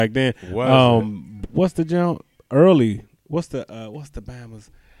back then. What's the jump early? What's the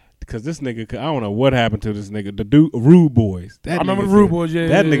Bama's? Because this nigga, I don't know what happened to this nigga. The dude, Rude Boys. I remember the Rude Boys. Yeah,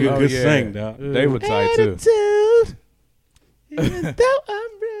 that nigga could sing, dog. They were tight too. Even though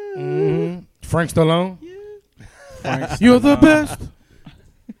I'm rude. Frank Stallone. Yeah. You're the best.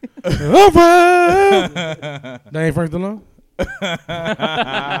 That ain't Frank Stallone.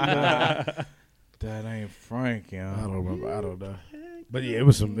 That ain't Frank, yo. I don't remember. I don't know. But yeah, it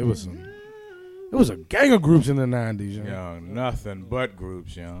was a gang of groups in the 90s, yo. Yo, nothing but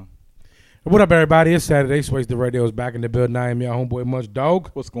groups, yo. What up, everybody? It's Saturday. Swaisted Radio is back in the building. I am your homeboy, Munch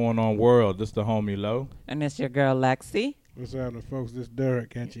Dog. What's going on, world? This the homie Low. And it's your girl, Lexi. What's happening, folks? This Derek.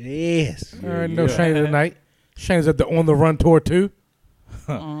 Catch your ass. No Shane tonight. Shane's at the On the Run tour, too.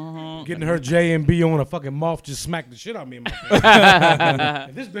 Getting her J and B on a fucking moth just smacked the shit out of me in my face.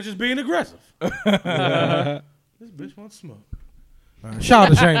 And this bitch is being aggressive. This bitch wants smoke. Shout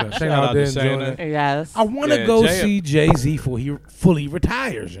out to Shayna. Shayna out there enjoying it. Yes. I want to go see Jay-Z before he fully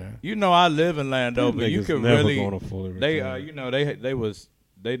retires. Yeah. You know I live in Landover. But you can never really gonna fully retire.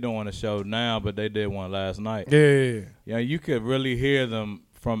 they doing a show now, but they did one last night. Yeah. Yeah, you could really hear them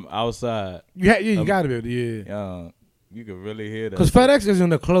from outside. You got to be able to, yeah. You could really hear that. Because FedEx is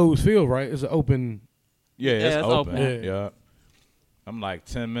in a closed field, right? It's an open. Yeah, it's open. Yeah. I'm like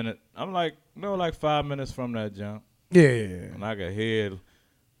 10 minutes. I'm like 5 minutes from that jump. Yeah. And I could hear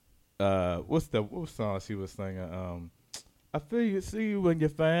what song she was singing? I feel you see you in your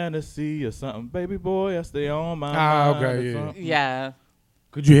fantasy or something. Baby boy, I stay on my mind. Okay, Yeah.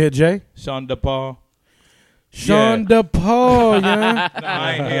 Could you hear Jay? Sean DePaul. Sean DePaul, yeah. No,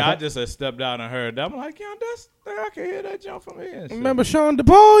 I ain't hear. I just had stepped out and heard that. I'm like, I can hear that jump from here. Remember Sean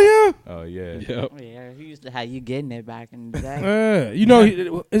DePaul, yeah? Oh, yeah. Yep. Yeah, he used to have you getting it back in the day. You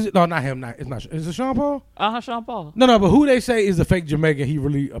know, is it? No, not him. It's not. Is it Sean Paul? Sean Paul. No, but who they say is the fake Jamaican? He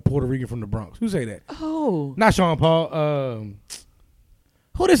really a Puerto Rican from the Bronx. Who say that? Oh. Not Sean Paul.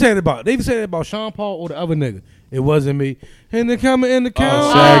 Who they say it about? They say it about Sean Paul or the other nigga. It wasn't me. In the count.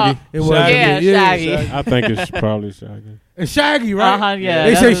 Shaggy. It wasn't me. Shaggy. I think it's probably Shaggy. It's Shaggy, right? Yeah.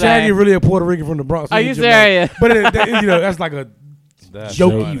 They say Shaggy really a Puerto Rican from the Bronx. Are you serious? But that's like a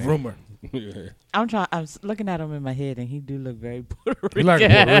jokey rumor. Yeah. I'm looking at him in my head, and he do look very Puerto Rican. He like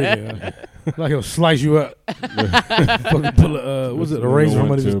Puerto Rican. Like he'll slice you up. Fucking pull a razor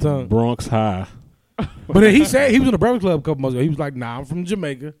from under his tongue. Bronx High. But then he said he was in the Breakfast Club a couple months ago. He was like, "Nah, I'm from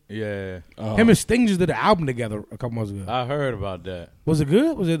Jamaica." Yeah. Him and Sting just did an album together a couple months ago. I heard about that. Was it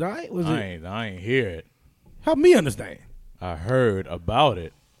good? Was it all right? I ain't hear it. Help me understand. I heard about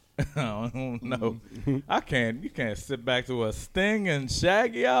it. I don't know. You can't sit back to a Sting and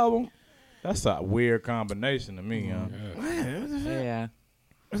Shaggy album. That's a weird combination to me, huh? Yeah.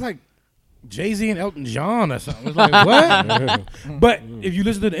 It's like Jay-Z and Elton John or something. It's like, what? But if you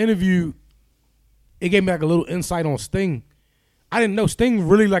listen to the interview, it gave me like a little insight on Sting. I didn't know Sting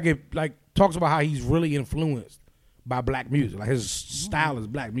really talks about how he's really influenced by black music. Like his style is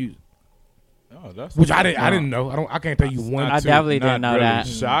black music. Oh, that's which I didn't know. I can't tell you one. I definitely didn't know really that.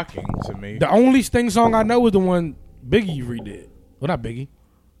 Shocking to me. The only Sting song I know is the one Biggie redid. Well, not Biggie.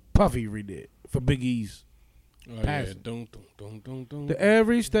 Puffy redid for Big E's. Oh, yeah. Dun, dun, dun, dun. The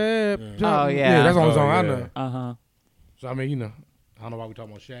Every Step. Oh, yeah. That's the only song I know. Uh-huh. So, I mean, I don't know why we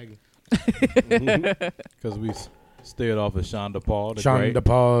talking about Shaggy. Because we steered off of Sean DePaul. Sean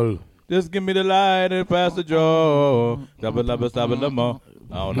DePaul. Just give me the light and pass the draw. Double, double, double, double.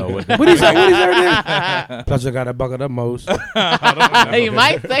 I don't know what. What he say? Then? Plus, I got a bucket of most. You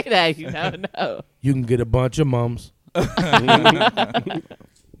might say that. You never know. You can get a bunch of mums.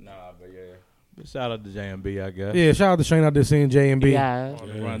 Shout out to J&B, I guess. Yeah, shout out to Shane out there seeing J&B. Yeah. On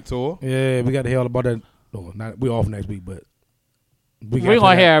the run tour. Yeah, we got to hear all about that. Oh, we off next week, but we're going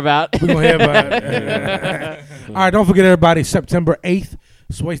to hear about it. We're going to hear about it. All right, don't forget, everybody, September 8th,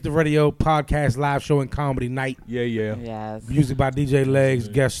 Swaisted Radio podcast live show and comedy night. Yeah. Yes. Music by DJ Legs,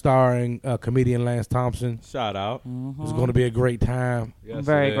 guest starring comedian Lance Thompson. Shout out. Mm-hmm. It's going to be a great time. Yes,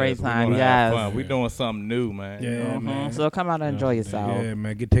 very great time, yes. We're doing something new, man. Yeah, man. So come out and enjoy yourself. Yeah,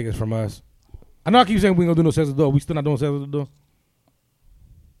 man. Get tickets from us. I know I keep saying we ain't going to do no sales at the door. We still not doing sales at the door?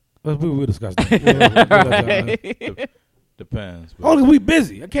 We'll discuss that. Depends. Only we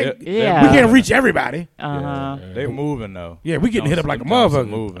busy. We can't reach everybody. They moving, though. Yeah, we getting hit up like a motherfucker.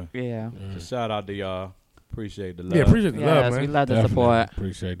 Moving. Yeah. So shout out to y'all. Appreciate the love. Yeah, appreciate the love, man. We love the support.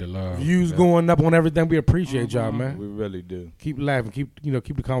 Appreciate the love. Views going up on everything. We appreciate y'all, man. We really do. Keep laughing. Keep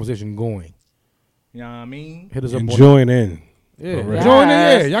the conversation going. You know what I mean? Hit us up. Join in. Yeah, yes. join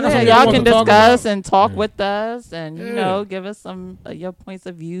in. Yeah, y'all can discuss and talk with us, and give us some your points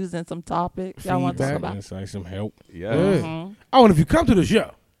of views and some topics y'all want to talk about. Like some help. Yeah. Oh, and if you come to the show,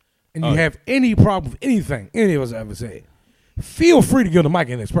 and you have any problem with anything any of us ever said, feel free to get on the mic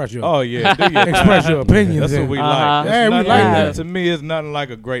and express your express your opinions. That's what we like. Yeah, we like that. To me, it's nothing like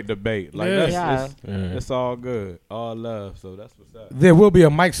a great debate. Like Yeah. it's all good, all love. So that's what's up. There will be a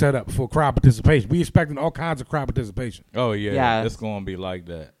mic set up for crowd participation. We expecting all kinds of crowd participation. Oh yeah, Yes. it's gonna be like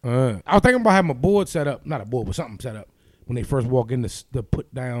that. I was thinking about having a board set up, not a board, but something set up when they first walk in to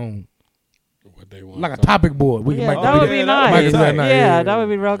put down What they want, like a topic board. We Yeah, can that would be nice. nice. That would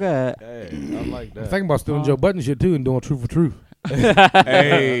be real good. Hey, I like I'm that. thinking about stealing Joe Budden shit too and doing Truth for Truth.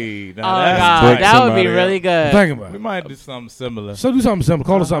 Hey, Oh now my that's God, break that would be somebody really I'm good. thinking about we it. might do something similar. So do something simple.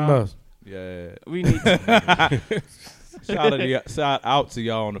 Call us something else. Yeah. We need to. Shout out to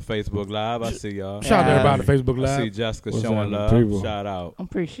y'all on the Facebook Live. I see y'all. Shout out to Yeah. everybody on the Facebook I see Live. Jessica What's showing happening, love. people? Shout out.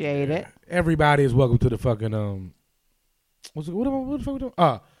 Appreciate it. Everybody is welcome to the fucking what the fuck we doing?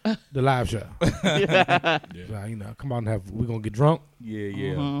 The live show. So, you know, come on, we're gonna get drunk Yeah,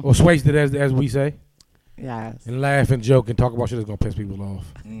 yeah. Mhm. or wasted as we say, Yes. and laugh and joke and talk about shit that's gonna piss people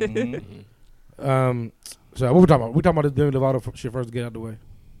off. Mm-hmm. So what we talking about? We talking about this Demi Lovato shit first to get out the way.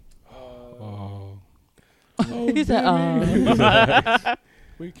 Oh. He said,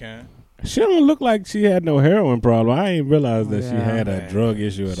 We can. She don't look like she had no heroin problem. I ain't realized that she Yeah. had a drug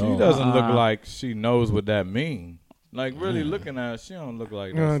issue at She all. doesn't look like she knows what that means. Like really looking at her, she don't look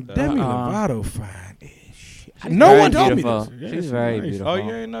like that. Demi Uh-uh. Lovato fine as shit. She's No very one told me beautiful. this. Yeah, She's she's very nice. beautiful. Oh,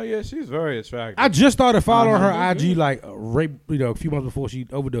 you ain't know yet? She's very attractive. I just started following her Uh-huh. IG like a few months before she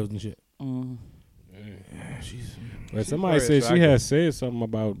overdosed and shit. Mm. But somebody very said she attractive. had said something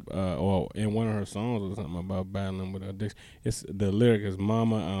about, or in one of her songs or something about battling with addiction. It's the lyric is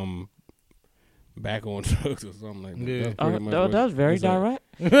 "Mama, I'm back on drugs" or something like that. Yeah. That's Oh, pretty much that what was very it's like. direct.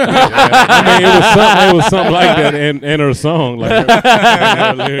 I mean, it was something like that in her song, like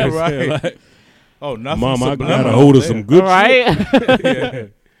her lyrics, Right. like, oh, nothing. "Mama, I subliminal got a hold of there. some good shit." Right? Yeah.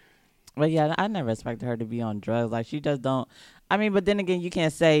 But yeah, I never expected her to be on drugs. Like she just don't. I mean, but then again, you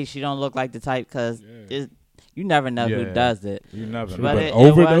can't say she don't look like the type because you never know who Yeah. does it. You never But know. it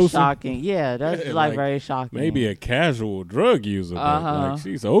overdosing? was shocking. Yeah, that's Yeah, like like, very shocking. Maybe a casual drug user, but Uh-huh. like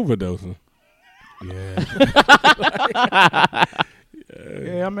she's overdosing.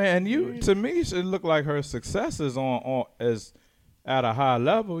 Yeah, I mean, and to me, it look like her success is on is at a high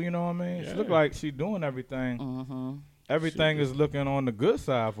level. You know what I mean? She look like she doing everything. Mm-hmm. Everything is looking on the good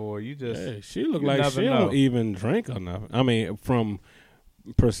side for her. You just Yeah, she look you like never she know. don't even drink or nothing. I mean, from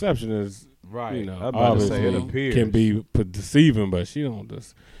perception is right. you know, I'm about to say it obviously appears can be deceiving, but she don't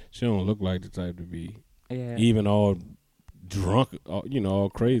look like the type to be Yeah. even all drunk, all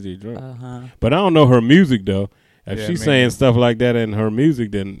crazy drunk. Uh-huh. But I don't know her music though. If Yeah, she's me saying neither. stuff like that in her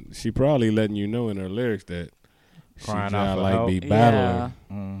music, then she probably letting you know in her lyrics that she Crying try out for like help. be battling.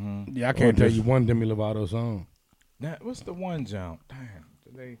 Mm-hmm. Yeah, I can't tell you one Demi Lovato song. Now, what's the one jump? Damn.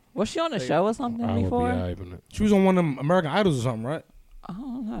 Did they? Was she on a show or something I would be before? hyping it. She was on one of them American Idols or something, right? I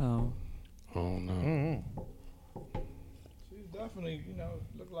don't know. I don't know. Mm-hmm. She's definitely,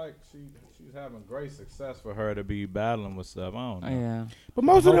 look like she's having great success for her to be battling with stuff. I don't know. Yeah. But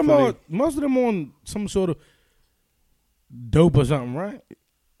most of them Hopefully- on some sort of dope or something, right?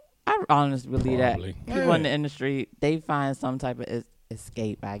 I honestly believe that Probably. people in the industry, they find some type of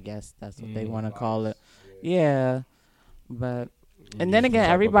escape, I guess that's what they want to call it. Yeah. But and then Use again, some type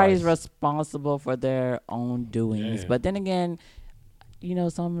of everybody's vice. responsible for their own doings. Yeah. But then again,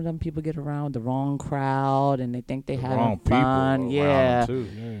 some of them people get around the wrong crowd and they think they The having wrong people fun. around Yeah. too.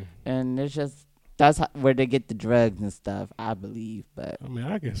 Yeah. And it's just that's where they get the drugs and stuff, I believe. But I mean,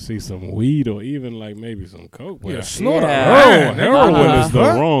 I can see some weed or even like maybe some coke. But snort Yeah. heroin Uh-huh. is the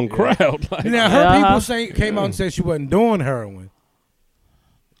wrong crowd. Like, Now her Uh-huh. people came out and said she wasn't doing heroin.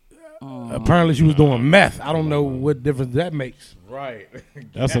 Mm. Apparently she was doing meth. I don't know what difference that makes. Right.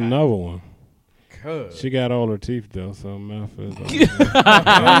 that's another one. Good. She got all her teeth though, so mouth is.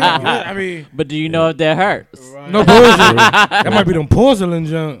 I mean, But do you know if that hurts? no bullshit. That might be them porcelain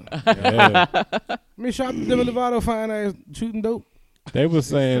junk. Yeah. I mean, shout out to Demi Lovato, fine ass shooting dope. They were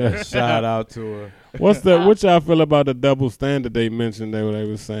saying that. Shout out to her. What y'all feel about the double standard they mentioned? They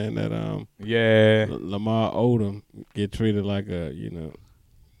were saying that Yeah. Lamar Odom get treated like a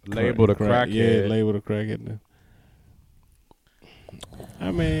Labeled a crackhead. Yeah, labeled a crackhead.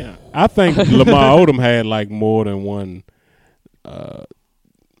 I mean, I think Lamar Odom had like more than one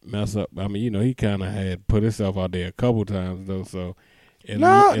mess up. I mean, he kind of had put himself out there a couple times though. So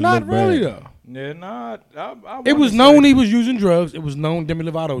No, it not looked really bad. though. Yeah, nah. I It wanna was say- known he was using drugs. It was known Demi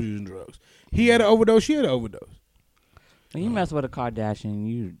Lovato was using drugs. He had an overdose. She had an overdose. When you mess with a Kardashian,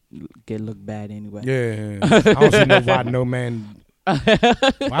 you look bad anyway. Yeah, I don't see why no man.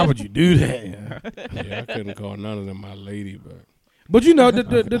 Why would you do that? Yeah, I couldn't call none of them my lady, But you know,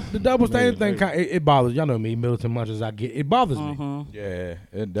 the double standard thing, it bothers. Y'all know me, militant much as I get, it bothers me. Yeah,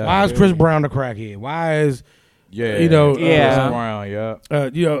 it does. Why is Chris Brown the crackhead? Why is Chris Brown,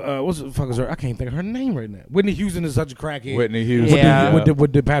 what's the fuck is her? I can't think of her name right now. Whitney Houston is such a crackhead. Whitney Houston,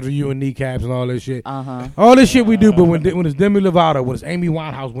 with the Patrick Ewing kneecaps and all this shit. All this shit we do, but when it's Demi Lovato, when it's Amy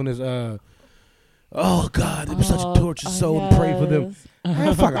Winehouse, when it's oh God, it was such a tortured soul to pray for them.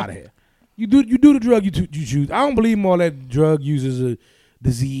 Man, fuck out of here. You do the drug you choose. I don't believe in all that drug use is a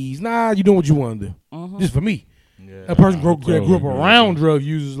disease. Nah, you doing what you want to do. Just for me. Yeah. A person grew up around drug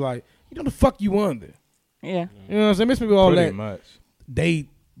users, like, you know the fuck you want to do. Yeah. You know what I'm saying? Miss me with all Pretty that. Much.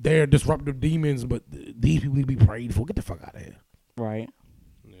 They're disruptive demons, but these people need to be prayed for. Get the fuck out of here. Right.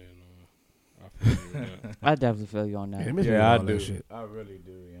 Yeah, no. I feel you on that. I definitely feel you on that. I do. Shit. I really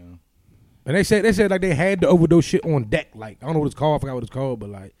do, yeah. And they said like they had the overdose shit on deck. Like, I don't know what it's called. I forgot what it's called, but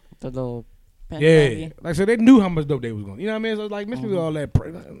like The little like I said, they knew how much dope they was going. You know what I mean? So like, miss me with all that.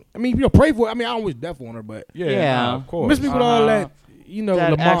 I mean, pray for it. I mean, I don't wish death on her, but Of course. Miss me with all that. You know,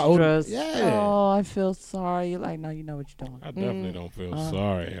 that Lamar. extras. Oh, I feel sorry. You're like, no, you know what you're doing. I definitely don't feel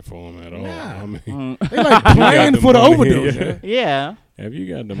sorry for him at all. Nah. I mean, They like playing for the overdose. Yeah. Have you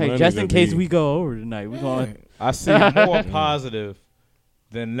got the money? Hey, just in case we go over tonight, we're going. I see more positive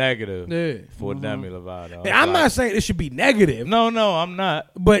than negative for Demi Lovato. And I'm not saying it should be negative. No, I'm not.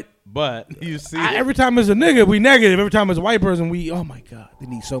 But you see, every time it's a nigga, we negative. Every time it's a white person, we, oh my God, they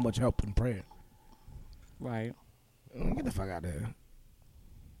need so much help and prayer. Right. Get the fuck out of here.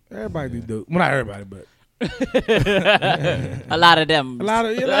 Everybody do. Well, not everybody, but a lot of them. A lot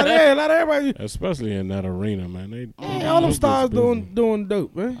of everybody. Especially in that arena, man. All them stars doing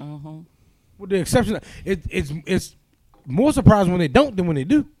dope, man. With the exception, it's more surprising when they don't than when they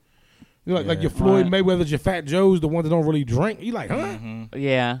do. You know, like your Floyd Mayweather's, your Fat Joe's, the ones that don't really drink. You like, huh?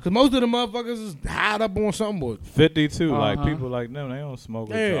 Yeah. Because most of the motherfuckers is high up on something. Boy. 52, like people like them, they don't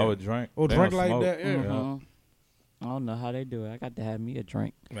smoke or drink. Or they drink don't like smoke. that, yeah. I don't know how they do it. I got to have me a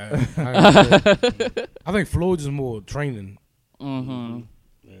drink. I think Floyd's is more training. Mm-hmm.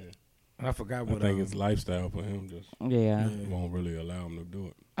 Yeah. And I forgot what. I think it's lifestyle for him. Just won't really allow him to do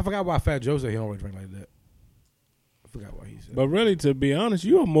it. I forgot why Fat Joe said he don't really drink like that. I forgot why he said. But really, to be honest,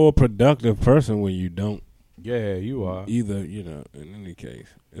 you're a more productive person when you don't. Yeah, you are. Either, in any case,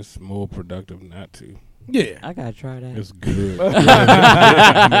 it's more productive not to. Yeah. I got to try that. It's good.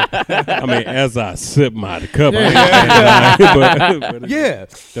 I mean, as I sip my cup, but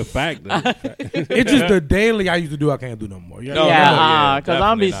the fact that it's just the daily I used to do, I can't do no more. Because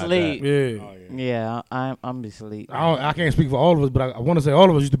I'm be sleep. Yeah, I'm be sleep. I can't speak for all of us, but I want to say all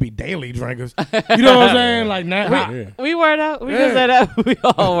of us used to be daily drinkers. You know what I'm saying? Like now, we were that. We just said that. We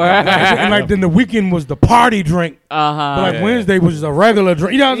all were. And like then the weekend was the party drink. But like Wednesday was just a regular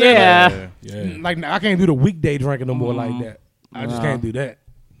drink. You know what I'm saying? Like I can't do the weekday drinking no more like that. I just can't do that.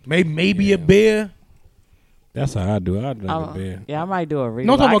 Maybe a beer. That's how I do it. I drink a beer. Yeah, I might do a Rita.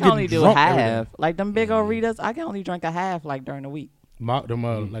 No, I can only do a half. Like them big old Ritas, I can only drink a half like during the week. Like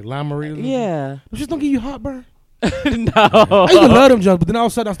lime Maritas? Yeah. Just don't give you heartburn? No. I used to love them jumps, but then all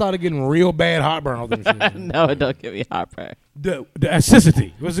of a sudden I started getting real bad heartburn off them shit. No, it don't give me heartburn. The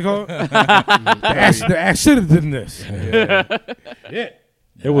acidity. What's it called? the acidityness. Yeah.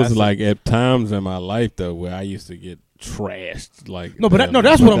 It was like at times in my life though where I used to get trashed. Like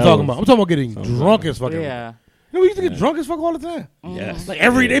that's what I'm talking about. I'm talking about getting drunk as fucking. Yeah. You know, we used to get drunk as fuck all the time. Yes. Like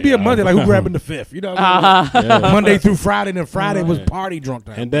every day be a Monday, like who grabbing the fifth? You know what I mean? Monday through Friday, then Friday was party drunk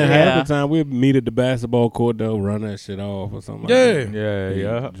time. And then half the time we'd meet at the basketball court though, run that shit off or something like that.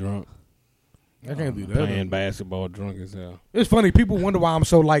 Yeah. Drunk. I can't do that. Playing basketball drunk as hell. It's funny. People wonder why I'm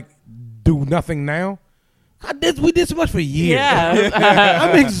so like do nothing now. We did so much for years. Yeah.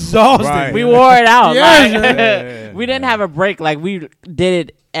 I'm exhausted. Right. We wore it out. Yeah. We didn't have a break. Like we did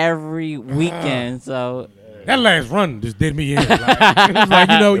it every weekend. So that last run just did me in. Like, it was like,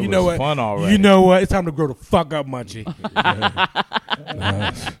 you know what? Fun already. You know what? It's time to grow the fuck up, Munchie.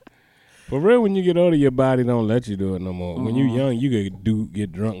 For real, when you get older, your body don't let you do it no more. When you're young, you could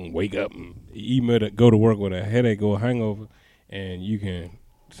get drunk and wake up and even go to work with a headache or a hangover, and you can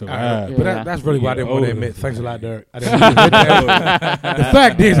survive. But that's really why I didn't want to admit. Thanks a lot, Derek. I didn't want to admit that. The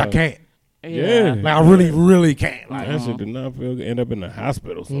fact is, I can't. Yeah. Like, I really, really can't. Like, that shit did not feel good. End up in the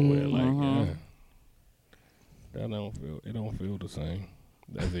hospital somewhere. That don't feel the same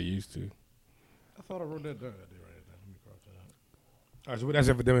as it used to. I thought I wrote that down. I did write it down. Let me cross that out. All right, so that's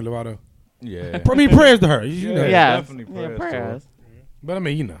it for Demi Lovato. Yeah. I mean, prayers to her. You know. Definitely prayers. prayers. But I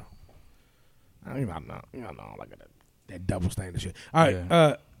mean, you know, like that double standard shit. All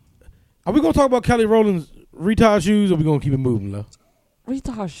right, are we gonna talk about Kelly Rowland's retard shoes, or we gonna keep it moving, love?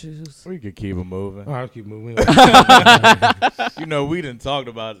 retard shoes. We could keep it moving. All right, let's keep moving. You know, we done talked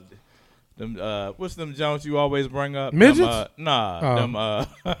about them. What's them Jones you always bring up? Midgets?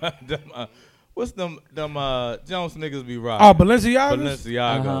 What's them Jones niggas be rocking? Oh, Balenciaga.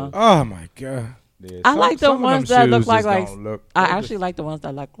 Balenciaga. Oh my god. Yeah, I like the some of ones them that look shoes like just don't look- I they actually just- like the ones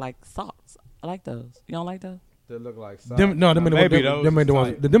that look like socks. I like those. You don't like those? They look like Them, no, them ain't the ones. maybe Them ain't the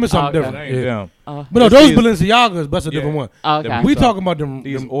ones. tight. Them is something Okay. They different. ain't Yeah. them. But no, It's those these- Balenciagas, that's a Yeah. different one. Okay. We talking about them.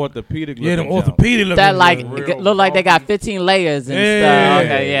 These orthopedic. Yeah, them looking Jones. orthopedic looking. That like real look like they got bulky. 15 layers and Yeah. stuff.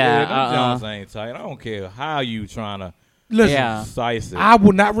 Okay, yeah. them Jones ain't tight. I don't care how you trying to Listen, Yeah. size it. I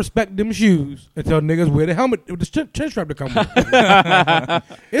will not respect them shoes until niggas wear the helmet with the chin strap that come with it.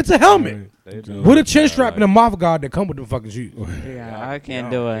 It's a helmet They do. with a chin strap and a mouth guard that come with them fucking shoes. Yeah, I can't I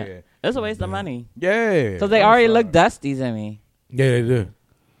do don't it. care. It's a waste of money. Yeah. Because they already look dusty to me. Yeah, they do.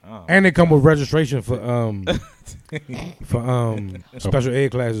 Oh. And they come with registration for special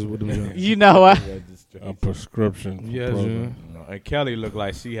ed classes with them. joints. You know what? A prescription. Yes, program. And Kelly looked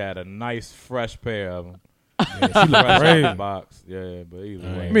like she had a nice, fresh pair of them. Yeah, she look Fresh out crazy. the box. Yeah, but either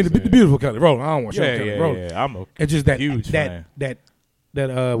way. I mean, the beautiful Kelly Rowland. I don't want to show yeah, Kelly yeah, Rowland. yeah. I'm a It's just that huge fan. that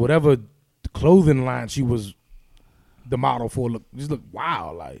whatever clothing line she was the model for just look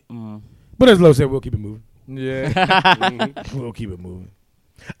wild like. Mm. But as Lo said, we'll keep it moving. Yeah. We'll keep it moving.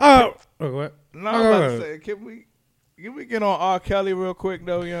 What? No, I'm about to say, can we get on R. Kelly real quick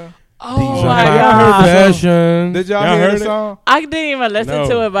though, yeah? Oh These my are my God. confessions. Did y'all Y'all hear heard the it? song? I didn't even listen No.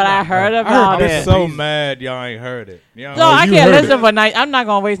 to it, but I heard about I'm it. so mad y'all ain't heard it. No, Oh, I you can't heard listen it. for night. I'm not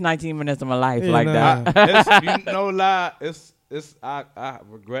gonna waste 19 minutes of my life Yeah, like nah. that. It's, you no lie. It's. I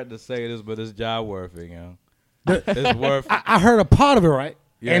regret to say this, but it's job worth it, you know. It's worth it. I heard a part of it, right?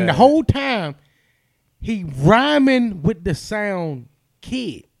 Yeah. And the whole time, he rhyming with the sound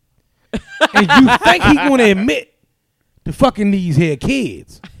kid. And you think he gonna admit to fucking these here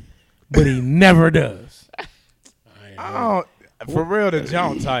kids, but he never does. I don't, for real, the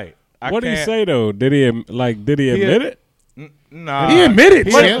jump tight. What did he say though? Did he admit it? Nah, He admitted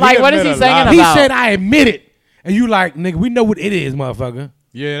He- shit. Like, what is he admit a saying lot. He about? said, "I admit it," and you like, nigga, we know what it is, motherfucker.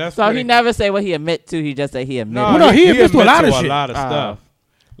 Yeah, that's So pretty- he never say what he admit to. He just say he admit. No, Well, no, he admits to a lot of admits shit. A lot of stuff.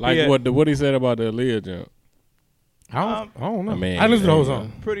 Like Yeah. what he said about the Aaliyah jump? I don't know. I mean, I listened to the whole yeah.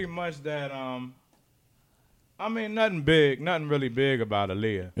 song. Pretty much that. I mean, nothing really big about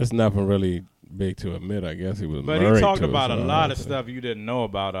Aaliyah. It's nothing really big to admit. I guess he was But married he talked to about a her, so lot I of don't stuff you didn't know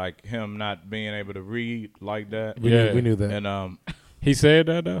about, like him not being able to read like that. Yeah. We knew that. And He said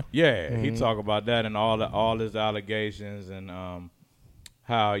that though. yeah, he talked about that and all his allegations and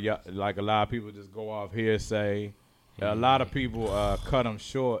how like a lot of people just go off hearsay. A lot of people cut him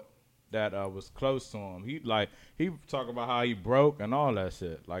short that was close to him. He talked about how he broke and all that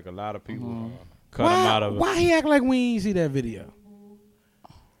shit. Like a lot of people cut him out of it. Why he act like we ain't see that video?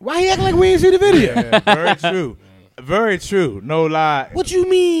 Why he act like we ain't see the video? Yeah, very true. Very true. No lie. What you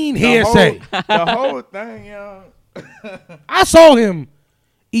mean The hearsay? the whole thing, yo. I saw him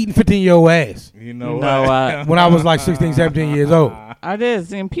eating 15-year-old ass You know No, what? when I was like 16, 17 years old. I did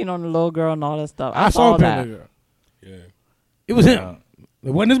see him peeing on the little girl and all that stuff. I saw him. that. Yeah. It was him. It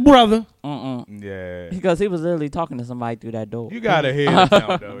wasn't his brother. Yeah. Because he was literally talking to somebody through that door. You gotta hear him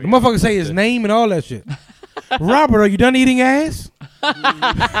though. The motherfucker say his name and all that shit. Robert, are you done eating ass?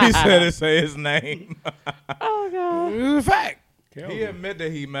 He said it say his name. Oh God. It's a fact. He admitted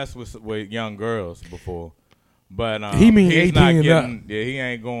that he messed with young girls before, but He mean he's 18 not and getting. Yeah, he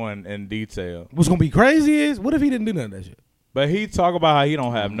ain't going in detail. What's gonna be crazy is, what if he didn't do none of that shit? But he talk about how he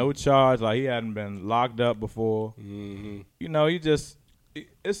don't have no charge, like he hadn't been locked up before. Mm-hmm. You know,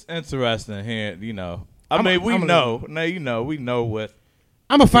 it's interesting here. You know, I I'm- mean, we I'm a- know. Now you know, we know what.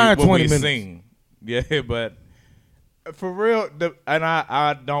 I'm gonna find what 20 we minutes. seen. Yeah, but for real, and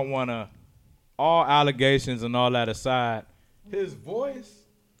I don't want to. All allegations and all that aside, his voice,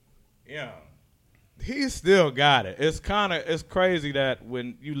 yeah, he still got it. It's crazy that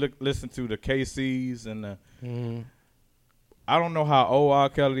when you listen to the KCs and the, I don't know how old R.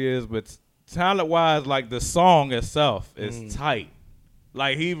 Kelly is, but talent wise, like the song itself is tight.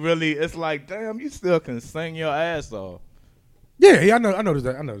 Like he really, it's like, damn, you still can sing your ass off. Yeah, I noticed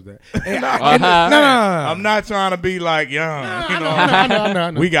that. And no, I'm not trying to be like young. You know,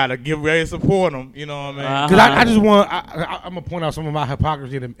 I know. we gotta get ready to support him. You know what I mean? Because I just want, I'm going to point out some of my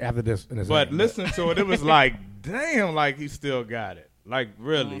hypocrisy after this. In a But second. listen to it. It was like, damn, like he still got it. Like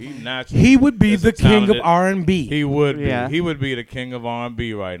really, he naturally. He would be is the a king of talented- R&B. He would be. Yeah. He would be the king of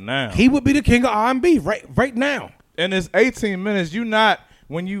R&B right now. He would be the king of R&B right now. And it's 18 minutes. You not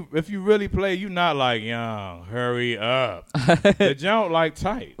if you really play, you not like young. Hurry up. The jump like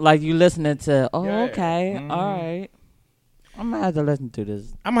tight. Like you listening to? Oh, Yeah. okay, Mhm. all right. I'm gonna have to listen to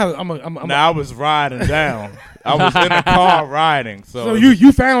this. Now I was riding down. I was in the car riding. So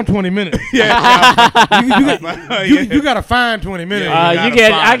you found 20 minutes. Yeah. You gotta find 20 minutes.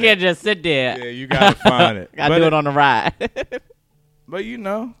 Yeah, I can't just sit there. Yeah, you gotta find it. Gotta do it on the ride. But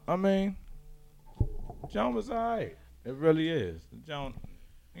I mean, John was alright. It really is. John,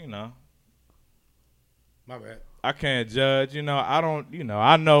 My bad. I can't judge. I don't.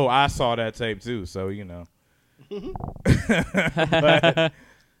 I know I saw that tape too. So But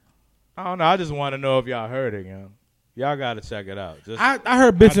I don't know. I just want to know if y'all heard it. Y'all got to check it out. I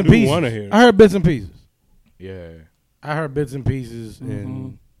heard bits and pieces. Hear it. I heard bits and pieces. Yeah. I heard bits and pieces,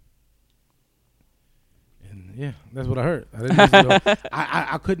 and yeah, that's what I heard. I didn't listen to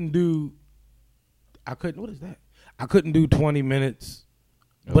I couldn't do. What is that? I couldn't do 20 minutes.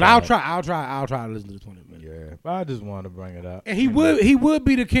 But I'll try to listen to the 20 minutes. Yeah, but I just wanted to bring it up. And he would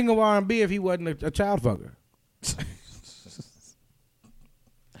be the king of R&B if he wasn't a child fucker.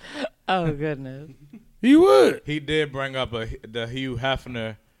 Oh goodness. He would. He did bring up the Hugh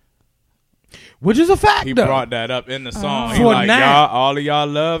Hefner, which is a fact. He though. brought that up in the song. He For like, now. all of y'all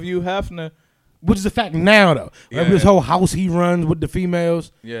love Hugh Hefner. Which is a fact now, though. Yeah. This whole house he runs with the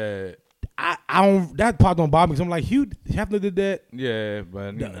females. Yeah. I don't. That part don't bother me. 'Cause I'm like, Hugh Hefner did that. Yeah,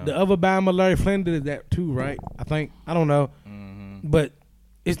 but The other Bama, Larry Flynn, did that too, right? I think. I don't know. Mm-hmm. But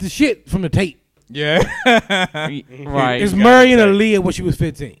it's the shit from the tape. Yeah. Right. It's Murray and Aaliyah when she was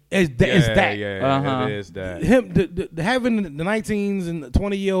 15. It's that. Yeah, it is that. Him having the 19s and the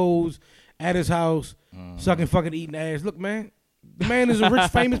 20-year-olds at his house, sucking, fucking, eating ass. Look, man, the man is a rich,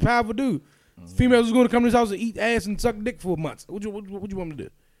 famous, powerful dude. Females is going to come to his house and eat ass and suck dick for months. What you want me to do?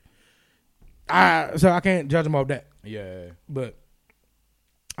 So I can't judge him off that. Yeah. But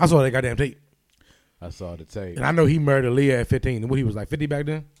I saw that goddamn tape. I saw the tape. And I know he murdered Aaliyah at 15. What, he was like 50 back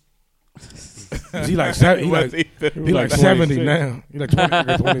then? He like 70 now. He like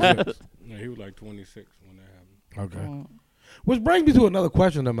 26. Yeah, he was like 26 when that happened. Okay. Which brings me to another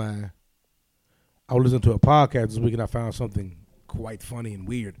question of mine. I was listening to a podcast this week and I found something quite funny and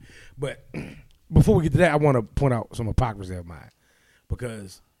weird. But before we get to that, I want to point out some hypocrisy of mine.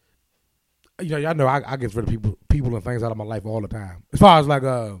 Because, y'all know I get rid of people and things out of my life all the time. As far as like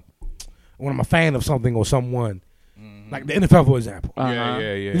when I'm a fan of something or someone, like the NFL, for example. Yeah.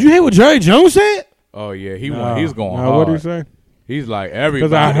 Did you hear what Jerry Jones said? Oh, yeah. He's going hard. What did he say? He's like everybody.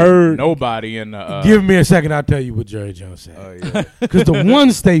 Because I heard nobody in the. Give me a second, I'll tell you what Jerry Jones said. Oh, yeah. Because the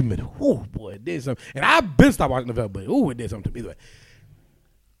one statement, oh boy, it did something. And I've been stopped watching the NFL, but it did something to me. Either way,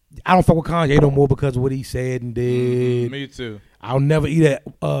 I don't fuck with Kanye no more because of what he said and did. Me too. I'll never eat at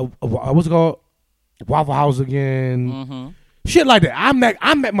what's it called, Waffle House again. Shit like that. I'm that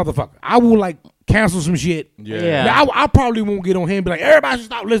motherfucker. I will like cancel some shit. Yeah. Now, I probably won't get on him and be like, everybody should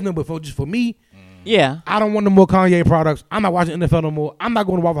stop listening, but just for me. Yeah. I don't want no more Kanye products. I'm not watching NFL no more. I'm not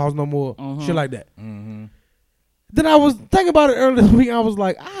going to Waffle House no more. Shit like that. Then I was thinking about it earlier this week. I was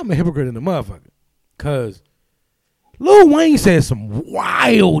like, I'm a hypocrite in the motherfucker. Because Lil Wayne said some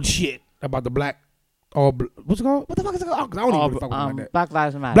wild shit about the black, what's it called? What the fuck is it called? I don't even fuck with like that. Black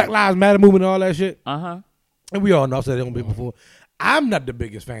Lives Matter. Black Lives Matter movement and all that shit. Uh-huh. And we all know, I've said it on before. I'm not the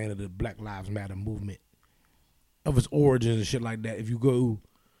biggest fan of the Black Lives Matter movement, of its origins and shit like that. If you go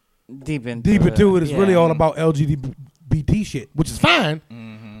deep into it, it's really all about LGBT shit, which is fine.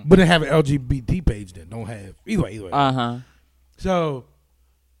 But then have an LGBT page that don't have either way. Uh-huh. So,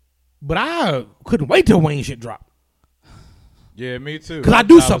 but I couldn't wait till Wayne shit drop. Yeah, me too. Because I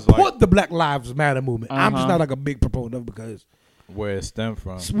do support the Black Lives Matter movement. I'm just not like a big proponent of it because where it stems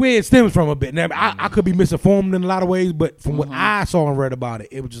from. Where it stems from a bit. Now, I could be misinformed in a lot of ways, but from what I saw and read about it,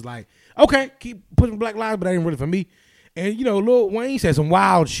 it was just like, okay, keep pushing Black Lives, but that ain't really for me. And, Lil Wayne said some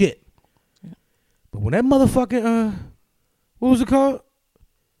wild shit. But when that motherfucking, what was it called?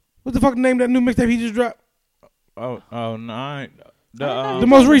 What's the fucking name of that new mixtape he just dropped? Oh, no, I ain't. The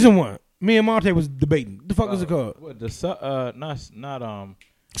most recent one. Me and Monte was debating. The fuck is it called? What not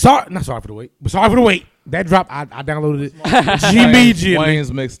Not sorry for the wait, but sorry for the wait. That dropped. I downloaded it immediately.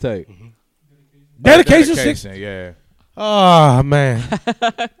 Wayne's mixtape. Dedication 6. Yeah. Oh man,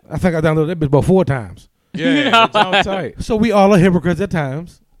 I think I downloaded that bitch about 4 times. Yeah, it's all tight. So we all are hypocrites at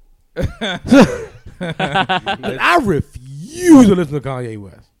times. I refuse to listen to Kanye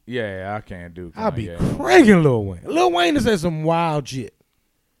West. Yeah, I can't do Kanye. I'll be cranking Lil Wayne. Lil Wayne has said some wild shit.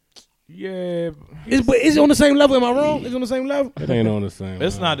 Yeah. Is it on the same level? Am I wrong? Is it on the same level? It ain't on the same.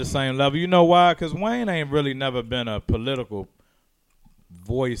 It's not the same level. You know why? Because Wayne ain't really never been a political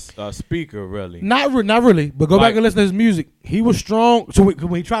voice speaker, really. Not really. But go back and listen to his music. He was strong. So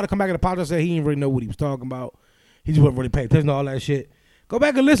when he tried to come back and apologize, said he didn't really know what he was talking about. He just wasn't really paying attention to all that shit. Go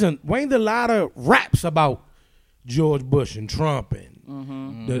back and listen. Wayne did a lot of raps about George Bush and Trump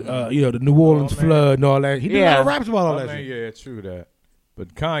and the New Orleans flood and all that. He did a lot of raps about all that shit. Yeah, true that.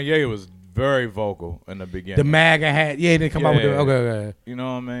 But Kanye was very vocal in the beginning. The MAGA hat. Yeah, he didn't come out with the okay. You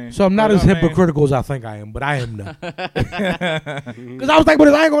know what I mean? So I'm not as hypocritical as I think I am, but I am now. Because I was thinking,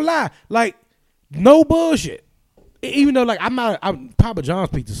 I ain't gonna lie. Like, no bullshit. Even though, like, Papa John's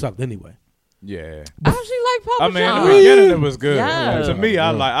pizza sucked anyway. Yeah. I actually like Papa John's. In the beginning it was good. Yeah. To me,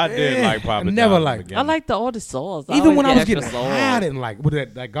 I did like Papa John's. Never liked it. I like all the sauce. Even when I was getting high, I didn't like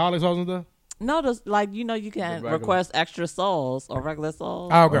with that garlic sauce and stuff. No, you can request extra sauce or regular sauce.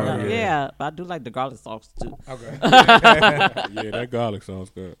 Oh, okay. Yeah, but I do like the garlic sauce too. Okay. Yeah, that garlic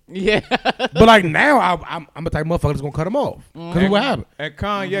sauce good. Yeah. But like now, I'm the type of motherfucker that's gonna cut them off. Because what happened? And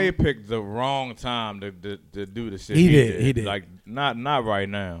Kanye picked the wrong time to do the shit. He did. Like not right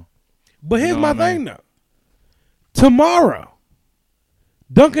now. But here's my thing though. Tomorrow,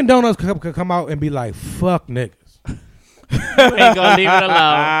 Dunkin' Donuts could come out and be like, "Fuck niggas." You ain't gonna leave it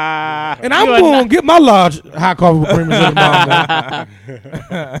alone. And I'm going to get my large hot coffee with cream and sugar.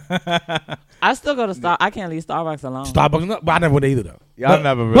 I still go to Starbucks. I can't leave Starbucks alone. Starbucks, but I never went either though. Yeah, I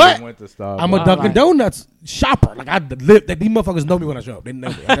never really went to Starbucks. I'm a Dunkin' Donuts shopper. Like I live. These motherfuckers know me when I show up. They know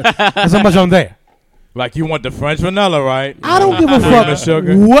me. That's how much I'm there. Like you want the French vanilla, right? I don't give a fuck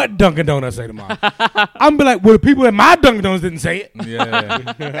what Dunkin' Donuts say tomorrow. I'm be like, well, the people at my Dunkin' Donuts didn't say it. Yeah.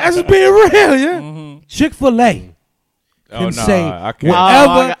 That's just being real, yeah. Mm-hmm. Chick-fil-A. Can say I can't.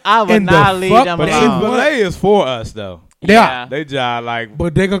 whatever I would in not the leave fuck. them But alone. Chick-fil-A is for us though. Yeah. They jive like.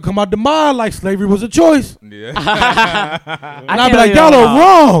 But they gonna come out the mall like slavery was a choice. Yeah. And I'll be like, y'all are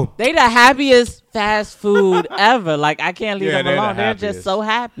wrong. They the happiest fast food ever. Like I can't leave them they're alone. the They're just happiest. so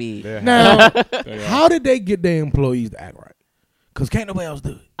happy. Now, how did they get their employees to act right? Because can't nobody else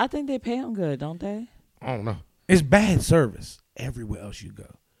do it. I think they pay them good, don't they? I don't know. It's bad service everywhere else you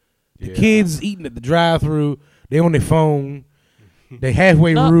go. The kids eating at the drive-thru. They on their phone. They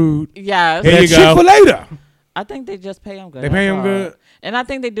halfway rude. Yeah. Here you go. Chick-fil-A though. I think they just pay them good. They pay them good. And I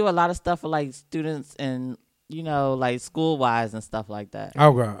think they do a lot of stuff for like students and, like school-wise and stuff like that.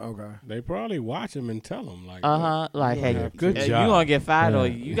 Okay. They probably watch them and tell them like, Like, hey, good job. You gonna get fired or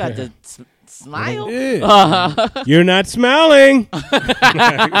you got to smile. Yeah. You're not smiling.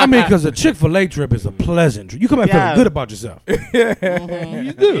 I mean, because a Chick-fil-A trip is a pleasant trip. You come back feeling good about yourself.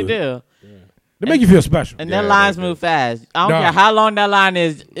 You do. You do. They make you feel special. And their lines move fast. I don't care how long that line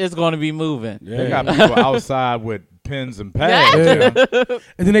is, it's going to be moving. Yeah. They got people outside with pens and pads. Yeah.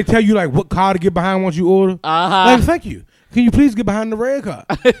 And then they tell you like what car to get behind once you order. Like, thank you. Can you please get behind the red car?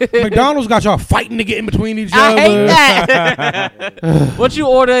 McDonald's got y'all fighting to get in between each other. I hate that. What you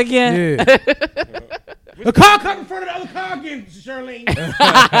order again? Yeah. The car cut in front of the other car again, Charlene.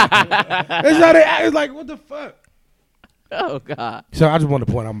 It's how they act. It's like, what the fuck? Oh, God. So I just want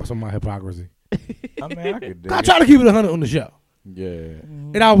to point out some of my hypocrisy. I mean, I could do I try to keep it 100 on the show. Yeah.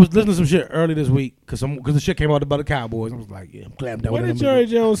 And I was listening to some shit early this week because the shit came out about the Cowboys. I was like, yeah, I'm glad I'm done What with did them. Jerry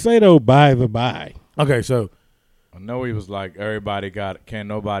Jones say though? By the by. Okay, so I know he was like, can't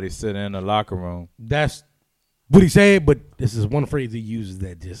nobody sit in the locker room. that's what he said, but this is one phrase he uses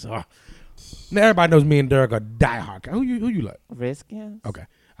that just now everybody knows me and Derek are diehard. Who you like? Redskins? Okay.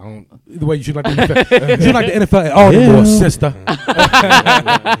 I don't either way you should like the NFL. You should like the NFL at all the more, sister.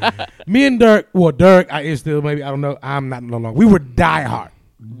 Me and Derek, Derek, I is still maybe, I don't know. I'm not no longer. We were diehard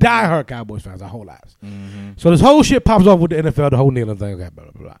Cowboys fans our whole lives. Mm-hmm. So this whole shit pops off with the NFL, the whole kneeling thing, okay, blah,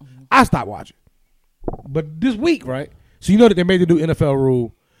 blah, blah. Mm-hmm. I stopped watching. But this week, right? So you know that they made the new NFL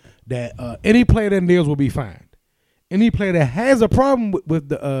rule that any player that kneels will be fined. Any player that has a problem with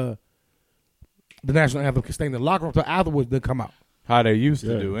the national anthem can stay in the locker room until afterwards they come out. How they used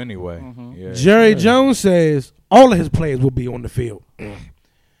to do anyway. Mm-hmm. Yeah. Jerry Jones says all of his players will be on the field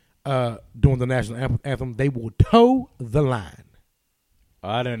during the national anthem. They will toe the line.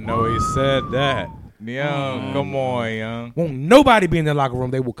 I didn't know he said that. Young, come on, young. Won't nobody be in the locker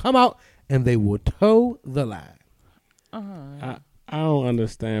room. They will come out and they will toe the line. I don't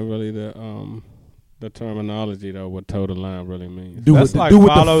understand really the terminology though. What toe the line really means. Do what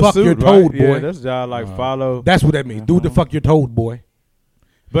the fuck you're told, boy. Yeah, that's just like follow. That's what that means. Do what the fuck you're told, boy.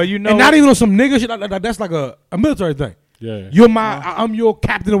 But you know, and not even on some nigga shit. That's like a military thing. Yeah, I'm your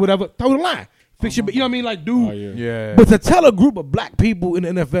captain or whatever. Toe the line. Fix your, you know what I mean? Like, dude. Oh, yeah. Yeah. But to tell a group of black people in the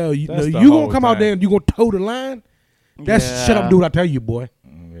NFL, you gonna come out there and you gonna toe the line. That's shut up, dude. I tell you, boy.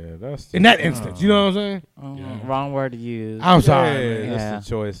 Yeah, that's in that instance. You know what I'm saying? Yeah. Wrong word to use. I'm sorry. Yeah, that's the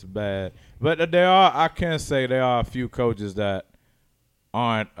choice. Bad. But there are. I can say there are a few coaches that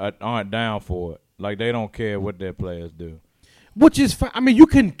aren't down for it. Like they don't care what their players do. Which is fine. I mean, you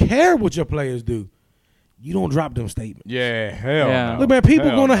can care what your players do. You don't drop them statements. Yeah, hell no. Look, man, people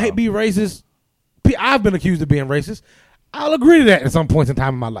gonna be racist I've been accused of being racist. I'll agree to that at some points in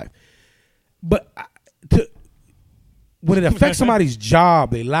time in my life. But when it affects somebody's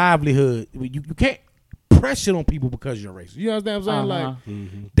job, their livelihood, you can't press shit on people because you're racist. You understand what I'm saying?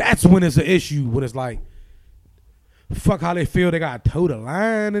 Like, that's when it's an issue. When it's like, fuck how they feel. They got to toe the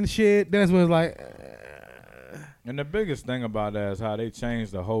line and shit. That's when it's like. And the biggest thing about that is how they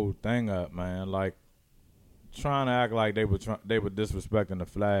changed the whole thing up, man. Like, trying to act like they were disrespecting the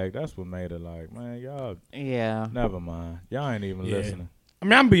flag. That's what made it like, man, y'all. Yeah. Never mind. Y'all ain't even listening. I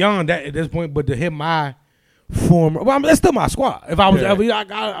mean, I'm beyond that at this point, but to hit my former, well, that's still my squad. If I was ever,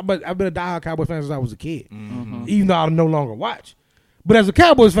 I've been a diehard Cowboys fan since I was a kid, even though I no longer watch. But as a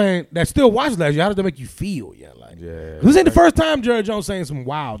Cowboys fan that still watched last year, how does that make you feel? Yeah, like this ain't the first time Jerry Jones saying some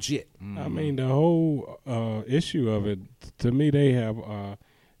wild shit. I mean, the whole issue of it, to me, they have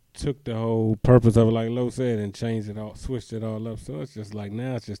took the whole purpose of it, like Lo said, and changed it all, switched it all up. So it's just like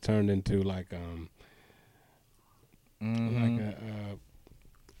now it's just turned into like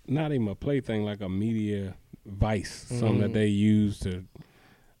not even a plaything, like a media vice, something that they use to.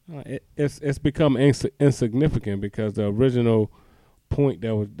 It's become insignificant because the original point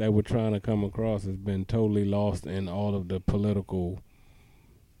that we're trying to come across has been totally lost in all of the political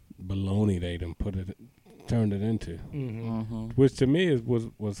baloney they done turned it into, which to me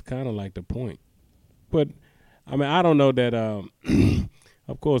was kind of like the point. But I mean, I don't know that.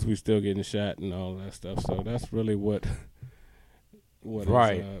 Of course, we still getting shot and all that stuff. So that's really what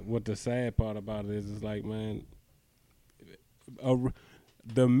the sad part about it is like, man,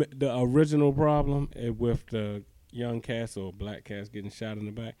 the original problem with the young cats or black cats getting shot in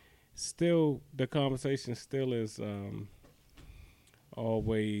the back, still the conversation still is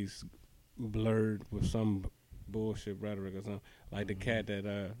always blurred with some bullshit rhetoric or something. Like the cat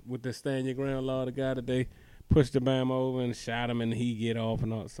that with the stand your ground law, the guy that they pushed the Bama over and shot him and he get off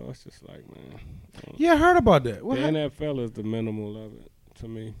and all. So it's just like, man. Yeah, I heard about that. The NFL is the minimal of it to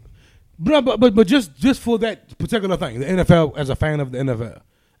me. But just for that particular thing, the NFL, as a fan of the NFL,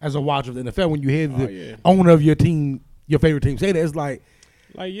 as a watcher of the NFL, when you hear the owner of your team, your favorite team, say that, it's like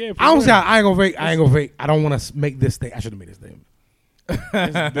yeah. I don't say I ain't gonna fake. I don't want to make this thing. I should have made this thing.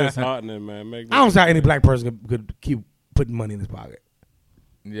 It's disheartening, man. I don't see how any black person could keep putting money in his pocket.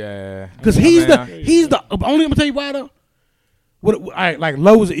 Yeah, because he's the only. I'm gonna tell you why though. Like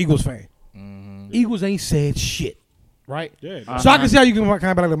Lowe is an Eagles fan. Eagles ain't said shit, right? Yeah. So I can see how you can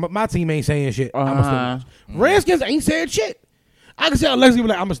kind of be like, my team ain't saying shit. I'm still watch. Redskins ain't said shit. I can see how Lexi be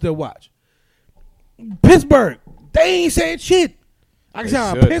like, I'ma still watch. Pittsburgh, they ain't said shit. I can see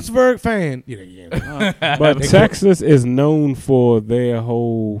how a Pittsburgh fan. But Texas is known for their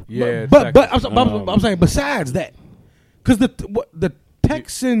whole. But I'm saying besides that, because the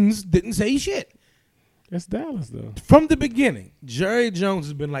Texans didn't say shit. It's Dallas though. From the beginning, Jerry Jones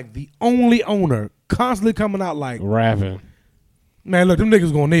has been like the only owner constantly coming out like rapping. Man, look, them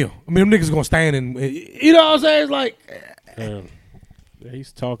niggas gonna kneel. I mean, them niggas gonna stand and you know what I'm saying? It's like. Yeah,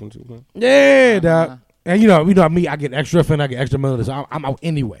 he's talking to man. Yeah, dog. And you know me, I get extra fin, I get extra money, so I'm out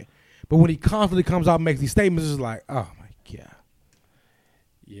anyway. But when he constantly comes out and makes these statements, it's like, oh my God.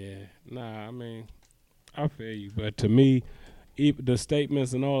 Yeah, nah, I mean, I feel you, but to me, the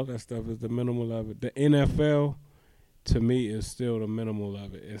statements and all of that stuff is the minimal of it. The NFL, to me, is still the minimal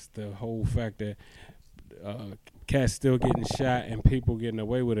of it. It's the whole fact that cats still getting shot and people getting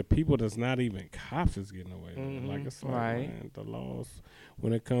away with it. People that's not even cops is getting away with it. Like it's like, man, the laws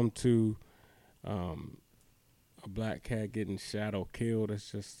when it comes to a black cat getting shot or killed,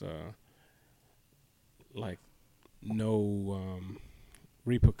 it's just like no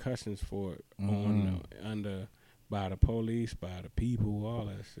repercussions for it under by the police, by the people, all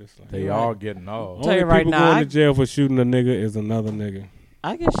that. It's just like they all getting off. I'll tell you right now, going to jail for shooting a nigga is another nigga.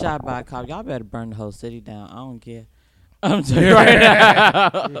 I get shot by a cop. Y'all better burn the whole city down. I don't care. I'm telling you right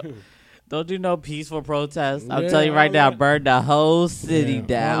now. Don't do no peaceful protest. I'm telling you right now, burn the whole city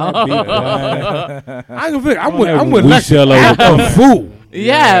down. I ain't gonna I'm with Lexi. I'm a fool.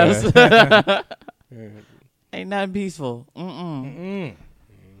 Yes. Ain't nothing peaceful.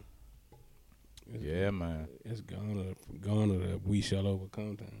 Yeah, man. It's gone to the we shall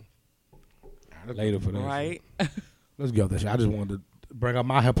overcome time. Later for that. Right. Let's go with this shit. I just wanted to bring up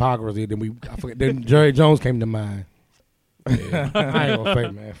my hypocrisy. Then Jerry Jones came to mind. Yeah. I ain't gonna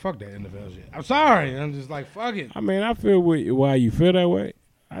fake, man. Fuck that NFL shit. I'm sorry. I'm just like, fuck it. I mean, I feel why you feel that way.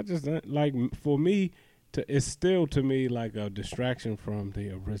 I just like, for me, it's still to me like a distraction from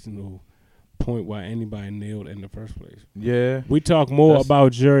the original point why anybody kneeled in the first place. Yeah, we talk more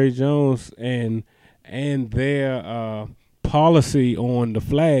about Jerry Jones and their policy on the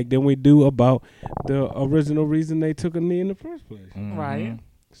flag than we do about the original reason they took a knee in the first place. Right.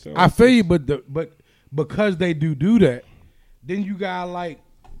 So I feel you, but because they do that, then you gotta like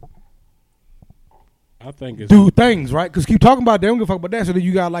I think it's do things right. Because keep talking about they don't give a fuck about that, so then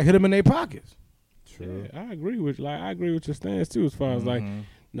you gotta like hit them in their pockets. true. Yeah, I agree with your stance too, as far as like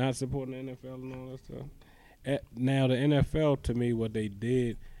not supporting the NFL and all that stuff. Now the NFL, to me, what they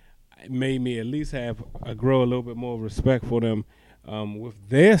did made me at least grow a little bit more respect for them with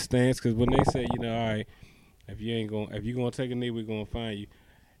their stance. Because when they say, all right, if you're gonna take a knee, we're gonna fine you.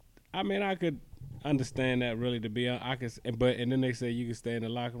 I mean, I could understand that really to be honest. And then they say you can stay in the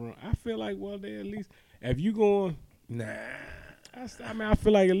locker room. I feel like, well, they at least if you going, I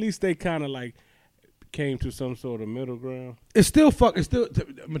feel like at least they kind of like came to some sort of middle ground. It's still. I'm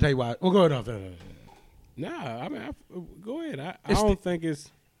gonna tell you why. Well, go ahead. Nah, I mean, go ahead. I don't think it's.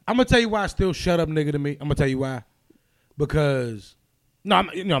 I'm gonna tell you why. It's still shut up, nigga. To me, I'm gonna tell you why. Because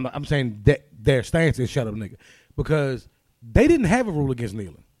I'm saying that their stance is shut up, nigga. Because they didn't have a rule against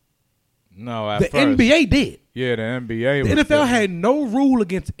kneeling. No, at the first. NBA did. Yeah, the NBA. The NFL had no rule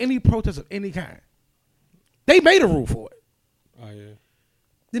against any protest of any kind. They made a rule for it. Oh yeah.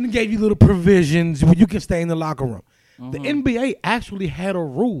 Then it gave you little provisions where you can stay in the locker room. The NBA actually had a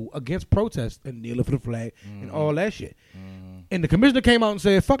rule against protests and kneeling for the flag and all that shit. And the commissioner came out and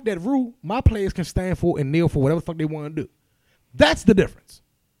said, fuck that rule. My players can stand for and kneel for whatever the fuck they want to do. That's the difference.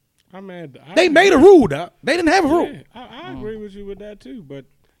 I mean, they made a rule, dog. They didn't have a rule. I agree with you with that too, but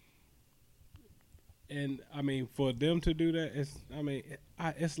I mean, for them to do that,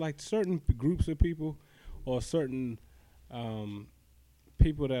 it's like certain groups of people or certain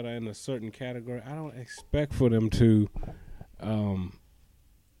people that are in a certain category. I don't expect for them to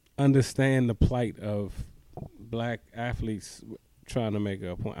understand the plight of black athletes trying to make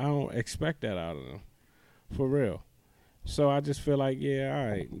a point. I don't expect that out of them, for real. So I just feel like, yeah, all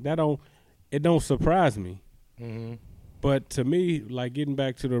right, it don't surprise me. Mm-hmm. But to me, like getting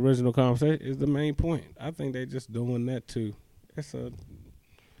back to the original conversation is the main point. I think they're just doing that to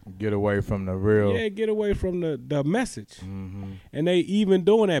get away from the real. Yeah, get away from the message. Mm-hmm. And they even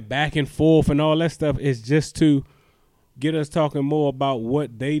doing that back and forth and all that stuff is just to get us talking more about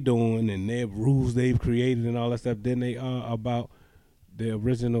what they doing and their rules they've created and all that stuff than they are about the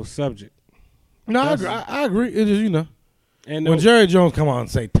original subject. No, I agree. It is, and when Jerry Jones come on and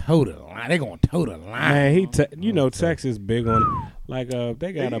say toe the line, they gonna toe the line. Man, Texas big on it. Like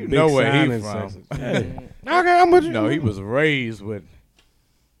they got a big sign in Texas. Okay, I'm with you. No, he was raised with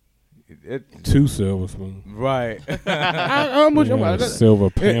 2 silver spoons. Right. I'm with you.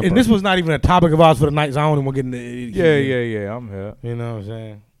 Silver pamper. And this was not even a topic of ours for the night, so I don't even want to get into it. Yeah. I'm here. You know what I'm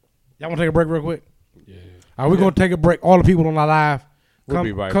saying? Y'all want to take a break real quick? Yeah. All right, we're going to take a break. All the people on our live, We'll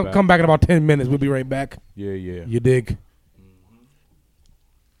be right back. Come back in about 10 minutes. We'll be right back. Yeah. You dig?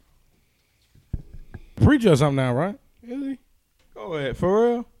 Preacher or something now, right? Is he? Go ahead. For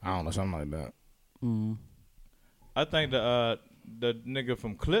real? I don't know, something like that. I think the nigga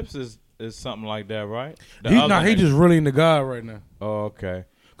from Clips is something like that, right? He just really in the God right now. Oh, okay.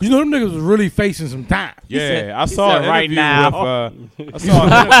 Cause them niggas was really facing some time. Yeah, I saw an right interview now.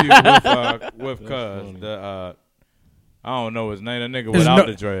 with Cuz. I don't know his name. The nigga without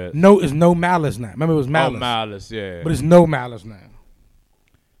the dread. No, it's No Malice now. Remember it was Malice. Oh, Malice, yeah. But it's No Malice now.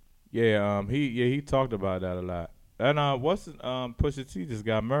 Yeah, he talked about that a lot. And Pusha T just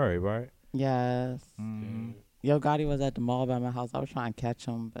got married, right? Yes. Mm-hmm. Yo Gotti was at the mall by my house. I was trying to catch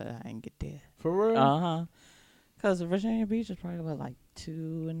him, but I didn't get there. For real? Uh-huh. Because Virginia Beach is probably like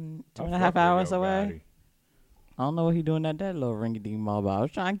 2.5 hours away. I don't know what he doing at that little ringy-dink mall, but I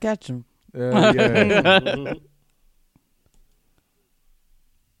was trying to catch him. Yeah.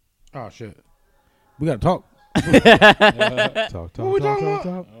 Oh shit, we gotta talk. Talk. What we talking about?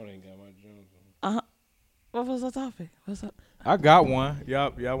 I ain't got my Jones. What was the topic? What's up? I got one.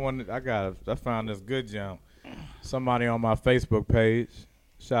 Yup. I found this good jump. Somebody on my Facebook page.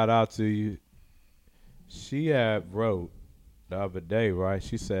 Shout out to you. She had wrote the other day, right?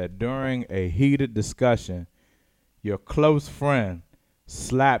 She said, during a heated discussion, your close friend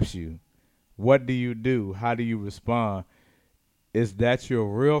slaps you. What do you do? How do you respond? Is that your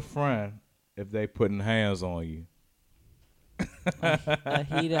real friend if they putting hands on you?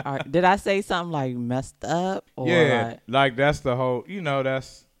 Did I say something like messed up? Or yeah, like that's the whole,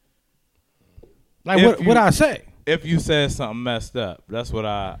 that's. Like what I say? If you said something messed up, that's what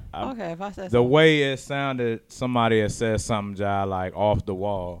okay, if I said the something. way it sounded, somebody had said something, like off the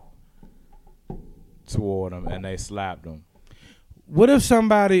wall toward them, and they slapped them. What if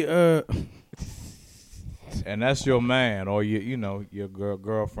somebody and that's your man, or your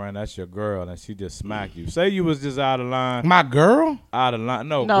girlfriend, that's your girl, and she just smacked you. Say you was just out of line. My girl? Out of line.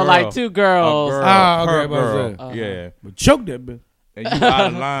 No, No, girl. like two girls. Girl, okay, her girl. Uh-huh. Yeah. But choke that bitch. and you out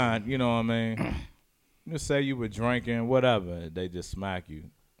of line, you know what I mean? Just say you were drinking, whatever. They just smack you.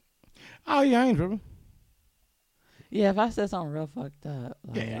 Oh yeah, I ain't tripping. Yeah, if I said something real fucked up,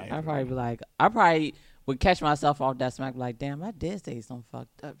 I'd probably be like, I probably would catch myself off that smack, like, damn, I did say some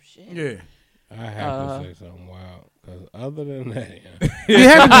fucked up shit. Yeah. I have to say something wild. Because other than that, You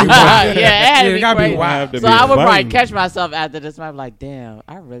have to be wild. Yeah, it gotta crazy. be wild. So I would probably catch myself after this smack, like, damn,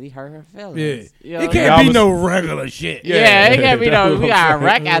 I really hurt her feelings. Yeah. You know It what I mean? can't be no regular shit. Yeah, it can't be no. We got a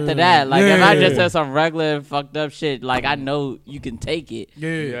wreck after that. Like if I just Yeah. said some regular fucked up shit, like I know you can take it.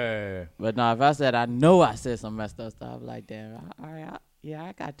 Yeah. But no, if I said I know I said some messed up stuff, like damn, all right, yeah,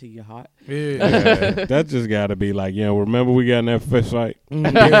 I got to your heart. Yeah. that just got to be like, remember we got in that fish fight?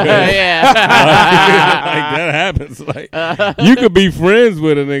 Yeah, like that happens. Like you could be friends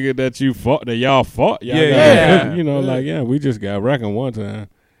with a nigga that y'all fought. Y'all got, you know, like we just got wrecking one time.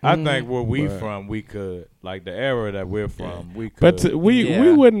 I think where we from, we could like the era that we're from, we could. But we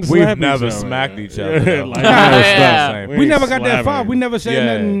wouldn't. We've slap never each other. smacked each other. though. Like, We never got that far. We never said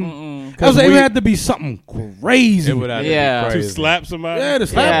Yeah. nothing. Because it would have to be something crazy. It would have to be to crazy. slap somebody. Yeah, to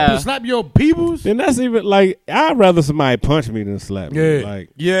slap your peoples. Then that's even like I'd rather somebody punch me than slap me. Yeah. Like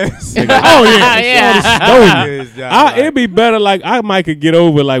Yes. oh yeah, Yeah. it'd be better like I might could get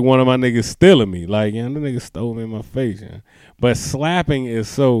over like one of my niggas stealing me. Like the nigga stole me in my face. Yeah. But slapping is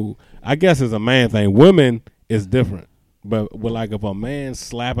so. I guess it's a man thing. Women is different. But like if a man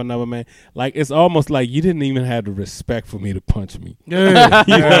slap another man, like it's almost like you didn't even have the respect for me to punch me. Yeah.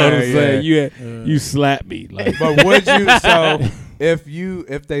 You know what I'm saying? You slapped me. Like, But would you? So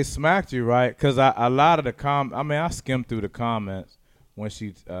if they smacked you, right? Because a lot of the I skimmed through the comments when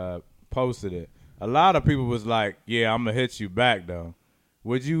she posted it. A lot of people was like, "Yeah, I'm gonna hit you back, though."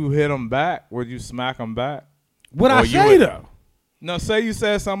 Would you hit them back? Would you smack them back? What I say though? No, say you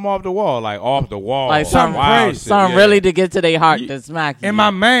said something off the wall, like something wild crazy, shit, something really to get to their heart to smack you. And my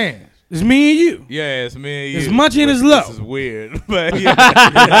man, it's me and you. Yeah, it's me and you. It's munchy and it's low. This is weird, but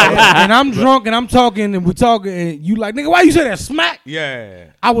yeah. And I'm drunk and I'm talking and we're talking and you like, nigga, why you say that smack? Yeah.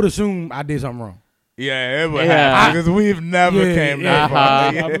 I would assume I did something wrong. Yeah, it would happen because we've never came that far.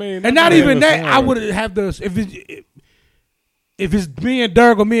 I mean, And not even that, I would have the if it's me and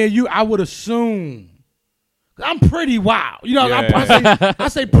Dirk or me and you, I would assume. I'm pretty wild, you know. I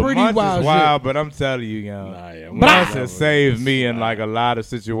say pretty Munch wild. Is wild, shit. but I'm telling you, But Munch has saved me in like a lot of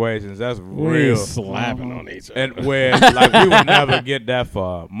situations. That's real slapping on each other, and where like we would never get that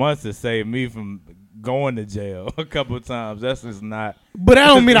far. Munch has saved me from going to jail a couple of times. That's just not. But that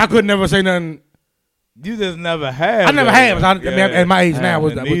don't mean I could never say nothing. You just never have. I never have. I mean, at my age now,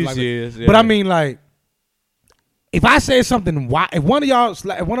 was these like years, But I mean, like, if I say something, if one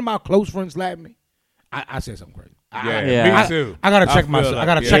of my close friends slapped me, I said something crazy. Me too. I gotta check myself. I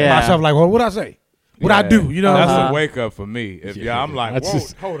gotta check myself. Like, well, what I say? What I do? You know, that's a wake up for me. If I'm like, whoa,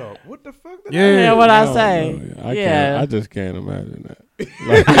 hold up, what the fuck? What I say? I just can't imagine that.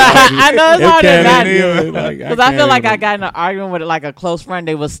 Like, I know it's hard to imagine Like, because I feel like I got in an argument with like a close friend.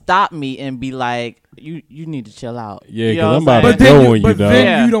 They would stop me and be like, "You need to chill out." Yeah, because I'm about but to go on you, but dog.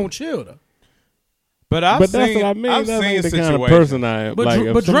 then you don't chill though. But that's what I mean. I've That's seen the situations. kind of person I am. But,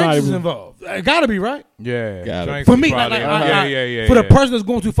 like, but drinks is involved. It gotta be right. Yeah, drinks For is me, probably- yeah. For the person that's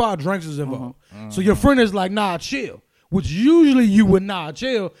going too far, drinks is involved. So your friend is like, nah, chill. Which usually you would not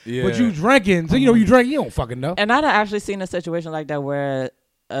chill, but you drinking. So you drink, you don't fucking know. And I'd actually seen a situation like that where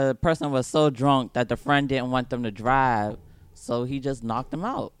a person was so drunk that the friend didn't want them to drive, so he just knocked them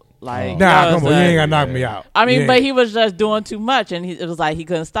out. Like, nah, come on, you ain't gotta knock me out. I mean, but he was just doing too much, and it was like he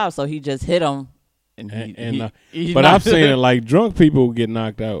couldn't stop, so he just hit him. But I've seen it like drunk people get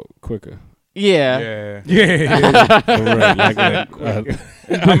knocked out quicker. Yeah. Correct. Like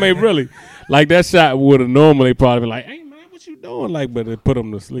I mean, really, like that shot would have normally probably been like, "Hey man, what you doing?" Like, but it put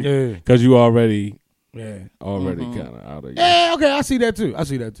them to sleep because you already kind of out of. Yeah, okay, I see that too.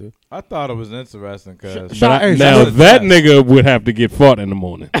 I thought it was interesting because now that nigga would have to get fought in the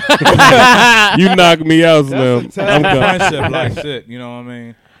morning. You knock me out, Slim. I'm friendship like shit. You know what I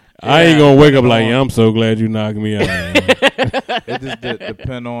mean? I ain't gonna wake up like, I'm so glad you knocked me out. It just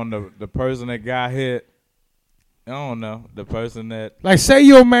depend on the person that got hit. I don't know. The person that like say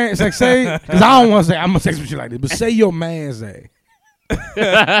your man, like say because I don't want to say I'm gonna say some shit like this, but say your man say.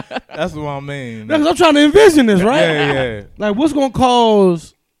 That's what I mean. Because I'm trying to envision this, right? Yeah. Like what's gonna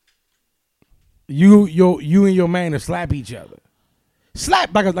cause you and your man to slap each other?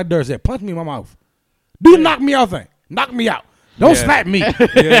 Slap like Dirk said, punch me in my mouth. Do the knock me out thing. Knock me out. Don't slap me. Yeah.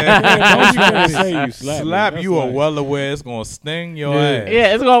 Don't you gotta say you slap me. You are That's well aware it's gonna sting your Yeah. ass.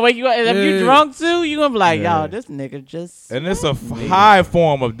 Yeah, it's gonna wake you up. And if you Yeah. drunk too, you gonna be like, Yeah. yo, this nigga just. And it's a high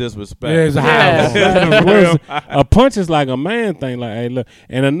form of disrespect. Yeah, it's a Yeah. Whereas a punch is like a man thing. Like, hey, look.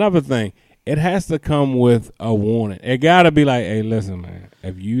 And another thing, it has to come with a warning. It gotta be like, hey, listen, man.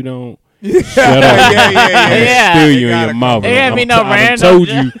 If you don't shut up, Yeah. steal you in gotta your mouth. It can't be no I done random told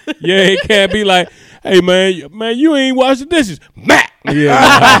you. Yeah, it can't be like, hey, man, you ain't wash the dishes. Mac.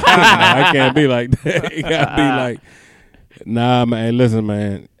 Yeah, nah, it can't be like that. It gotta be like, nah, man. Listen,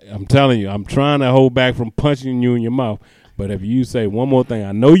 man. I'm telling you, I'm trying to hold back from punching you in your mouth. But if you say one more thing,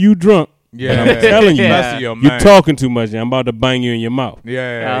 I know you drunk. Yeah, But I'm telling you, Especially your you're man. talking too much. I'm about to bang you in your mouth.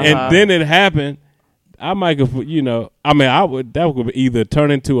 Yeah. And then it happened. I might, I would. That would either turn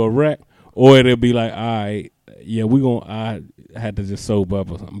into a wreck or it'll be like, all right, yeah, I had to just sober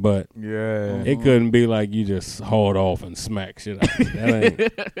up or something. But Yeah. it couldn't be like you just hauled off and smack shit out.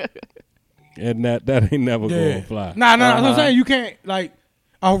 That ain't. That ain't never gonna fly. Nah, that's what I'm saying. You can't, like,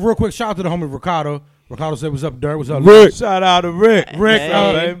 real quick, shout out to the homie Ricardo. Ricardo said, what's up, Dirt? What's up, Rick, Shout out to Rick. Rick,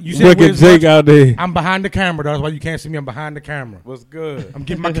 Hey. you said, Rick and where's Jake lunch? out there. I'm behind the camera, though. That's why you can't see me. I'm behind the camera. What's good? I'm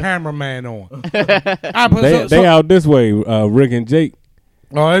getting my cameraman on. They out this way. Rick and Jake.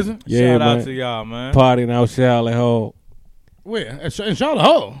 Oh, is it? Yeah, Shout out man. to y'all, man. Partying out Charlotte Hall. Where? In Charlotte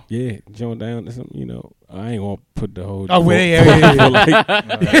Hall. Yeah, join down to something, I ain't gonna put the whole. Oh,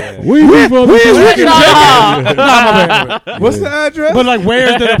 yeah. We Where's Rick What's the address? But like,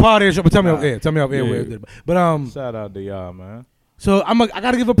 where's the party? But tell me off air. Tell me off air. Yeah. Where is it? But Shout out to y'all, man. so I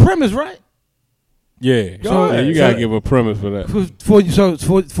gotta give a premise, right? Yeah, Go ahead. you gotta So- give a premise for that.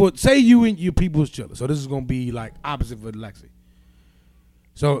 For say you and your people's chilling. So this is gonna be like opposite for Lexi.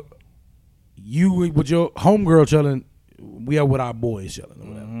 So you with your homegirl chilling, we are with our boys chilling or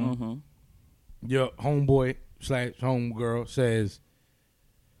whatever. Mm-hmm. Your homeboy / homegirl says,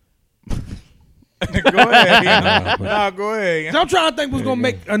 Go ahead. Nah, go ahead. so I'm trying to think what's gonna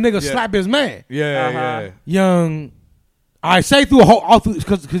make a nigga Yeah. slap his man. Yeah. Young, I say through a whole all through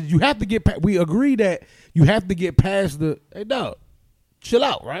because you have to get. We agree that you have to get past the. Hey, dog, chill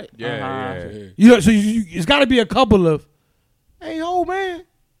out, right? Yeah. You know, so it's got to be a couple of. Hey, old man,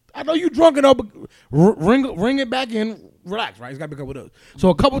 I know you drunk enough, but ring it back in. Relax, right? It's got to be a couple of those. So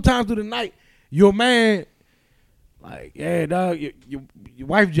a couple times through the night, your man, like, yeah, dog, your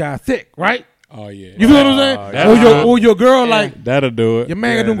wife jive thick, right? Oh yeah, You feel what I'm saying? yeah. Or your girl, like, that'll do it. your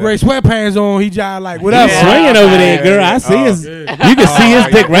man Yeah, got them gray sweatpants on. He jive like whatever. Yeah. Swinging over there, girl. I see his. You can see his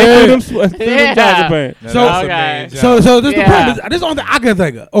dick right through them through them Yeah. jogging pants. So- Okay. So this Yeah. the premise. This is the only thing I can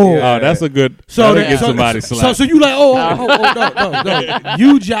think of. Oh, Yeah. Oh, that's a good. so that'll the- get so- somebody so, slapped. so you like no.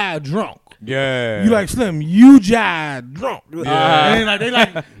 You jive drunk. Yeah. You like Slim. You jive drunk. And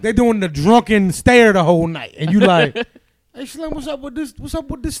then they doing the drunken stare the whole night, and you like, hey Slim, what's up with this? What's up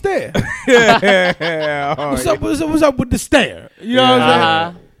with the stare? Yeah. What's up with the stare? You know what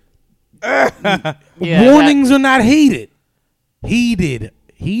I'm saying? Yeah, Warnings are not heeded. Heated.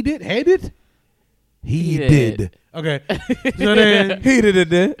 Headed? Heated. Okay. So then He did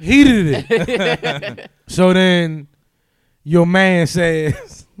it. heated it. So then your man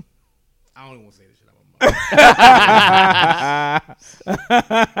says, I don't even want to say this shit out of my mouth.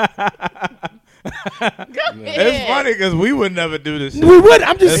 It's funny because we would never do this shit. We would.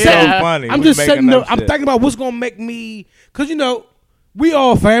 I'm just It's saying. so funny. I'm We just making saying. up I'm shit. thinking about what's gonna make me, cause we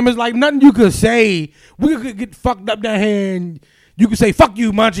all famous. Like nothing you could say. We could get fucked up down here, and you could say "fuck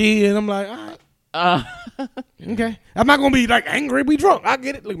you, Munchie," and I'm like, all right, okay. I'm not gonna be like angry. We drunk. I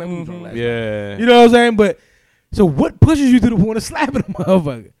get it. Look, man, we drunk last night. Yeah. You know what I'm saying? But so what pushes you to the point of slapping a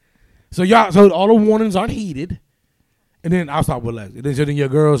motherfucker? So all the warnings aren't heeded, and then I'll start with Lex. And then your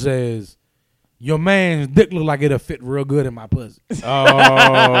girl says, your man's dick look like it'll fit real good in my pussy.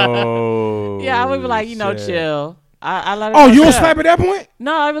 Oh. Yeah, I would be like, shit. chill. I let her Oh, know, you don't chill. slap at that point?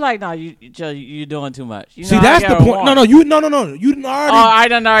 No, I'd be like, no, you chill. You're doing too much. You See, know, I that's get the her point. warm. No. You done already. I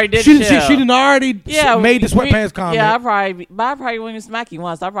done already did She chill. done already made the sweatpants comment. Yeah, but I probably wouldn't even smack you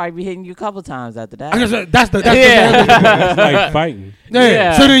once. I'd probably be hitting you a couple times after that. I guess that's the It's like fighting. yeah.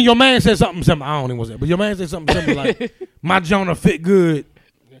 Yeah. So then your man said something similar. I don't even want to say, but your man said something similar like, my Jonah fit good.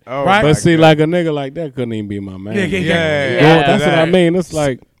 Oh, Right? But see, like a nigga like that couldn't even be my man. Yeah. Yeah. That's what I mean. It's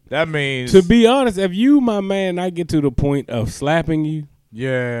like, That means to be honest, if you my man, I get to the point of slapping you.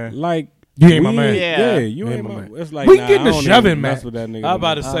 yeah. Like You ain't my man. Yeah. you ain't my man. It's like, We nah, getting I the don't shoving, even mess man. with that nigga. I was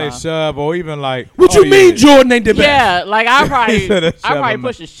about to say shove or even like. What you mean Jordan ain't the best? Yeah, like I He said probably that shove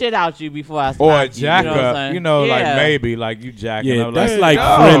push the shit out you before I Or a slap you. jack You know what I'm up, saying? like Yeah. maybe like you jacking Yeah, up. that's like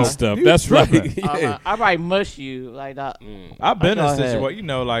like friend stuff. you That's like, tripping. yeah. I probably mush you like that. I've been in Go a ahead. situation,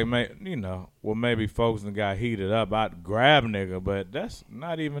 like well maybe folks and got heated up. I'd grab nigga, but that's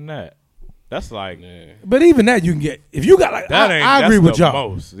not even that. That's like But even that you can get. If you got like, That ain't- I agree that's with the y'all.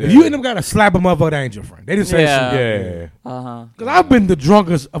 most, If yeah. you end up got to slap a motherfucker, that ain't your friend. They just say Yeah. shit. yeah. Because I've been the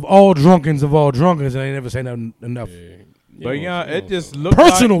drunkest of all drunkens, and I ain't never say nothing enough But it just looked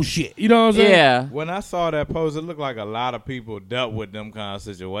personal like, shit. You know what I'm saying? Yeah. when I saw that post, it looked like a lot of people dealt with them kind of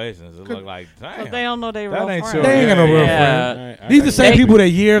situations. It looked like, damn. Cause they don't know they That real ain't friends. your- They ain't got no real Yeah. friend. I These the same They- people that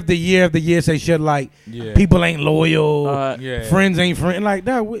year after year after year say shit like Yeah. people ain't loyal, Yeah. friends ain't friends. Like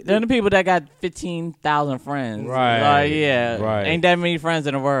that. They're the people that got 15,000 friends. Right. Yeah. Right. Ain't that many friends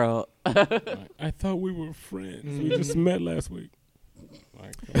in the world. I thought we were friends. We just met last week.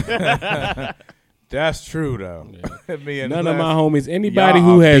 Like, That's true though. Me and none of Les- my homies, anybody Y'all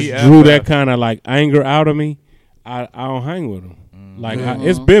who are has BFF. drew that kind of like anger out of me, I don't hang with them. Like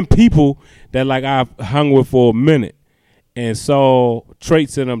it's been people that like I've hung with for a minute and saw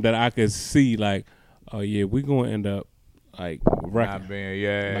traits in them that I could see like, oh yeah, we gonna end up like wrecking. Not being,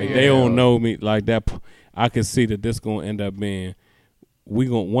 yeah. Like yeah. they don't know me like that. I can see that this gonna end up being we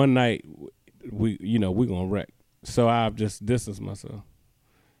gonna one night we gonna wreck. So I've just distanced myself.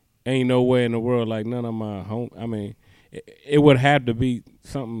 Ain't no way in the world like none of my home. I mean, it would have to be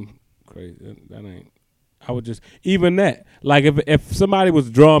something crazy. That ain't. I would just even that. Like if somebody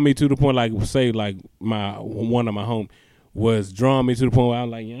was drawing me to the point, like say like one of my home was drawing me to the point where I'm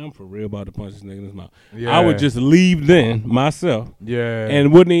like, yeah, I'm for real about to punch this nigga in his mouth. Yeah. I would just leave then myself. Yeah.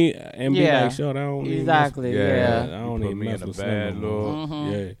 And wouldn't he and be Yeah. like, shut, I don't even Exactly. Yeah. mess, Yeah. I don't Put even me mess in a with bad Slim no more.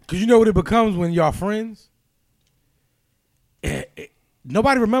 Mhm. Yeah. Because you know what it becomes when y'all friends?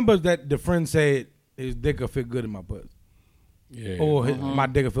 Nobody remembers that the friend said his dick will fit good in my butt. Yeah. Or my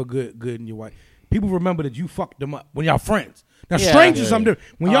dick will feel good in your wife. People remember that you fucked them up when y'all friends. Now, Yeah. strangers Yeah. something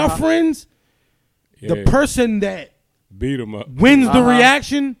different. When y'all friends, the Yeah. person that Beat him up. wins the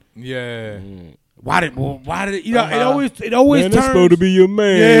reaction, Yeah. why did you know, it always Man, turns. that's supposed to be your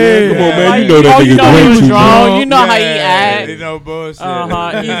man. Yeah. Come on, man. Like, You know that you nigga know he great was too, wrong. man. You know how he act. You know bullshit.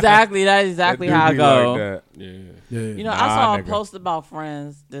 Exactly. That's exactly It do how I be go. like that. Yeah. Yeah. You know, Nah, I saw a nigga. post about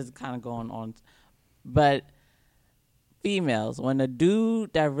friends that's kind of going on, but females, when a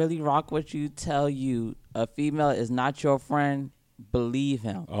dude that really rock with you tell you a female is not your friend, believe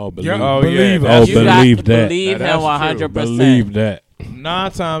him. Oh, believe, Yeah. Believe oh, You got believe to that. believe Now, him that's true. 100%. Believe that.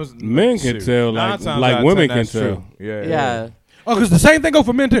 9 times Men can shoot, tell, 9 like- times like out of women 10 can that's tell. true. Yeah. Yeah. Oh, because the same thing go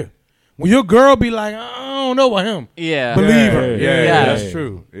for men too. When your girl be like, I don't know about him. Yeah. Believe her. Yeah, Yeah. that's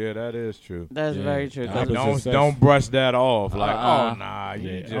true. Yeah, that is true. That's Yeah. very true. The 'Cause opposite Don't sex. brush that off. Like, Uh-uh. oh nah, you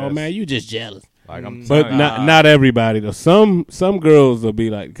Yeah. just Oh man, you just jealous. like I'm But telling not everybody though. Some girls will be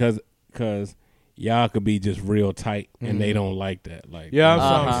like, cause y'all could be just real tight and they don't like that. Like you. Yeah, that's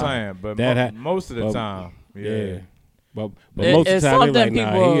what Uh-huh. I'm saying. But That most of the but- time, yeah. But It- most of it's the time they like, something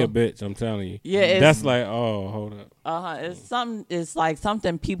nah, people- he a bitch. I'm telling you. Yeah, it's- that's like, oh, hold up. It's like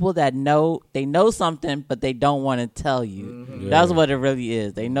something people that know something, but they don't want to tell you. Yeah. That's what it really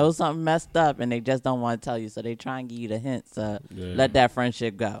is. They know something messed up, and they just don't want to tell you. So they try and give you the hints. Yeah. Let that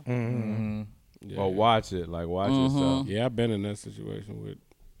friendship go. Yeah. Well, watch it. Like watch yourself. Yeah, I've been in that situation with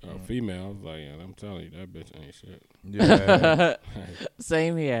a female. I was like, yeah, I'm telling you, that bitch ain't shit. Yeah.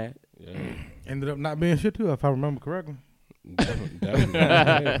 Same here. Yeah, Ended up not being shit too, if I remember correctly. definitely.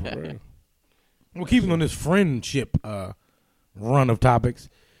 Yeah, for real. We're keeping on this friendship run of topics.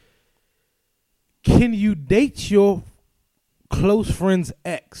 Can you date your close friend's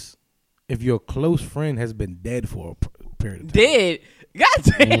ex if your close friend has been dead for a period of time? Did God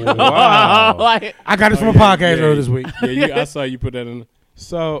damn. Wow. Like, I got this from a podcast earlier this week. Yeah, I saw you put that in.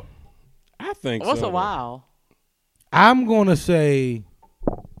 So I think what's so. a while? I'm going to say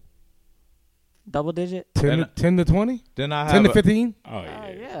Double digit? 10 to 20? then I 10 have to 15? Oh yeah.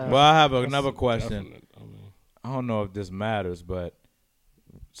 Yeah. well, I have another question. Definite. I mean, I don't know if this matters, but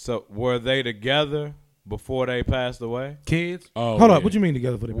so were they together before they passed away? Kids? oh, Hold yeah. up. What you mean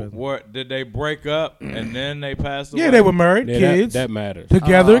together for the business? Did they break up and then they passed away? Yeah, they were married. Yeah, kids. that matters.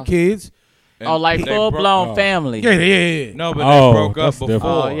 together, kids. And Oh, like they full blown oh. family. Yeah. No, but Oh, they broke up that's before.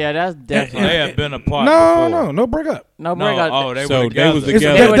 different. Oh, yeah, that's They definitely. had been apart. No break up. No, No, break up. oh, they So were they together. was It's,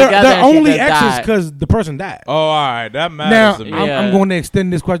 together. They were they're together and she only just exes died. because the person died. Oh, all right, that Now, matters to me. Yeah. I'm going to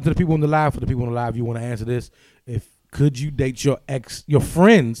extend this question to the people on the live. For the people on the live, you want to answer this. Could you date your ex, your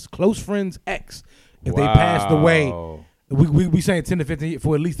friend's, close friend's ex, if they passed away We saying 10 to 15 years,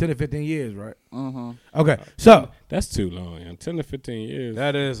 for at least 10 to 15 years, right? Mm-hmm. Okay, so That's too long. Yeah. 10 to 15 years.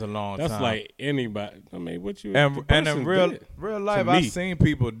 That is a long time. That's like anybody. I mean, what you and in person real did. life, me. I've seen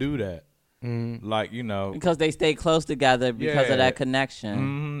people do that. Like, you know, Because they stay close together because Yeah. of that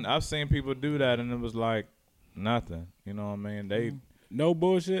connection. I've seen people do that, and it was like nothing. You know what I mean? They No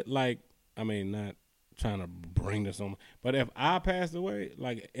bullshit. Like, I mean, not trying to bring this on, but if I passed away,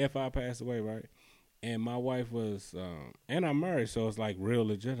 right, and my wife was, and I'm married, so it's like real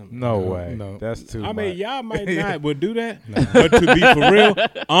legitimate. no way. no. That's too. I mean, much. y'all might not would do that, but to be for real,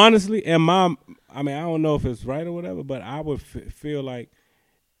 honestly, and I mean, I don't know if it's right or whatever, but I would feel like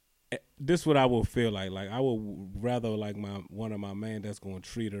this. What I would feel like I would rather like one of my man that's going to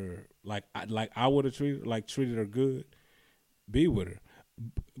treat her like I would have treated her good, be with her,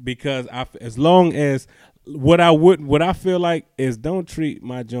 because as long as what I feel like is don't treat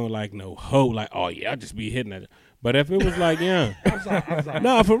my joint like no hoe, like oh yeah, I'll just be hitting it. But if it was like, yeah,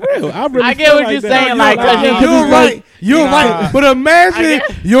 no, for real, I really I get feel what like you're that. saying, like, you're right. You're right. But imagine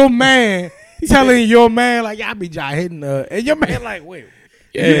your man telling your man like, "Y'all be jai hitting," and your man like, "Wait,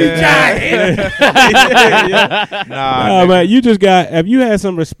 you be jai hitting?" Nah, man, you just got. If you had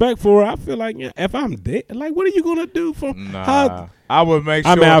some respect for her, I feel like if I'm dead, like, what are you gonna do for? Nah, I would make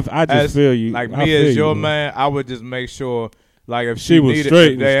sure. I mean, I just as, feel you. Like I me feel as you, your man. man, I would just make sure. Like if She was needed,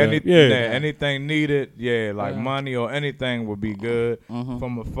 straight if there and stuff. anything needed, like money or anything would be good.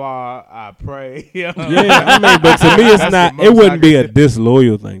 From afar, I pray. Yeah, I mean, but to me, it's That's not. the It most wouldn't I be can a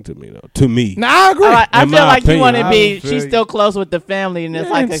disloyal thing to me, though. To me, Now I agree. I In feel my like you want to opinion, be. I feel She's you. still close with the family, and it's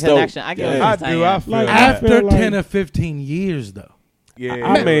Yeah, like and a so- connection. I get yeah. what I you're do. saying. I feel Like, that. After feel like- 10 or 15 years, though, Yeah,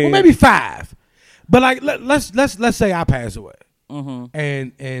 I mean, well, maybe 5. But like, let's say I pass away.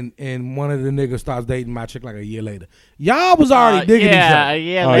 Mm-hmm. And one of the niggas starts dating my chick like a year later. Y'all was already digging each other.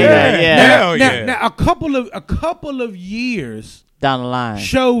 Yeah, Oh, later, yeah. yeah. Hell Now, yeah. now a couple of years Down the line.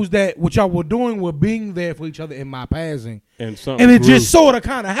 shows that what y'all were doing were being there for each other in my passing, and something. and it grew. just sort of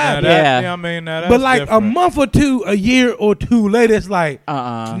kind of Now happened. that, Yeah. I mean, now that's But like different. a month or two, a year or two later, it's like,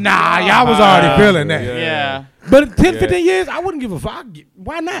 Uh-uh. nah, y'all was already feeling that. Yeah. But 10, 15 years, I wouldn't give a fuck.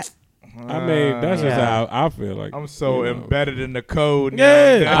 Why not? I mean, that's just Yeah. how I feel like. I'm so you know. embedded in the code.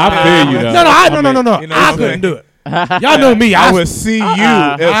 Yeah. now. I feel you, though. No, I no, mean, no. you know I what I'm couldn't saying? do it. Y'all know me. I would see you.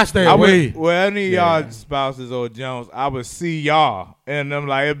 I stay away. Well, any of y'all spouses or Jones, I would see y'all, and I'm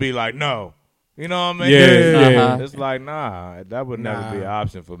like, it'd be like, no. You know what I mean? Yeah, yeah. It's like, nah, that would never be an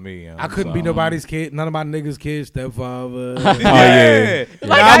option for me. I couldn't be nobody's kid, none of my niggas' kids, stepfather. Yeah.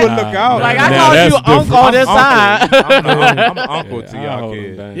 Like I I- would look out. Like Now I called that's you uncle different. this time. I'm uncle to I y'all hold them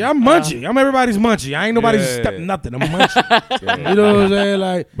kids. down. Yeah, I'm munchy. I'm everybody's munchy. I ain't nobody's Yeah. step nothing. I'm munchy. You know what I'm saying?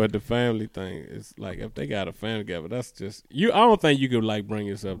 Like, But the family thing is like if they got a family together, that's just you. I don't think you could like bring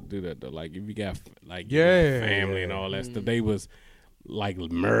yourself to do that though. Like if you got like you got Yeah. family and all that stuff, they was like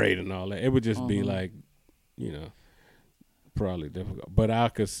married and all that. It would just be like, you know, probably difficult. But I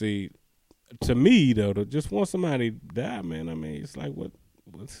could see, to me though, to just want somebody to die, man. I mean, it's like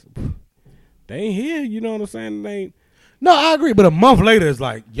what's they ain't here. You know what I'm saying? They ain't. no, I agree. But a month later, it's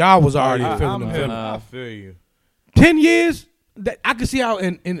like y'all was already feeling them. I feel you. 10 years, that I can see how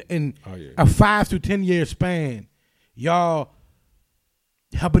in Oh, yeah. a 5 to 10 year span, y'all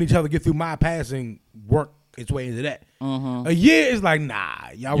helping each other get through my passing work its way into that. A year is like, nah,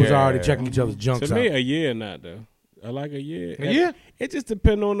 y'all was Yeah. already checking each other's junks To me, out. a year not though. I like a year. A year? It just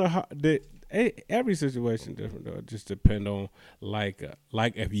depends on every situation different though. It just depend on like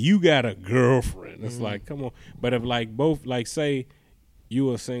if you got a girlfriend, it's like come on. But if like both like say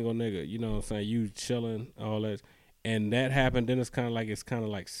you a single nigga, you know what I'm saying, you chilling all that, and that happened, then it's kind of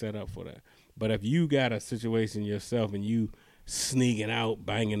like set up for that. But if you got a situation yourself and you sneaking out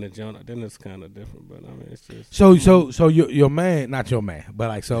banging the joint, then it's kind of different. But I mean, it's just So your man, not your man, but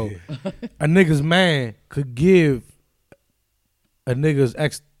like so, a nigga's man could give a nigga's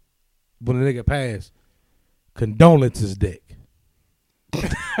ex when a nigga passed condolences dick.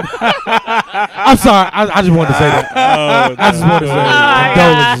 I'm sorry, I just wanted to say that. I just wanted to say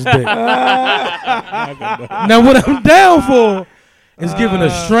condolences dick. Now what I'm down for is giving a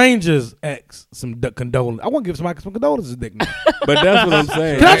stranger's ex some condolences. I want to give somebody some condolences dick now. but that's what I'm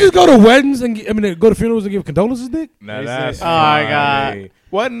saying. Can I just go to weddings and go to funerals and give condolences dick? Now that's Oh, my God. funny.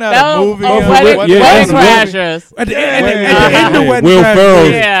 Wasn't that That a was movie? wedding Yeah, wedding that's crashers. At the end Yeah. of wedding Will crashers, Ferrell,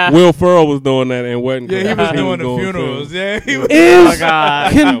 Yeah. Will Ferrell was doing that and wasn't. Yeah, he was doing the going funerals. through. Yeah, he was. is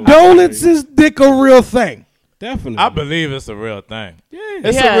God. condolences dick a real thing? Definitely. I believe it's a real thing. Yeah.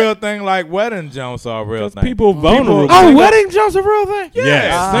 It's Yeah. a real thing like wedding jumps are a real Because thing. people vulnerable. Oh, wedding jumps a real thing?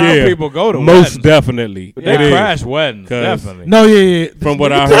 Yes. Single Yeah. people go to Most weddings. definitely. They It is. crash weddings, 'Cause- definitely. No, yeah. From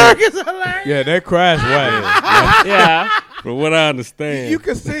what I Turk heard. is hilarious. Yeah, they crash weddings. Yeah. From what I understand, You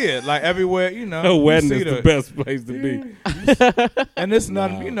can see it like everywhere. You know, a you wedding see is the best place to be. and it's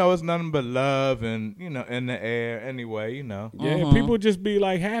nothing. Nah. You know, it's nothing but love and in the air. Anyway, you know. Yeah, people just be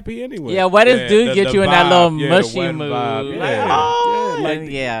like happy anyway. Yeah, weddings Yeah, do get the you in that little vibe. Yeah, the mushy wedding mood. vibe. Like, Yeah. oh, Yeah, like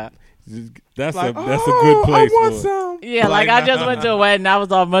and yeah. That's Like, that's a good place I want for it. some. Yeah, like I just went to a wedding, I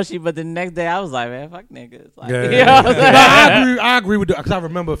was all mushy, but the next day I was like, man, fuck niggas. Like, Yeah. you know what I'm saying? No, I agree with that because I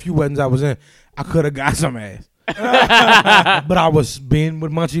remember a few weddings I was in. I could have got some ass. But I was being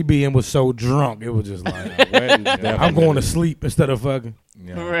with Munchie B and was so drunk. It was just like, Weddings, I'm going to sleep instead of fucking.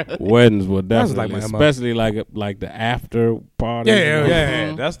 Yeah. Weddings were That's like definitely, my MO. especially like the after party. Yeah,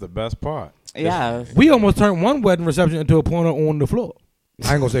 Yeah, that's the best part. Yeah. We almost turned one wedding reception into a porno on the floor.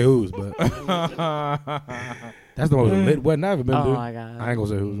 I ain't gonna say whose, but that's the most lit wedding I've ever been to. Oh my God. I ain't gonna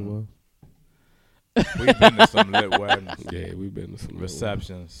say whose it was. We've been to some lit weddings, Yeah, we've been to some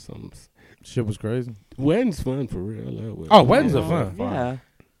receptions. Some Shit was crazy. weddings fun for real. I love weddings. Oh, weddings are fun. Yeah.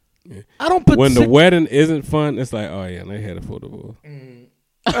 I don't put When the six- wedding isn't fun, it's like, oh yeah, they had a photo booth.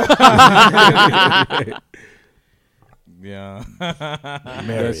 Yeah.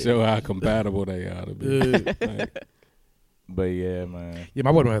 That show how compatible they are to be. Like, But yeah, man. Yeah,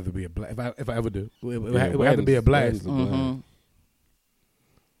 my wedding would have to be a black. If I ever do, it would yeah, have to be a blast. weddings are Mm-hmm.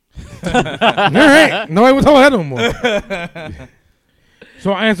 blast. All right, nobody was talking that no more.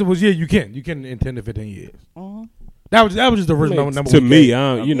 So our answer was yeah, you can in 10 to 15 years. Mhm. That was just the original number. To we me, gave.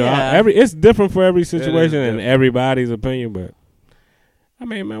 I don't, you know, Yeah. it's different for every situation and different. everybody's opinion. But I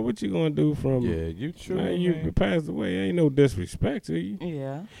mean, man, what you gonna do from? Yeah, you true. Man, you passed away. Ain't no disrespect to you.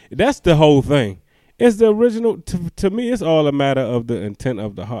 Yeah. That's the whole thing. It's the original. To me, it's all a matter of the intent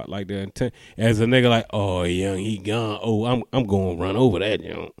of the heart. Like the intent, as a nigga, like, oh, young, he gone. Oh, I'm going to run over that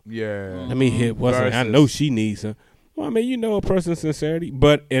young. Yeah. Let me hit what's I Versus- know she needs her. Well, I mean, you know a person's sincerity,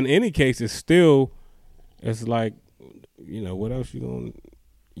 but in any case, it's still, it's like, you know, what else you gonna?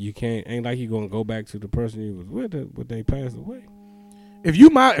 You can't. Ain't like you gonna go back to the person you was with when they passed away. If you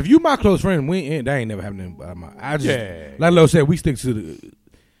my close friend, that ain't never happened. I just like Lo said, we stick to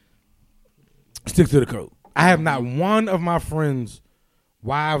the code. I have not one of my friends'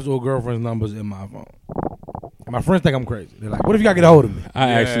 wives or girlfriends' numbers in my phone. And my friends think I'm crazy. They're like, "What if you gotta get a hold of me?"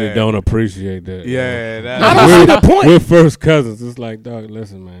 I actually don't appreciate that. Yeah, that. I don't see the point. We're first cousins. It's like, dog,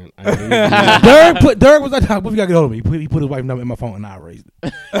 listen, man. Derek was like, "What if you gotta get a hold of me?" He put his wife's number in my phone, and I erased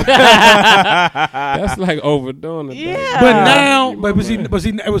it. That's like overdoing it. Yeah. But now, but see,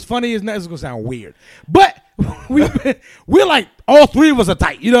 it was funny. It's gonna sound weird, but we're like all three of us are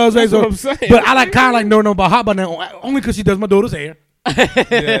tight. You know what I'm saying? That's what I'm saying. But I like kind of like know about her, but now only because she does my daughter's hair.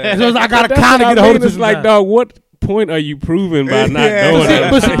 Yeah. So I gotta That's kind of what get a I hold mean. of It's like, dog, what point are you proving by not Yeah. doing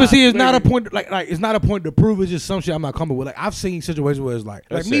it? But see, it's not a point. Like it's not a point to prove. It's just some shit I'm not comfortable with. Like I've seen situations where it's like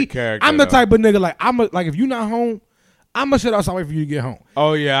That's me. your character, I'm the though. type of nigga like like if you're not home, I'm gonna sit outside wait for you to get home.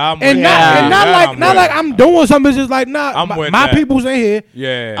 Oh yeah, I'm And with not like I'm doing something. It's just like I'm my with my that. people's in here.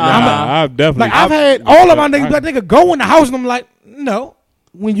 Yeah. I've definitely. Like I've had all of my niggas like nigga go in the house and I'm like no.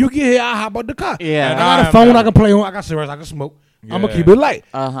 When you get here, I hop out the car. Yeah. I And got I a am phone not- I can play on. I got cigarettes I can smoke. I'm gonna Yeah. keep it light.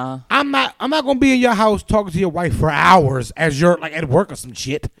 Uh-huh. I'm not gonna be in your house talking to your wife for hours as you're like at work or some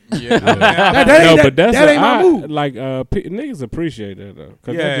shit. Yeah. That No, ain't, but that's that ain't my mood. Like niggas appreciate that though,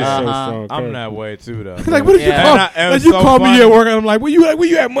 cause Yeah. that just shows Uh-huh. strong I'm character. that way too though. Like what did you Yeah. call? And Like you so call me funny. at work and I'm like, where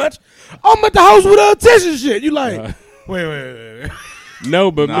you at much? I'm at the house with attention shit. You like, wait.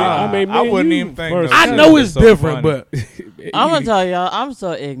 No, but Nah, I mean, I me wouldn't and you even think first that. I That's know just it's so different, funny. but I'm gonna tell y'all, I'm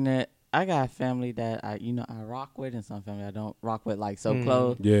so ignorant. I got family that I rock with, and some family I don't rock with, like so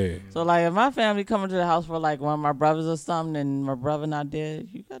close. Yeah. So like, if my family coming to the house for like one of my brothers or something, and my brother not there,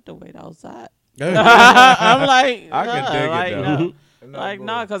 you got to wait outside. I'm like, I can nah, dig it, like, though. no. Like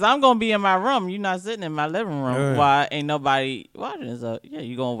no, cause I'm gonna be in my room. You're not sitting in my living room. Yeah. Why ain't nobody watching? So yeah,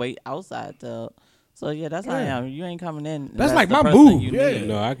 you gonna wait outside till. So yeah, that's how I am. You ain't coming in. That's unless like the my person move, you yeah. need.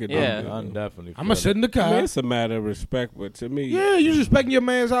 No, I could. Yeah. I'm definitely. I'm gonna sit in the I car. mean, it's a matter of respect, but to me, Yeah, you respecting your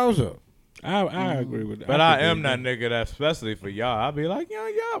man's house up. I agree with that. But I could am dig that nigga that, especially for y'all. I'll be like, yo,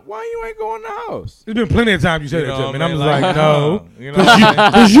 why you ain't going in the house? There's been plenty of times you said You that know to what me, and I I'm mean? just like, no, You know what I'm saying?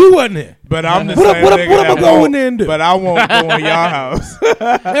 because you wasn't there. But I'm the What same am nigga I that going won't- there and do? But I won't go in your house.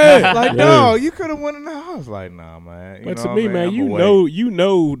 Yeah. Like, Yeah. no, you could have went in the house. Like, nah, man. You But know to what me, I mean? man, I'ma wait. you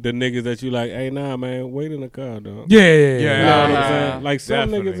know the niggas that you like. Hey, nah, man, wait in the car, dog. Yeah. Yeah. You know what I'm Yeah. saying? Like some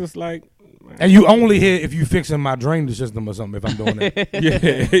Definitely. niggas, just like. And you only hear if you fixing my drainage system or something if I'm doing that.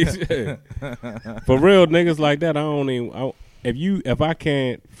 Yeah. For real niggas like that, I don't even. If I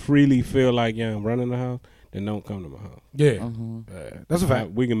can't freely feel like I'm running the house, then don't come to my house. Yeah. That's a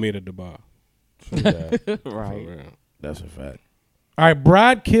fact. We can meet at the bar. True that. For Right. real. That's a fact. All right,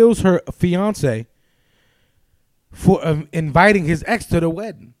 bride kills her fiance for inviting his ex to the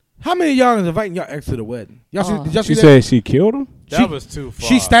wedding. How many of y'all is inviting your ex to the wedding? Y'all see, did y'all see She that? said she killed him. That was too far.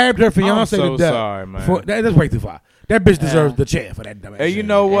 She stabbed her fiance I'm so to death. sorry, man. That's way too far. That bitch deserves the chair for that dumb ass Hey, you shit.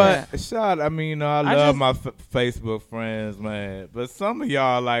 know what? Yeah. I mean, you know, I love my Facebook friends, man. But some of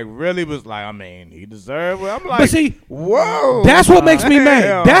y'all, like, really was like, I mean, he deserved it. I'm like, But see, whoa. that's what makes me mad.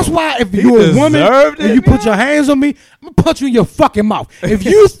 damn. That's why if He you're a woman deserved and it, you put yeah. your hands on me, I'm gonna punch you in your fucking mouth. If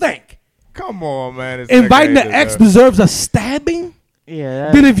you think Come on, man. This inviting nigga the ain't ex deserve- deserves a stabbing,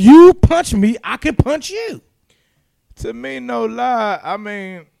 Yeah. then if you punch me, I can punch you. To me, no lie. I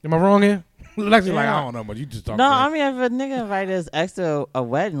mean, Am I wrong here? Lexi, like, Yeah. I don't know, but you just talking. No, I mean, if a nigga invited his ex to a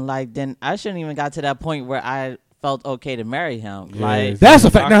wedding, like, then I shouldn't even got to that point where I felt okay to marry him. Yeah, Like, That's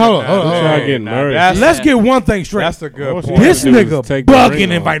a fact. Now, hold on. Try Hold on. getting now married. that's- Let's get one thing straight. That's a good What point. she This do is nigga take the ring bugging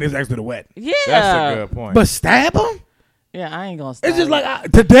off. invite his ex to the wedding. yeah. That's a good point. But stab him? Yeah, I ain't gonna stop. It's just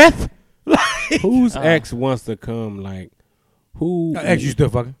like to death? Whose ex wants to come? Like who? Ex, you still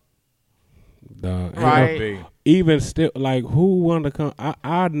fucking? Dog, Right. Be. Even still, like who wanted to come?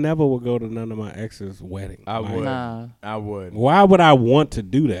 I never would go to none of my ex's wedding. I Like, would. Nah. I would. Why would I want to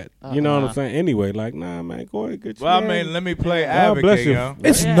do that? You know what I'm Uh-uh. saying? Anyway, like nah, man, go ahead, get Well, I your mean, let me play God bless advocate, you. yo.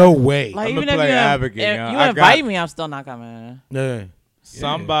 It's Yeah. no way. Like, I'ma even if play you, advocate, if yo. you I invite got- me, I'm still not coming. Yeah.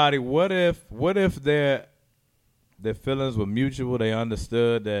 Somebody, what if their feelings were mutual? They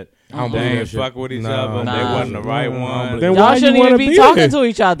understood that I don't they believe that ain't shit. fuck with each No. other. They Nah. wasn't the right No, one. Then Y'all why you shouldn't wanna even be be talking there? to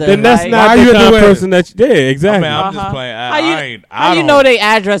each other. Then that's like, not Why the you at the kind of wedding? person that. Yeah, I exactly. mean, I'm just Uh-huh. playing. How you, I ain't. how I you don't- know they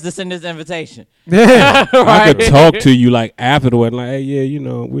address to send this invitation? Yeah. I Right. could talk to you like after the wedding, like, hey, yeah, you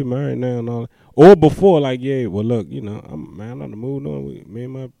know, we married now and all that. Or before, like, yeah, well, look, you know, I'm on the move on. Me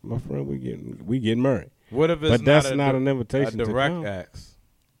and my friend, we getting married. What if it's But that's not not a an invitation to direct come. X?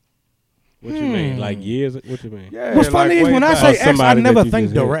 What you mean? Like years? What you mean? Yeah. What's like funny is way when I back. say ex, I somebody never that you think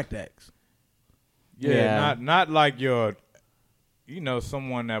just hit. direct ex. Yeah, Yeah. not like your,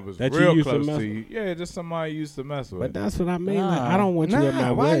 someone that was That you real used to close mess to you. Yeah, just somebody you used to mess But with. that's what I mean. Like, Nah. I don't want you at my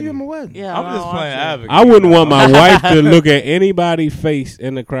Nah, why are wedding. you at my wedding? Yeah, I'm I just don't playing want you. advocate. I wouldn't want my wife to look at anybody's face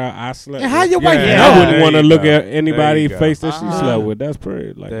in the crowd I slept And how with. your wife Yeah. know? I wouldn't There want to you look go. at There anybody's you go. face that she Uh-huh. slept with. That's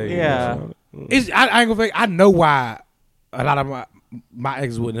pretty. Like, There you Yeah. go. I ain't gonna fake. I know why a lot of my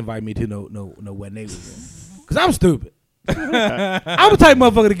exes wouldn't invite me to no wedding they was in. Cause I'm stupid. I'm the type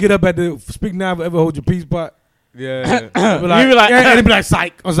of motherfucker to get up at the speak now forever hold your peace part. Yeah. Be like, You be like- and it be like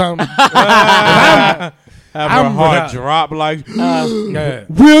psych or something. Have I'm her heart without- drop like. Yeah.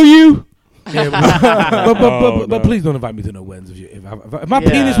 will you? Yeah, but, Oh, but no. please don't invite me to no weddings. If my Yeah.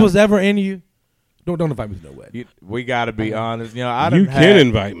 penis was ever in you, don't invite me to no wedding. We got to be honest. I You done can had,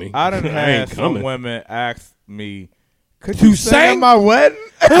 invite me. I done I had ain't some coming. women ask me, "Could To you sing sing? at my wedding?"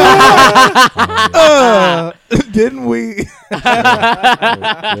 Didn't we?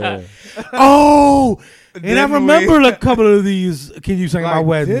 Yeah. Oh, and I Didn't remember we? a couple of these. Can you sing at my Like,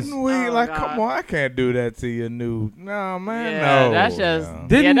 weddings? didn't we? Oh, like, God. come on, I can't do that to your new. No, man, Yeah, no. that's just. no.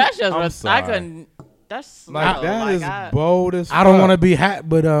 Didn't- Yeah, that's just. I'm I sorry. couldn't. That's slow. Like that is I, bold as. I don't want to fuck. be hat,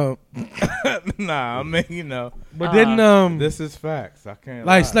 but Nah, I mean, didn't this is facts. I can't.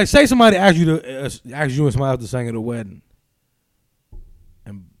 like lie. say somebody asked you to ask you and somebody else to sing at a wedding,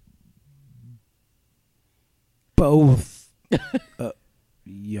 and both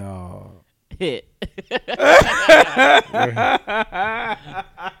y'all. hit.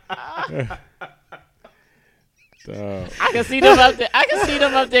 I can see them up there. I can see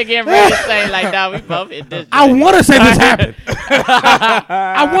them up there getting ready to say like, "Nah, we both hit this." I joint." want to say this happened.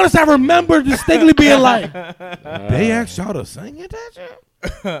 I want to say I remember distinctly being like, they asked y'all to sing at that shit.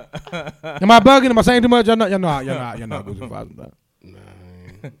 Am I bugging? Am I saying too much? You're not losing vibes about.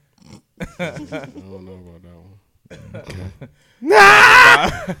 I don't know about that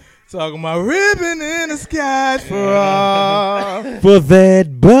one. Talking about ribbon in the sky for all. For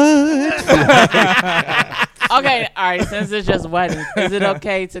that butt. Okay, all right. Since it's just weddings, is it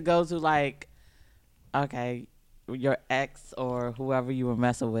okay to go to like, okay, your ex or whoever you were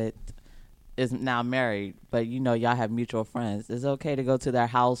messing with is now married, but y'all have mutual friends? Is it okay to go to their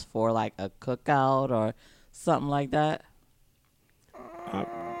house for like a cookout or something like that?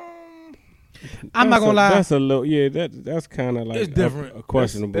 I'm not gonna lie. That's a little. Yeah, that's kind of like It's different. A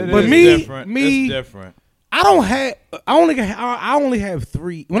questionable. It But is me- different. me- It's different. I only have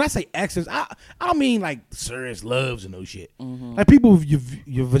 3. When I say exes, I don't mean like serious loves and no shit. Like people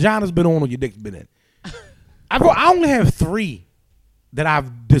your vagina's been on or your dick's been in. I only have 3 that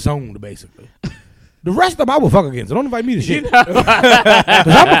I've disowned basically. The rest of them I will fuck again, so don't invite me to shit. Cause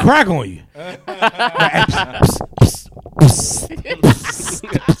I'm gonna crack on you.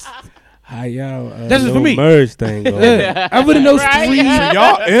 How y'all? This is for little me. Merge thing. Going. Yeah. I really know Right? 3. So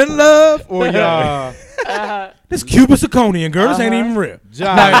y'all in love or y'all? This Cuban zirconian, girl. This ain't even real.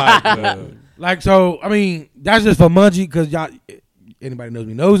 Like, so, I mean, that's just for Munchie, because y'all, anybody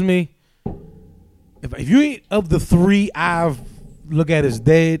knows me. If you ain't of the 3 I've look at as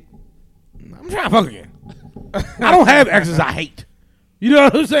dead, I'm trying to fuck again. I don't have exes I hate. You know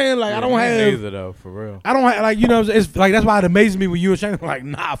what I'm saying? Like, I don't have. Neither, though, for real. I don't have, like, you know what I'm saying? It's like, that's why it amazes me when you and Shane are like,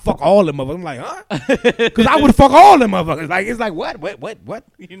 nah, fuck all them motherfuckers. I'm like, huh? Because I would fuck all them motherfuckers. Like, it's like, what?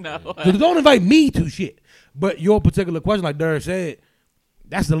 You know. So don't invite me to shit. But your particular question, like Derek said,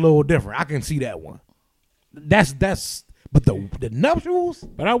 that's a little different. I can see that one. But the nuptials.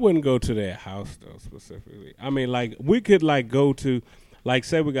 But I wouldn't go to their house though specifically. I mean, like we could like go to, like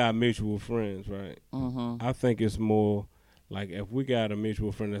say we got mutual friends, right? Mm-hmm. I think it's more like if we got a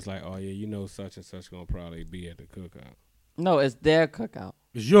mutual friend that's like, oh yeah, you know such and such gonna probably be at the cookout. No, it's their cookout.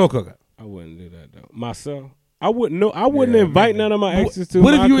 It's your cookout. I wouldn't do that though. Myself, I wouldn't know. I wouldn't invite none of my exes to.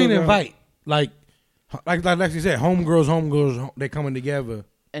 What my if you ain't cookout. invite like Lexi said, homegirls, they coming together.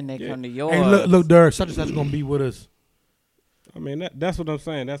 And they come to yours. Hey, look, Derek, such and such gonna be with us. I mean, that's what I'm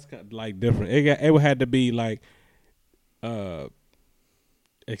saying. That's kind of like different. It would have to be like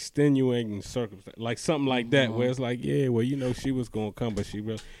extenuating circumstance, like something like that, where it's like, yeah, well, you know, she was gonna come, but she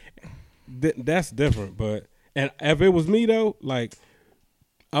really. That's different. But and if it was me though, like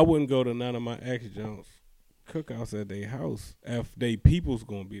I wouldn't go to none of my ex Jones cookouts at their house if they people's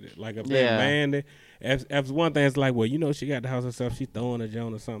gonna be there. Like if they man, if one thing, it's like, well, you know, she got the house herself, she throwing a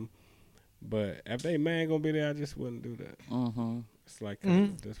Joan or something. But if they man gonna be there, I just wouldn't do that. Mm-hmm. It's like kind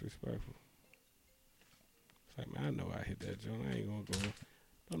of disrespectful. It's like, man, I know I hit that joint. I ain't gonna go.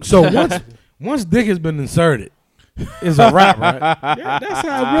 So once dick has been inserted, it's a wrap, right? Yeah, that's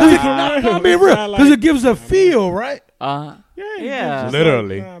how it really. I mean, real, because it gives a feel, right? Yeah.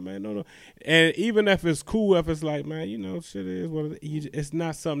 Literally. Nah, man, no. And even if it's cool, if it's like, man, you know, shit is what it's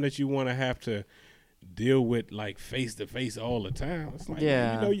not something that you want to have to deal with like face to face all the time. It's like,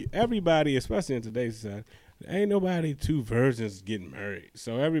 man, you know, everybody, especially in today's society, ain't nobody two virgins getting married.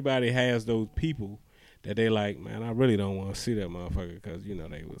 So everybody has those people that they like, man, I really don't want to see that motherfucker because, you know,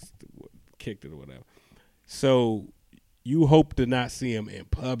 they was kicked it or whatever. So you hope to not see him in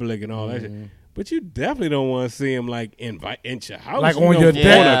public and all that shit. But you definitely don't want to see him like invite into your house, like you on know, your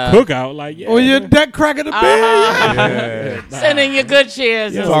deck, on a cookout, like on your deck, cracking the bed, sending you good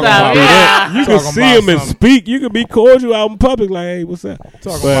cheers and Talking stuff. about Yeah. You can see him and speak. You can be cordial out in public, like, hey, what's up?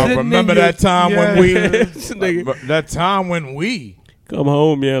 Talking about remember that time when we Nigga, that time when we come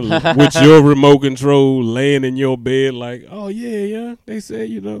home, yeah, with your remote control, laying in your bed, like, oh yeah, they said,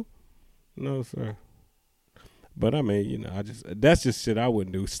 you know, no sir. But I mean, you know, that's just shit I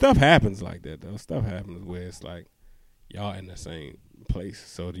wouldn't do. Stuff happens like that though. Stuff happens where it's like y'all in the same place,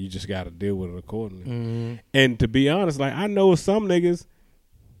 so you just got to deal with it accordingly. And to be honest, like I know some niggas,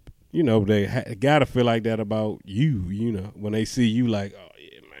 you know, they gotta feel like that about you. You know, when they see you, like, oh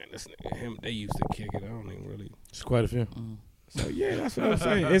yeah, man, this nigga, him, they used to kick it. I don't even really. It's quite a few. So yeah, that's what I'm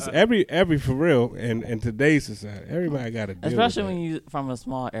saying. It's every for real. And in today's society, everybody got to deal Especially with when you from a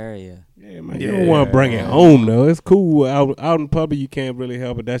small area. Yeah, man. You don't want to bring it home though. It's cool out in public. You can't really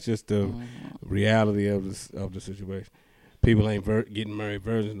help it. That's just the reality of the situation. People ain't getting married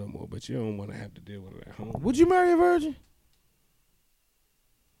virgins no more, but you don't want to have to deal with it at home. Would you marry a virgin?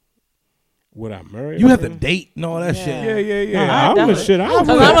 Would I marry? You have to date and all that shit. Yeah. I'm a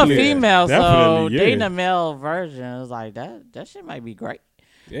female, so dating a male virgin is like that shit might be great.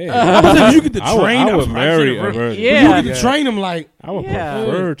 Yeah, you get to train. I would marry a virgin. Yeah, you get to train them like. I would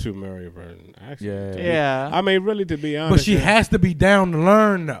prefer to marry a virgin. Actually, yeah. I mean, really, to be honest, but she has to be down to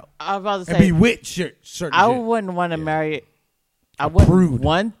learn though. I was about to say, and be with certain. I wouldn't want to marry. I wouldn't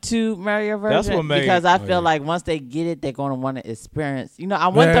want to marry a virgin because I feel like once they get it, they're going to want to experience. You know, I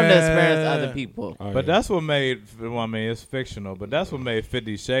want them to experience other people. But that's what made. Well, I mean, it's fictional, but that's what made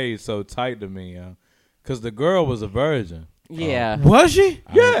 50 Shades so tight to me, because the girl was a virgin. Yeah. Was she?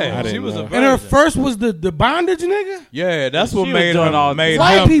 Yeah, she was a virgin. And her first was the bondage nigga? Yeah, that's what made him.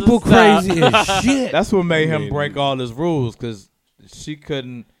 White people crazy as shit. That's what made him break all his rules, because she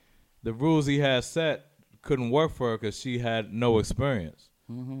couldn't. The rules he had set couldn't work for her because she had no experience.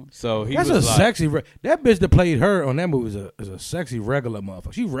 So he that's was a like, sexy. That bitch that played her on that movie is a sexy regular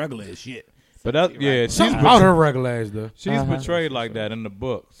motherfucker. She regular as shit. But that something about her regular ass though. She's portrayed like that in the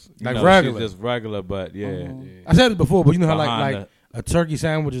books, like regular. She's just regular, but I said it before, but you know how like a turkey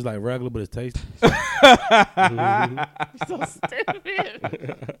sandwich is like regular, but it's tasty. So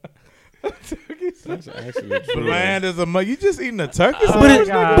stupid. That's actually true. Bland as a mug. You just eating a turkey sandwich,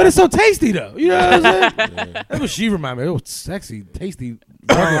 but it's so tasty though. You know what I'm saying? That's what she reminded me. It was sexy, tasty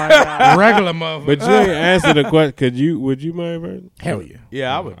regular motherfucker. But you ain't answered the question. Would you marry a virgin? Hell yeah.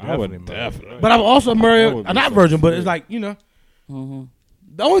 Yeah, I would definitely. definitely. But I'm also married, That would be not so virgin, but sweet. it's like,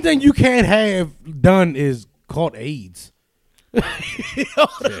 the only thing you can't have done is caught AIDS. Yeah,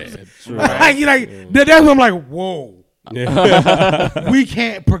 true. That's what I'm like, whoa. Yeah. We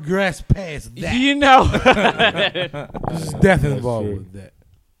can't progress past that. You know. There's death involved true. with that.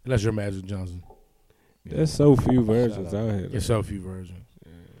 Unless you're Magic Johnson. There's so few virgins out here. There's so few virgins.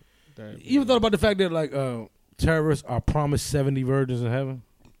 That- You ever thought about the fact that like terrorists are promised 70 virgins in heaven?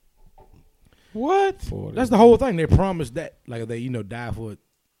 What? 40. That's the whole thing. They promised that, like if they die for it.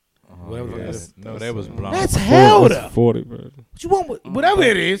 Whatever it is. No, they was blown. That's hell That's though. 40 virgins. What you want? Whatever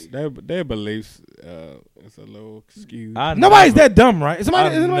it is. Their beliefs, it's a little skewed. Nobody's that dumb, right? Is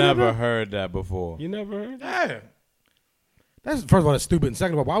somebody I've that never dumb? heard that before. You never heard? Yeah. That's first of all, that's stupid. And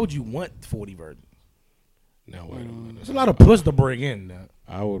second of all, why would you want 40 virgins? No, wait a minute. There's a lot of puss to bring in now.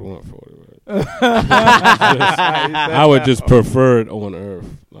 I would want 40 virgins. I would just prefer it on Earth.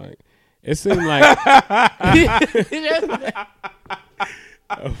 Like it seemed like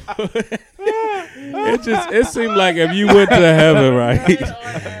it seemed like if you went to heaven, right,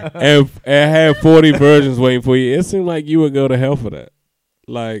 and had 40 virgins waiting for you, it seemed like you would go to hell for that.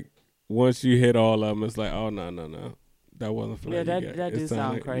 Like once you hit all of them, it's like, oh no, that wasn't for Yeah, that. that do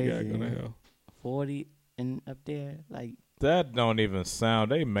sound You crazy. gotta go to hell. 40 and up there, like That don't even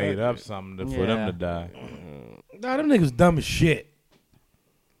sound. They made up something for them to die. Nah, them niggas dumb as shit.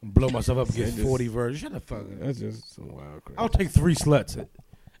 Blow myself up against 40 virgins. Shut the fuck up. That's just some wild crap. I'll take 3 sluts.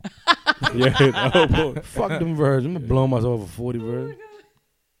 Yeah, oh boy. Fuck them virgins. I'm gonna blow myself up for 40 virgins.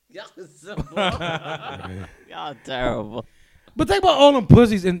 y'all terrible. But think about all them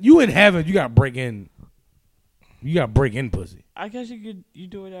pussies, and you in heaven, you gotta break in. You gotta break in pussy. I guess you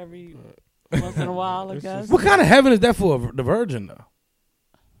do it every once in a while. I guess. What kind of heaven is that for the virgin though?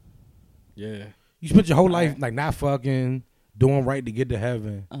 Yeah. You spent your whole life like not fucking, doing right to get to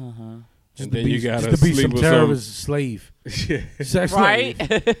heaven. Just And to then be, you gotta just to be sleep some with terrorist slave. Yeah. Sex Right?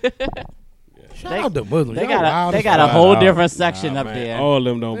 slave. Shout out to Muslims. They Y'all wild got as a fuck. whole different section Nah, up man, there. all of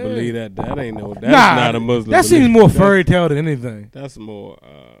them don't believe that. That ain't no. That's Nah, not a Muslim. That seems belief. more fairy tale than anything. That's more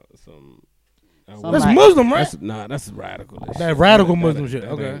some. That's Muslim, right? That's radical. That radical Muslim shit.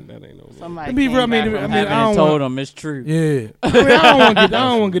 Okay. That ain't no. Somebody To be came real, I mean, back I from mean, heaven I don't and told want- them it's true. Yeah. I mean, I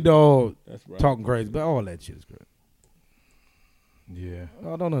don't want to get the all That's right. talking crazy, but all that shit is great. Yeah.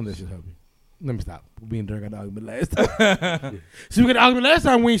 Oh, don't none of that shit help you. Let me stop. We and Dirk got the argument last time. See, we got the argument last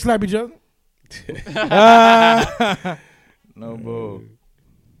time we ain't slap each other. No bull.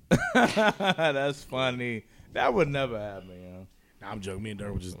 That's funny. That would never happen, yo. Nah, I'm joking. Me and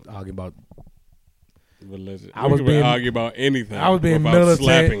Dirk were just arguing about. Religion. I was We could being- argue about anything. I was being without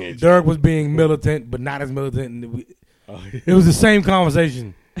slapping militant. each Dirk was being militant, but not as militant. And other. it was the same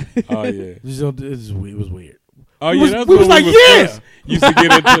conversation. Oh yeah. It was weird. Oh We yeah. was- That's we what was like, was yeah. first used to get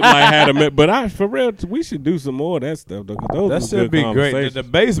into like had a but for real, we should do some more of that stuff though. 'Cause those That was should good be great. The conversations.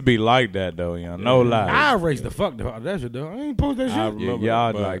 debates be like that though, yo. No lie. I erased the fuck out of that shit though. I ain't post that shit. I I, remember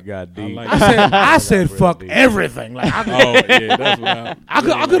y'all but like got deep. like said real fuck deep. everything. Like Oh yeah, that's what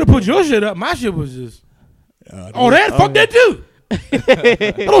I could have put your shit up. My shit was just. Fuck that too.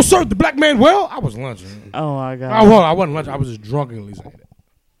 I don't serve the black man well. I was lunching. Oh my god. I wasn't lunching. I was just drunkenly saying that.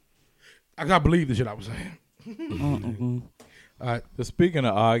 I can't believe the shit I was saying. All right. So speaking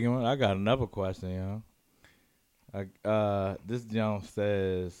of arguing, I got another question, yo. This Jones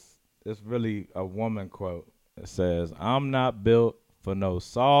says it's really a woman quote. It says, "I'm not built for no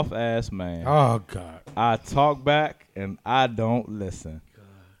soft ass man. Oh God. I talk back and I don't listen."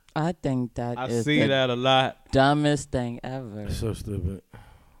 I think that I is see the that a lot. dumbest thing ever. That's so stupid.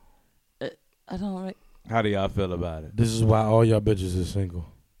 I don't. How do y'all feel about it? This is why all y'all bitches is single.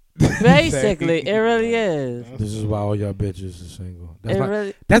 Basically, it really is. This is why all y'all bitches is single.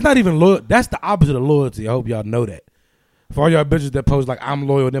 Really. That's not even loyal. That's the opposite of loyalty. I hope y'all know that. For all y'all bitches that post like I'm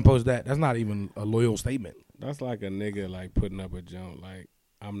loyal, then post that's not even a loyal statement. That's like a nigga like putting up a joke like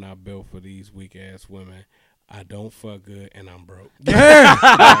I'm not built for these weak ass women. I don't fuck good and I'm broke. Yeah.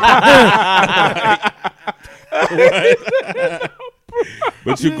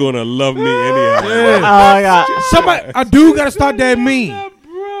 But you're gonna love me anyhow. Oh my god. Somebody, a dude got to start that meme.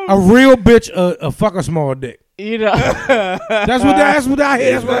 A real bitch, a fuck a small dick. You know, That's what I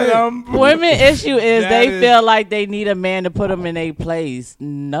hear. That's what I hear. women issue is That they is- feel like they need a man to put them in a place.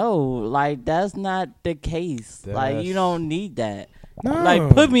 No, like that's not the case. Like you That's- don't need that. No. Like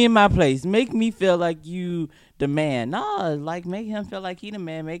put me in my place. Make me feel like you the man. Nah, like make him feel like he the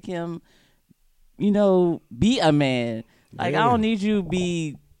man. Make him, be a man. Like I don't need you to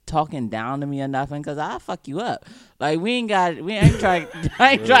be talking down to me or nothing, because I'll fuck you up. Like, I ain't trying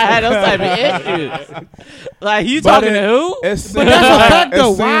to have those type of issues. Like, you talking to who? It seems But that's a like, fact,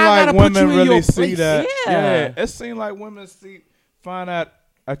 though. it Why seem I like gotta put women you in really your see place? that. Yeah. It seems like women find that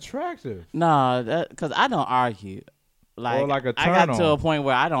attractive. No, because I don't argue. Like, Or like a I got to turn-on. a point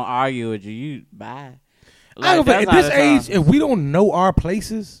where I don't argue with you. You bye. I Like, don't think that's at this not a age, time. if we don't know our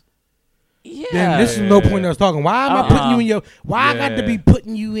places, Yeah. then this is no point in us talking. Why am I putting you in your? Why I got to Yeah. be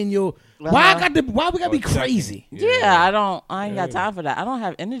putting you in your? Why I got to? Why we got to be Or checking. crazy? Yeah, I ain't got time for that. I don't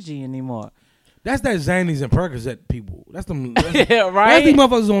have energy anymore. That's that Xannies and Percocet people. That's them. That's, Yeah, that's right? these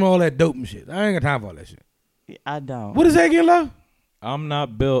motherfuckers on all that dope and shit. I ain't got time for all that shit. I don't. What is that again, love? I'm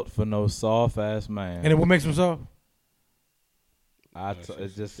not built for no soft ass man. And then what makes them soft?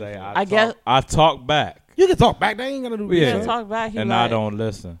 It's just say I guess- I talk back. You can talk back. They ain't gonna do Yeah. that. Yeah, talk back. He And like, I don't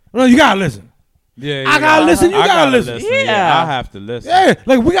listen. No, you gotta listen. Yeah, I gotta listen. You I gotta listen. Yeah. I have to listen. Yeah,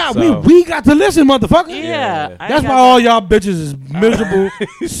 like we got So- we got to listen, motherfucker. Yeah. Yeah. I That's ain't why got all that. y'all bitches is miserable,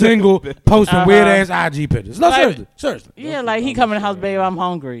 single, posting weird ass IG pictures. No, Like- seriously. Yeah, like he come in the house, babe, I'm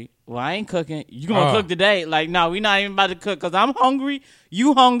hungry. Well, I ain't cooking. You gonna cook today? Like, no, we not even about to cook because I'm hungry.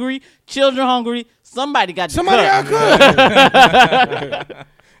 You hungry. Children hungry. Somebody got to Somebody cook. got cook.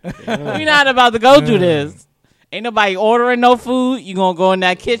 We not about to go through this. Ain't nobody ordering no food. You gonna go in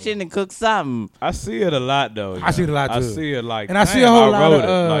that kitchen and cook something. I see it a lot though. I see it a lot, I too. see it like, And I see damn, a whole lot wrote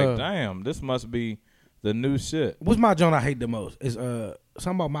of, it. Like, damn, this must be the new shit. What's my joint I hate the most? Is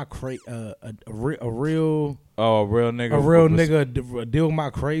something about my a real Oh, a real nigga. deal with my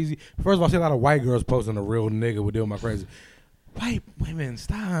crazy. First of all, I see a lot of white girls posting a real nigga would deal with my crazy. White women,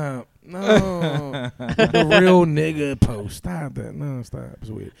 stop. No. The real nigga post. Stop that. No, stop.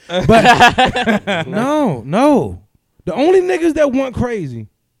 It's weird. But no. The only niggas that want crazy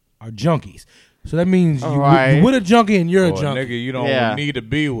are junkies. So that means you with a junkie and you're a Or a junkie. nigga you don't Yeah. need to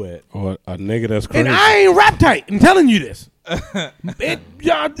be with. Or a nigga that's crazy. And I ain't rap tight. I'm telling you this.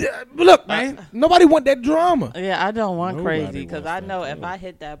 Look, man. Nobody want that drama. Yeah, I don't want Nobody crazy because wants I that, know yeah. if I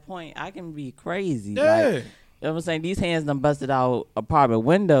hit that point, I can be crazy. Yeah. Like, you know what I'm saying? These hands done busted out apartment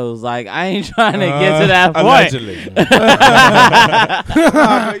windows. Like, I ain't trying to get to that point. Allegedly.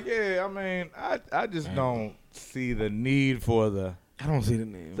 Nah, but yeah, I mean, I just don't see the need for the I don't see the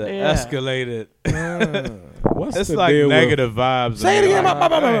name. Yeah. escalated. What's It's the like deal negative vibes. Say it again.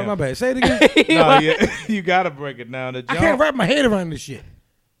 Like, My bad. Say it again. No, you gotta break it down. The I can't wrap my head around this shit.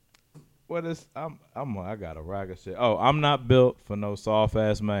 What is I got a rack of shit. Oh, I'm not built for no soft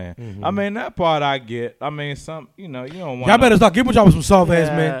ass man. Mm-hmm. I mean that part I get. I mean you don't want. Y'all better start giving y'all with some soft ass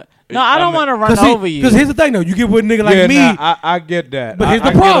Yeah. man. No, I don't want to run over you. Because here's the thing though, you get with a nigga like me. I get that. But here's the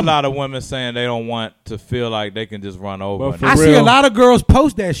I get problem. a lot of women saying they don't want to feel like they can just run over. But for I see a real. lot of girls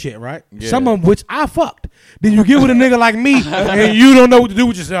post that shit, right? Yeah. Some of them which I fucked. Then you get with a nigga like me and you don't know what to do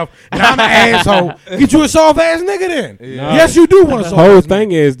with yourself. And I'm an asshole. Get you a soft ass nigga then. Yeah. Yes, you do want a The soft whole ass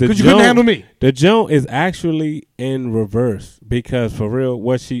thing is the because you couldn't handle joint. me. The joint is actually in reverse because for real,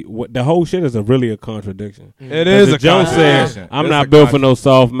 what the whole shit is really a contradiction. It is The a joint says, contradiction. "I'm It's not a built for no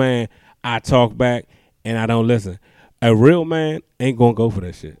soft man. I talk back and I don't listen." A real man ain't gonna go for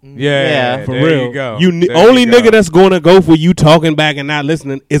that shit. Yeah, For there real, You go. the There only you go. nigga that's gonna go for you talking back and not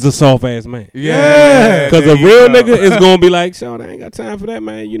listening is a soft ass man. Yeah, Because there a you real go. nigga is gonna be like, "Shawty, I ain't got time for that,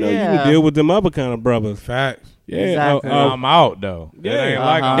 man. You know, you Yeah. can deal with them other kind of brothers." Facts. Yeah, Exactly. I'm out though. Yeah. It ain't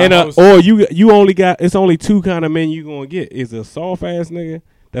like I'm and supposed- or you only got it's only two kind of men you gonna get. Is a soft ass nigga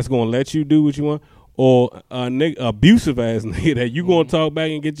that's gonna let you do what you want, or a nigga abusive ass nigga that you gonna talk back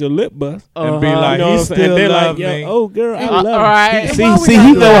and get your lip bust and be Uh-huh. like, You know he what I'm saying? still And they're love like, me. yo, oh girl, I Uh, love all right. him. See, Why we see, gotta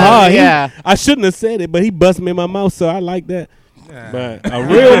he do go that? hard. Yeah. I shouldn't have said it, but he busted me in my mouth, so I like that. But a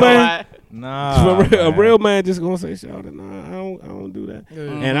real man. Nah, For a man. real man just gonna say, "Shawty, nah, I don't do that."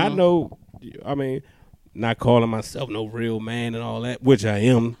 And I know, I mean, not calling myself no real man and all that, which I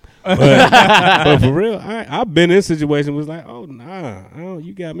am, but for real, I've been in situations where it's like, "Oh nah, I don't,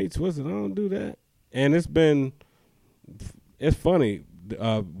 you got me twisted. I don't do that." And it's funny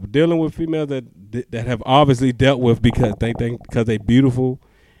dealing with females that have obviously dealt with because they beautiful,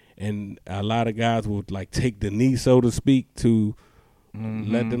 and a lot of guys will like take the knee, so to speak, to.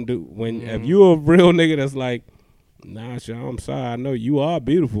 Let them do if you a real nigga that's like, nah, sure, I'm sorry, I know you are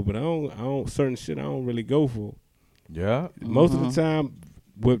beautiful, but I don't certain shit I don't really go for. Yeah. Most of the time,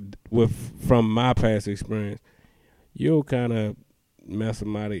 with from my past experience, you'll kind of mess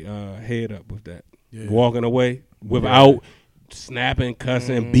somebody head up with that, walking away without snapping,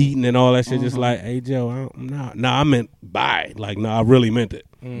 cussing, beating, and all that shit. Just like, hey Joe, I meant bye. Like, no, I really meant it.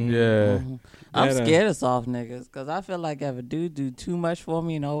 Yeah. I'm scared of soft niggas because I feel like if a dude do too much for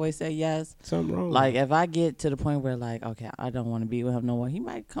me and always say yes, something wrong. like if I get to the point where like, okay, I don't want to be with him no more, he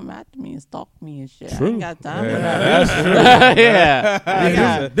might come after me and stalk me and shit. True. I ain't got time for Yeah, that. that's true.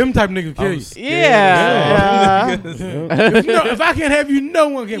 Yeah. Them type niggas kill you. Yeah. If I can't have you, no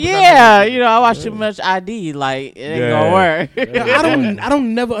one can. Yeah. You know, I watch too much ID. Like, it ain't gonna work. Yeah, I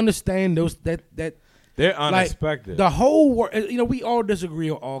don't never understand those that They're like unexpected. the whole world. You know, we all disagree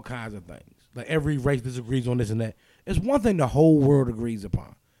on all kinds of things. Like every race disagrees on this and that. It's one thing the whole world agrees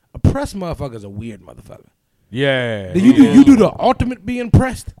upon. Oppressed motherfuckers are weird motherfucker. Yeah. You do the ultimate being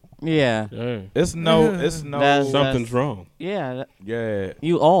pressed. Yeah. It's no. Something's wrong. Yeah. Yeah.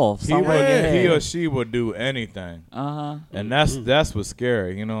 You off. He or she will do anything. And that's what's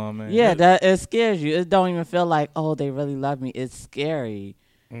scary. You know what I mean? Yeah, that it scares you. It don't even feel like, oh, they really love me. It's scary.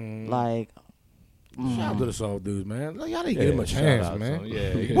 Like, Shout out to the soft dudes, man. Like, y'all didn't give him a chance, man.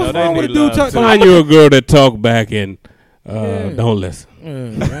 Yeah. What's wrong with a dude talking? Find you a girl that talk back and don't listen.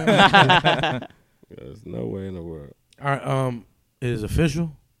 There's no way in the world. All right, it is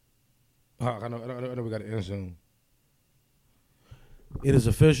official. I know we got to end soon. It is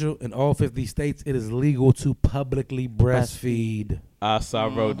official in all 50 states. It is legal to publicly breastfeed. I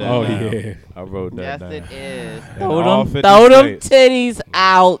wrote that down. Yeah. I wrote that down. Yes, it is. In all 50 Throw them states. titties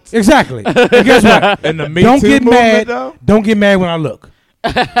out. Exactly. And guess what? In the Me Don't Too get movement, mad. though? Don't get mad when I look.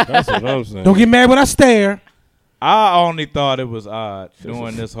 That's what I'm saying. Don't get mad when I stare. I only thought it was odd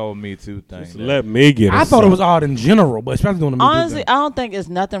doing this whole Me Too thing. Just let me get it. I thought it was odd in general, but especially doing the Me Too Honestly, thing. I don't think it's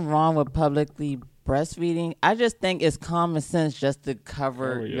nothing wrong with publicly breastfeeding. I just think it's common sense just to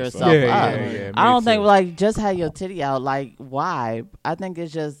cover yourself up. Yeah, I don't me think too. like just have your titty out. Like why? I think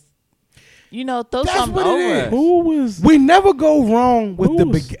it's just throw That's something what it over. is. Who was We never go wrong with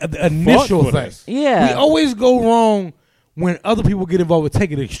the initial for thing. this? Yeah. We always go wrong when other people get involved and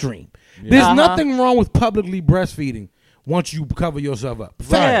take it extreme. There's nothing wrong with publicly breastfeeding once you cover yourself up.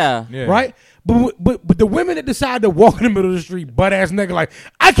 Facts. Yeah. Right? But the women that decide to walk in the middle of the street, butt ass nigga, like,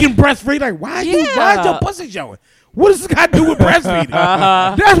 I can breastfeed. Like, why is your pussy showing? What does this got to do with breastfeeding?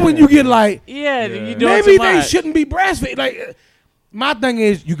 That's when you get like, Yeah, you doing maybe too they much. shouldn't be breastfeeding. Like, my thing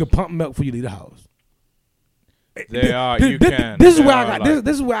is, you can pump milk before you leave the house. They are. You can. This is They where I are got. like-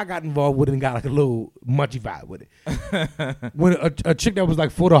 This is where I got involved with it and got like a little munchy vibe with it. When a chick that was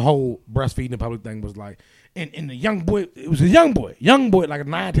like for the whole breastfeeding the public thing was like, and the young boy, it was a young boy, like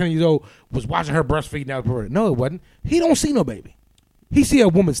 9, 10 years old, was watching her breastfeed. Now, no, it wasn't. He don't see no baby. He see a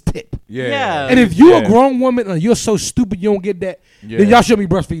woman's tit. Yeah. And if you're a grown woman and you're so stupid you don't get that, then y'all should be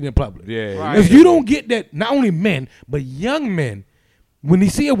breastfeeding in public. Yeah. Right. If you don't get that, not only men but young men, when they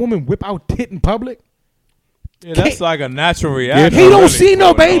see a woman whip out tit in public. Yeah, that's like a natural reaction. He don't really, see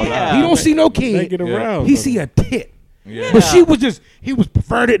no for baby. all that. He don't see no kid. Make it around. He see a tit. Yeah. But he was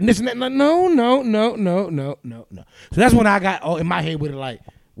perverted and this and that. Like, no. So that's when I got in my head with it like,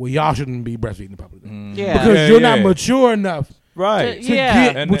 well, y'all shouldn't be breastfeeding in public. Yeah. Because you're not mature enough Right. to Yeah.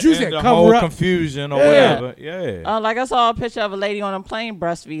 get And what you said, the cover whole up. confusion or Yeah. whatever. Yeah. Like I saw a picture of a lady on a plane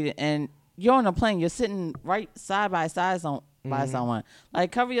breastfeeding, and you're on a plane, you're sitting right side by side by someone.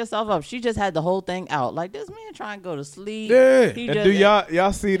 Like, cover yourself up. She just had the whole thing out. Like, this man trying to go to sleep. Yeah. He And just, do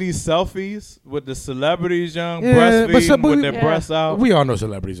y'all see these selfies with the celebrities young Yeah, but breastfeeding with their Yeah. breasts out? We all know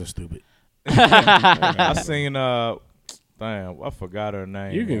celebrities are stupid. I seen damn, I forgot her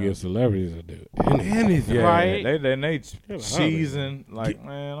name. You can get celebrities to do it. Anything. yeah, Right. They Hell, cheesing like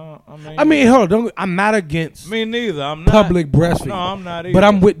man. I mean, hold on. I'm not against me neither. I'm not public breastfeeding. No, I'm not either. But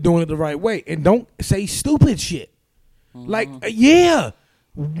I'm with doing it the right way. And don't say stupid shit. Like,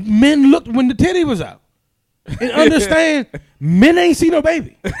 men looked when the titty was out. And understand, men ain't see no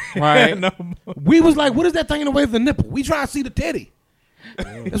baby. right? No, We was like, what is that thing in the way of the nipple? We try to see the titty.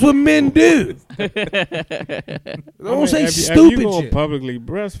 That's what men do. Don't say if stupid you gonna shit. publicly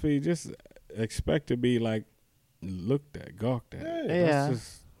breastfeed, just expect to be like looked at, gawked at. Yeah. Let's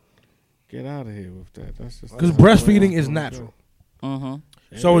just get out of here with that. That's just Because breastfeeding is natural.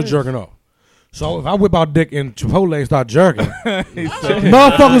 Mm-hmm. So is jerking off. So if I whip out dick in Chipotle and start jerking,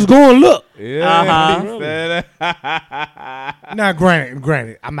 motherfuckers going to look. yeah. Uh-huh. He said that. Now,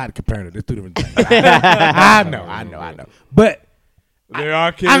 granted, I'm not comparing it. There's two different things. I know. But There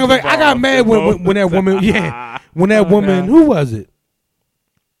are kids. I got involved. mad when that woman, when that woman, who was it?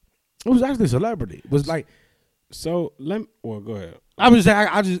 It was actually a celebrity. It was like, So go ahead.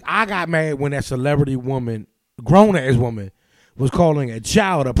 I got mad when that celebrity woman, grown ass woman, was calling a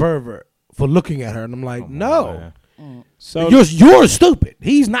child a pervert for looking at her, and I'm like, no, man. So you're stupid.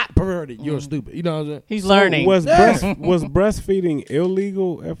 He's not perverted. You're stupid. You know what I'm saying? He's learning. was breastfeeding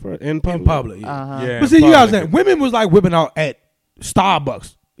illegal in public? In public, Uh-huh. Yeah, But see, in you guys public. saying women was like whipping out at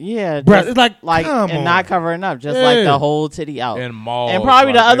Starbucks Yeah, Bruh, just it's like, like come and on. not covering up, just like the whole titty out, in malls. and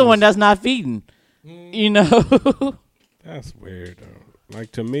probably the like, other they one was- that's not feeding. You know. That's weird though.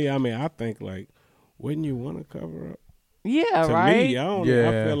 Like to me, I mean, I think like, wouldn't you want to cover up? Yeah, To right. me, I don't. Yeah.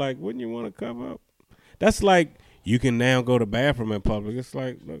 I feel like, wouldn't you want to cover up? That's like you can now go to the bathroom in public. It's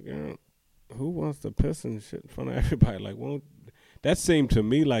like, look, who wants to piss and shit in front of everybody? Like, won't that seemed to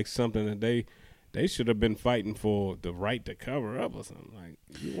me like something that they should have been fighting for the right to cover up or something.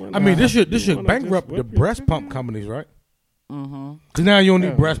 Like, I mean, this should wanna bankrupt just the whip breast your pump titty? companies, right? Mm-hmm. Because now you don't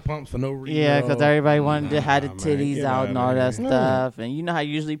need breast pumps for no reason. Yeah, because everybody wanted to have the man, titties get out and all outta that here. stuff, and you know how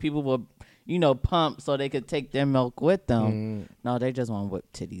usually people will, pump so they could take their milk with them. No, they just want to whip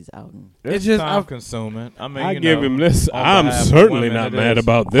titties out. And It's just- time consuming. I mean, I you give know, him this. on I'm behalf of certainly women, not it mad is.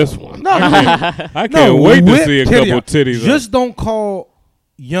 about this one. No, I can't wait to whip see a titty couple out. titties. Just don't call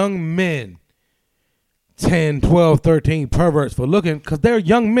young men 10, 12, 13 perverts for looking, because they're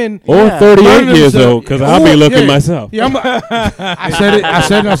young men. or Yeah. 38 learning years themselves. old, because I'll be Or- looking yeah. myself. Yeah, I said it.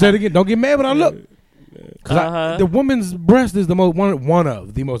 And I said it again. Don't get mad when I look. Because the woman's breast is the most one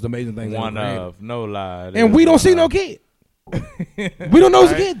of the most amazing things. One ever created. of, no lie. It And is we don't one see no of. kid. We don't know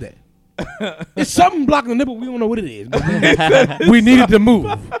it's a kid there. It's something blocking the nipple. We don't know what it is. But we needed to move.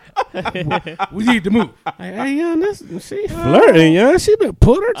 We needed to move. Hey, young, she flirting, young. She been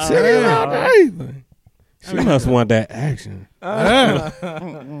put her titties out and everything. She must want that action.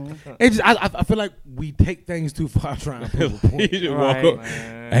 It's just, I feel like we take things too far trying to prove a You point. just Right. walk up.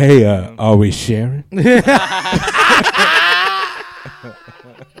 Man. Hey, are we sharing?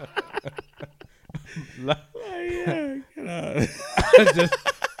 Just,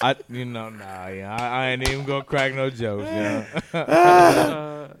 I ain't even gonna crack no jokes. Yeah.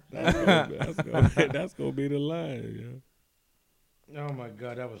 That's gonna be the line. Oh my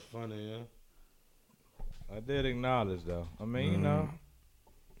God, that was funny. Yeah. I did acknowledge though. I mean, you know,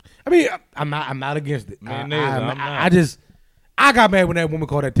 I mean, I'm not against it. Me neither, I'm not. I got mad when that woman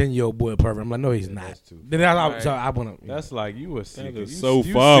called that 10-year-old boy a pervert. I'm like, no, he's not. that's too Then Right. so I want to. that's like you were seeking. is you- so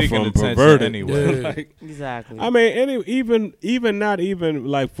you far seeking from attention perverted. anyway. Yeah. Like, exactly. I mean, even not even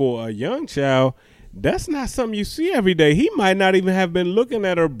like for a young child, that's not something you see every day. He might not even have been looking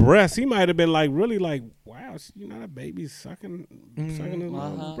at her breast. He might have been like really like, wow, that baby's sucking his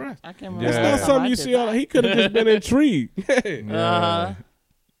mom's breast. I can't That's Yeah. not something you see. He could have just been intrigued. Yeah.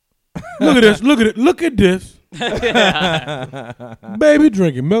 Look at this. Look at this. Baby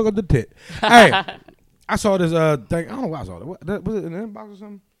drinking milk of the tit. Hey, I saw this thing. I don't know why I saw it. Was it in the inbox or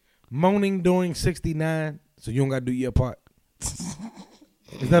something? Moaning during 69, so you don't got to do your part. Is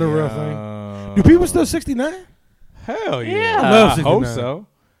that a real thing? Do people still 69? Hell yeah! Yeah. I love I hope 69. so.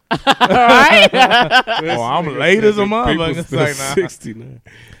 right? Oh, I'm late as a motherfucker. It's like, nah. 69.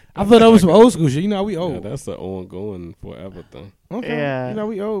 I thought that was some old school shit. You know, we Yeah, old. that's an ongoing forever thing. Okay. Yeah. You know,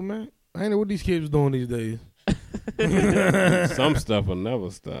 we old, man. I ain't know what these kids doing these days. Some stuff will never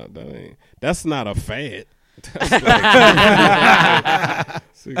stop. That's not a fad. That's like,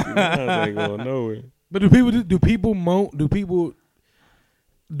 69 ain't going nowhere. But do people moan? Do people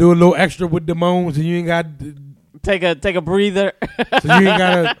do a little extra with the moans, and you ain't got Take a breather. so you ain't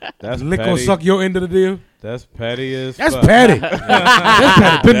gotta That's lick or petty. suck your end of the deal? That's petty as That's fuck. petty. That's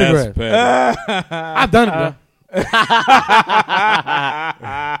petty. Pentagram. That's petty. I've done it, bro.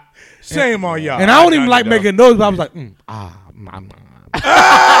 Shame on y'all. And I don't even done like it, though. making noise, but I was like,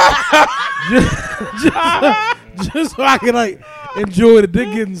 just so I can like enjoy the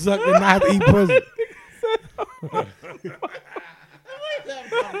dick getting sucked and not have to eat pussy.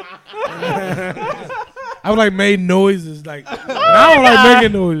 I would like made noises like I don't like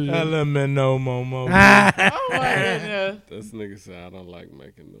making noises. Let me know, Momo. Oh my goodness. This nigga said I don't like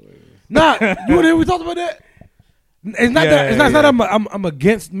making noises. Nah, you want to hear we talked about that? It's not Yeah, that. It's not yeah. that I'm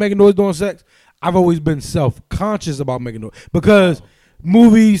against making noise during sex. I've always been self-conscious about making noise because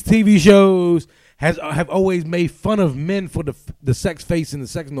movies, TV shows have always made fun of men for the sex face and the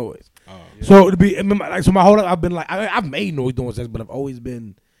sex noise. So to be like, so my whole life I've been like I've made noise during sex, but I've always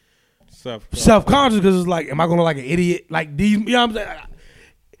been self-conscious because it's like, am I gonna like an idiot? Like these, you know what I'm saying?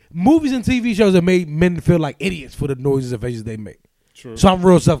 Movies and TV shows have made men feel like idiots for the noises and faces they make. True. So I'm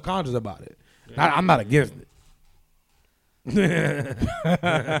real self-conscious about it. I'm not against it.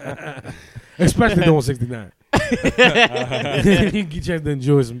 Especially doing 69. You get a chance to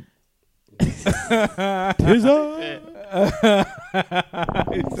enjoy some.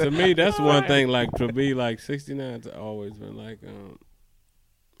 To me, that's one thing. Like to be like 69's always been like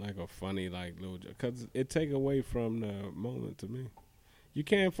a funny like little joke because it take away from the moment to me. You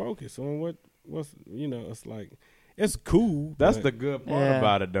can't focus on what's it's like it's cool. That's but- the good part Yeah.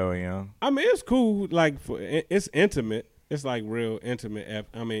 about it, though, young. I mean, it's cool. Like it's intimate. it's like real intimate.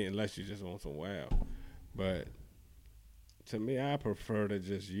 I mean, unless you just want some wow. But to me, I prefer to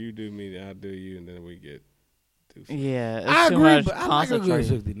just you do me, I do you, and then we get do something. Yeah, it's I too agree, much but I like a good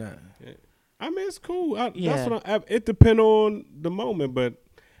concentration. 69. Yeah. I mean, it's cool. Yeah. That's what it depends on the moment, but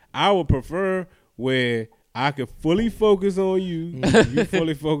I would prefer where I could fully focus on you, you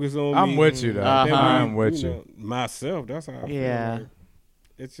fully focus on me. I'm with you, though. Then I'm with you. know, myself, that's how I Yeah. feel. Like,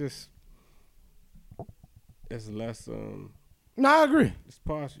 it's just, it's less, No, I agree. it's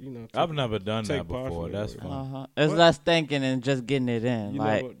partial, you know. I've never done take that before. partially That's away. fun. It's What? less thinking and just getting it in. You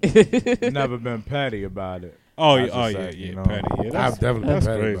Like, know, Never been petty about it. oh, I yeah, should oh, say, yeah, you know. Patty. Yeah, that's, I've definitely that's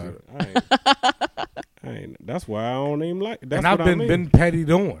been petty crazy. about I ain't, that's why I don't even like. That's and I've what I mean. been petty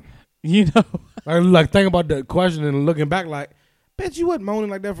doing. you know. Like think about the question and looking back, like, bitch, you wasn't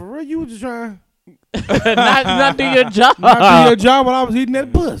moaning like that for real. You was just trying not do your job. not do your job while I was eating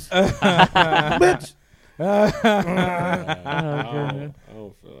that puss, bitch. I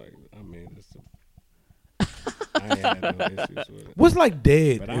don't feel like. I mean, I ain't had no issues with it. What's like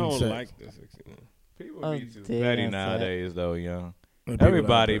dead? But I in don't sex? like this. You know. People Oh, be too damn, petty that's nowadays, though, young. People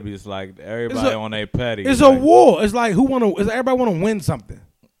Everybody like that. be just like, everybody on their petty. It's like, a war. It's like who want to? Everybody want to win something.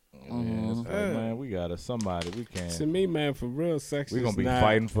 Yeah, it's like, man, we got somebody. We To can. me, man, for real, sex We is gonna be not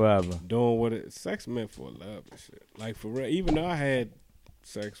fighting forever. doing what it. Sex meant for love and shit. Like for real, even though I had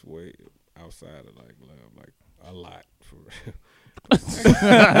sex way outside of like love, like a lot for real.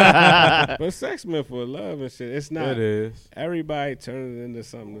 But sex meant for love and shit. It's not. It is. Everybody turn it into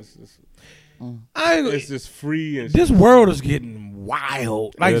something that's just. I ain't, It's just free and this shit. world is getting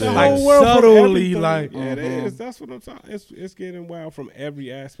wild. Like, It The is. like whole world from subtly, everything. like Yeah, it is. That's what I'm talking. It's getting wild from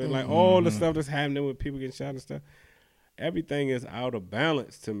every aspect. Like all the stuff that's happening with people getting shot and stuff. Everything is out of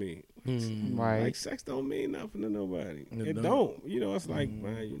balance to me. Right. Like sex don't mean nothing to nobody. It It don't. don't. You know, it's like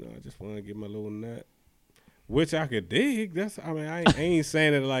man, you know, I just want to get my little nut, which I could dig. That's. I mean, I ain't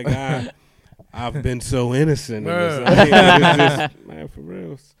saying it like I've been so innocent. In this. I mean, it's just, man, for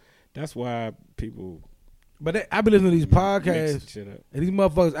real. That's why people But I've been listening to these mix podcasts, shit up. and these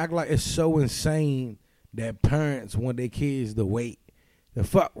motherfuckers act like it's so insane that parents want their kids to wait the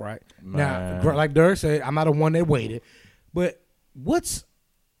fuck, right? Man. Now, like Dirk said, I'm not the one that waited, but what's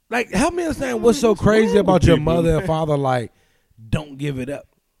like? Help me understand what's so crazy about your mother and father? Like, don't give it up.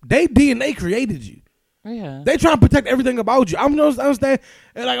 They DNA created you. Yeah. They trying to protect everything about you. I'm just understand.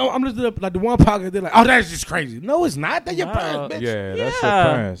 And like I'm listening to like the one podcast. They're like, oh, that's just crazy. No, it's not. They're your No. parents, bitch. Yeah, that's Yeah.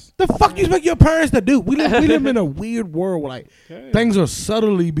 your parents. The fuck you expect your parents to do? We live in a weird world where like Yeah. things are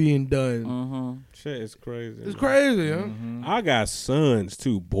subtly being done. Mm-hmm. Shit is crazy. It's man. crazy, huh? I got sons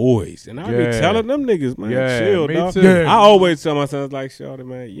too, boys, and I be Yeah. telling them niggas, man, Yeah, chill, me dog. too. Yeah. I always tell my sons like, shorty,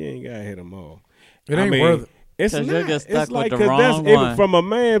 man, you ain't gotta hit them all. It ain't worth it. It's 'Cause not. you'll get stuck It's like with the 'cause that's wrong even one. from a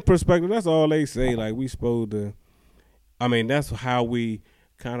man perspective. That's all they say. Like we supposed to. I mean, that's how we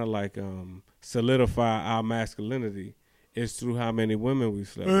kind of like solidify our masculinity. Is through how many women we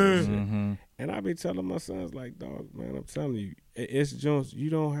slept with. and shit. Mm-hmm. And I be telling my sons like, dog, man, I'm telling you, it's just you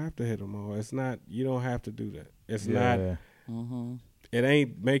don't have to hit them all. It's not. You don't have to do that. It's not. Mm-hmm. It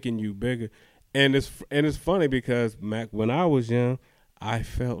ain't making you bigger, and it's funny because Mac, when I was young, I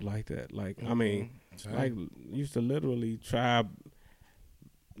felt like that. Like I mean, like used to literally try,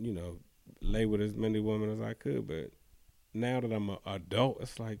 you know, lay with as many women as I could. But now that I'm an adult,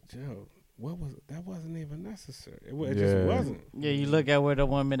 it's like, Joe, what was it? That wasn't even necessary. It just Yeah. wasn't. Yeah, you look at where the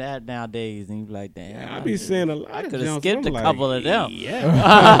women at nowadays, and you be like, damn. Yeah, I be seeing a lot I of could have jumps, skipped a I'm like, couple of them.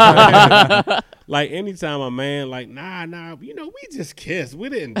 Yeah. Like anytime a man like, nah, you know, we just kissed. We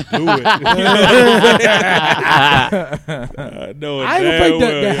didn't do it. You know what I'm saying? No, I ain't gonna damn fake that. well,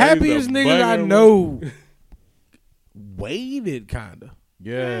 The yeah, happiest he's a niggas I bugger. know waited kinda.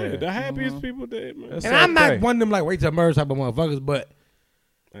 Yeah, Yeah. the happiest people did, man. That's And I'm not okay. one of them like wait till marriage type of motherfuckers, but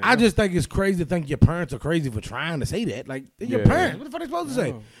I just think it's crazy to think your parents are crazy for trying to say that. Like they're your Yeah. parents. What the fuck are they supposed to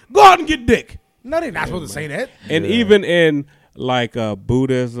say? Go out and get dick. No, they're not supposed to say that. And Yeah. even in like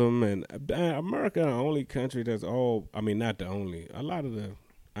Buddhism and America, the only country that's all. I mean, not the only. A lot of the.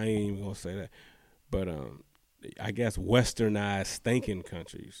 I ain't even gonna say that, but I guess westernized thinking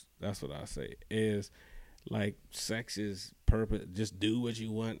countries. That's what I say is like sex is purpose. Just do what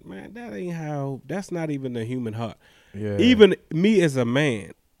you want, man. That ain't how. That's not even the human heart. Yeah. Even me as a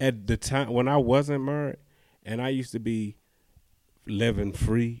man at the time when I wasn't married, and I used to be living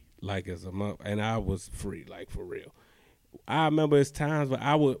free, like as a month, and I was free, like for real. I remember it's times where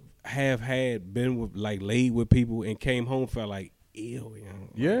I would have been with like laid with people and came home felt like ew, you know.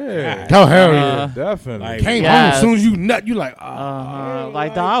 Yeah. God. Oh hell yeah! Definitely. Like, Came Yes. home as soon as you nut, you like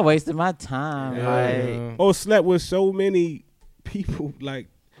Like, dog, I wasted my time. Yeah. Like, Or slept with so many people like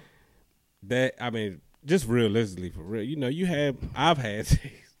that. I mean, just realistically, for real, I've had sex.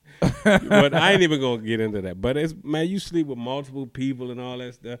 But I ain't even gonna get into that. But you sleep with multiple people and all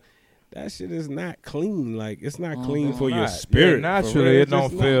that stuff. That shit is not clean. Like, it's not clean for your spirit. Yeah, naturally, it don't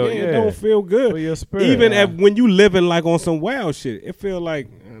feel. It don't feel good for your spirit. Even when you living like on some wild shit, it feel like,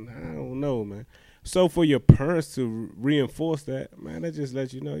 I don't know, man. So for your parents to reinforce that, man, that just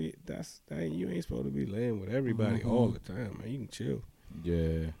lets you know you ain't supposed to be laying with everybody all the time, man. You can chill.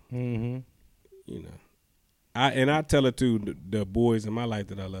 Yeah. You know. I tell it to the boys in my life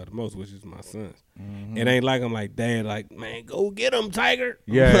that I love the most, which is my sons. It ain't like I'm like, Dad, like, man, go get him, Tiger.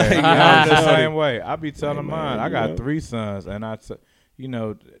 Yeah, Like, I'm the same way. I be telling Like, mine. man, I you got know. 3 sons, and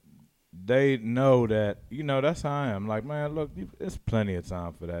they know that, that's how I am. Like, man, look, there's plenty of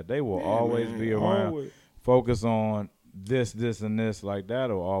time for that. They will always be around. Always. Focus on this, and this. Like,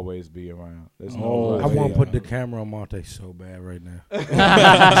 that'll always be around. There's no Always. I way. want to put the camera on Monte so bad right now.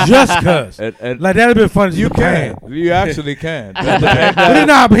 Just cause. And Like, that'd have been fun. you can. You actually can.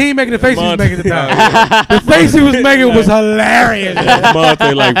 But he ain't making the face he was making at the time. The face he was making was hilarious.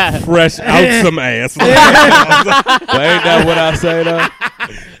 Monte like fresh out some ass. But ain't that what I say, though?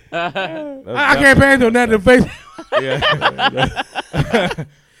 I can't pay him that. The face. Yeah.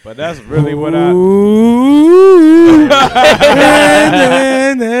 But that's really what I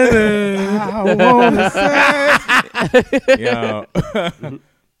want to say.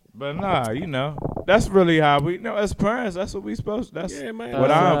 But nah, that's really how we as parents, that's what we supposed to. That's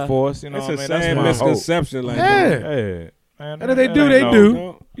what I enforce, It's what a I mean? sad That's my misconception. Like, Yeah. hope. Yeah. Man, And if they that do, ain't they no-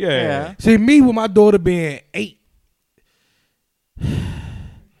 do. Yeah. See, me with my daughter being 8,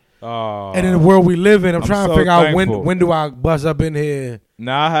 Oh. and in the world we live in, I'm trying to so figure out thankful. when do I bust up in here.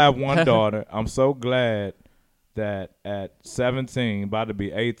 Now I have one daughter. I'm so glad that at 17, about to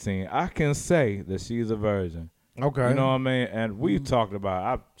be 18, I can say that she's a virgin. Okay. You know what I mean? And we talk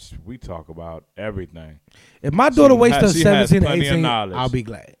about everything. If my daughter waits till she has 17 to plenty of 18, knowledge. I'll be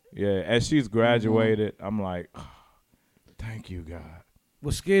glad. Yeah, as she's graduated, I'm like, oh, thank you, God.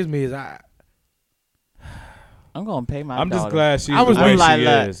 What scares me is I'm gonna pay my. I'm just daughter. glad she's I was the way like she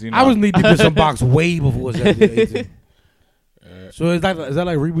that. is. I was need to get some box way before 17 18. So is that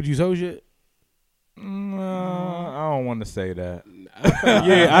like reap what you sow shit? I don't want to say that.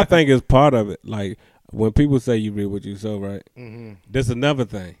 yeah, I think it's part of it. Like, when people say you read what you sow, right? There's another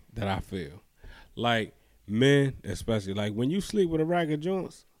thing that I feel. Like, men, especially, like when you sleep with a rack of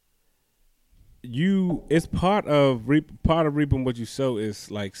joints, it's part of reaping what you sow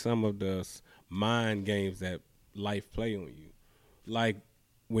is like some of the mind games that life play on you. Like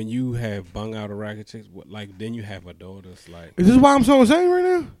when you have bung out a rack of chicks, then you have a daughter. It's like, Is this why I'm so insane right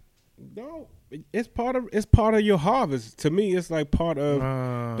now? no, it's part of your harvest. To me, it's like part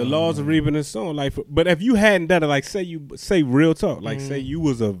of the laws of reaping and sowing. Like, but if you hadn't done it, like say real talk, like say you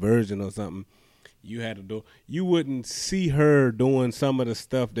was a virgin or something, you had to do, you wouldn't see her doing some of the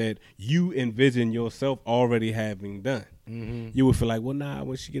stuff that you envision yourself already having done. You would feel like, well, nah,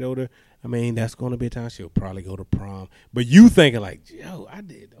 when she get older, I mean, that's gonna be a time she'll probably go to prom. But you thinking like, yo, I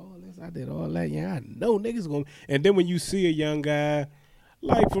did all this, I did all that. Yeah, I know niggas gonna. And then when you see a young guy.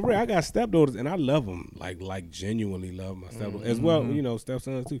 Like, for real, I got stepdaughters, and I love them. Like genuinely love my stepdaughters. As well,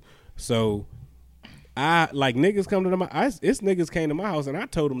 stepsons, too. So, niggas come to it's niggas came to my house, and I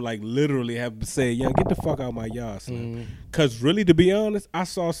told them, like, literally have said, young, get the fuck out my yard, son. Because really, to be honest, I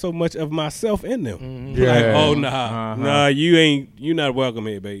saw so much of myself in them. Yeah. Like, oh, nah, you not welcome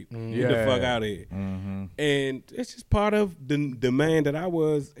here, babe. Get the Yeah. fuck out of here. And it's just part of the man that I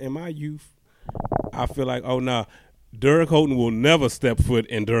was in my youth. I feel like, oh, nah. Derek Houghton will never step foot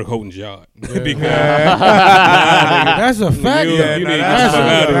in Derek Houghton's yard. Because That's a fact. you Yeah, need nah, to get that's the fuck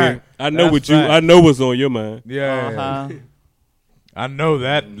a out of fact. here. I know That's I know what's on your mind. Yeah. I know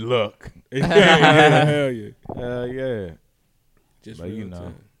that look. Hell yeah. Hell yeah. Just But real you know.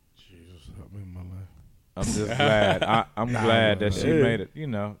 time. I'm just glad. I'm glad that she made it,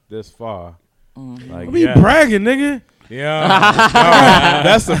 this far. Like, I be bragging, nigga. Yeah, no,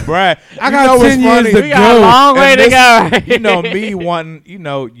 that's a brag. I got 10 years to We got a long way to go. Me wanting,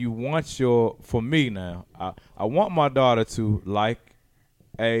 you want for me now, I want my daughter to like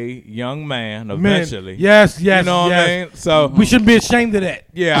a young man eventually. Yes. You know what I mean? So We shouldn't be ashamed of that.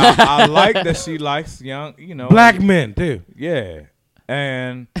 yeah, I like that she likes young, Black men, too. Yeah,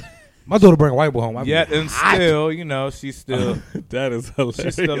 and My daughter bring a white boy home. I be yet and hot. still, she's still That is hilarious.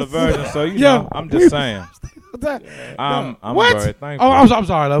 she's still a virgin. So Yeah. I'm just saying. That- I'm what? very thankful. Oh, I'm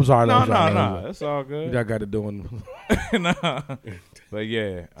sorry. I'm sorry. No, it's all good. I got it doing. Nah. But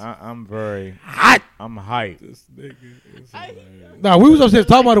yeah, I'm very Hot. I'm hyped. This nigga is hilarious. No, we was upstairs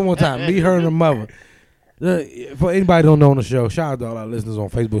talking about it one time. Me, her, and her mother. For anybody who don't know on the show, shout out to all our listeners on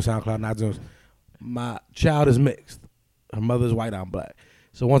Facebook, SoundCloud, and iTunes. my child is mixed. Her mother's white, I'm black.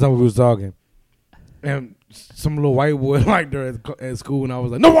 So one time we was talking, and some little white boy liked her at school, and I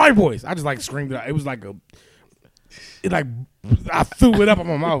was like, no white boys. I just like screamed it out. It was like I threw it up in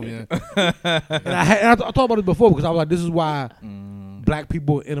my mouth. Yeah. And I talked about it before because I was like, this is why black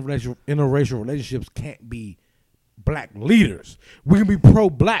people in interracial relationships can't be black leaders. We can be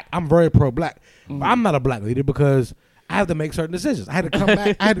pro-black. I'm very pro-black. But I'm not a black leader because I have to make certain decisions. I had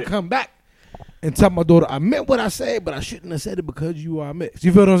to come back and tell my daughter, I meant what I said, but I shouldn't have said it because you are mixed.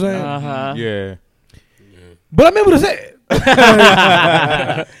 You feel what I'm saying? Uh-huh. Yeah. But I meant what I said.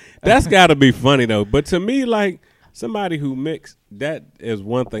 That's got to be funny though. But to me, like somebody who mixed, that is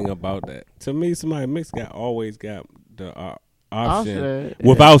one thing about that. To me, somebody mixed always got the option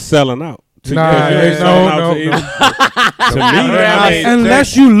without selling out. To no. To me, I mean,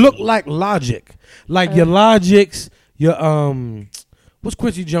 unless you look like Logic, like your Logics, your what's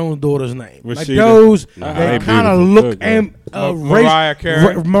Quincy Jones' daughter's name? Rashida. Like those, Nah, they they kind of beautiful. look Good, Mariah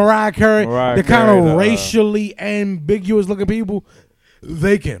Carey. Mariah Carey. Mariah They're kind Carey, of racially ambiguous looking people.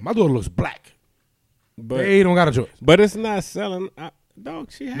 They can. My daughter looks black. but They don't got a choice. but it's not selling. Dog,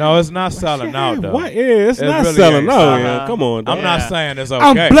 No, it's not selling out though. What? Yeah, it's It not really selling ain't out. selling Yeah, out. come on. Dog. I'm not saying it's okay.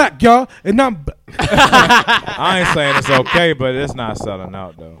 I'm black, y'all, and I'm. I ain't saying it's okay, but it's not selling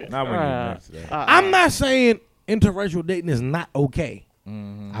out though. Not when you mix that. I'm not saying interracial dating is not okay.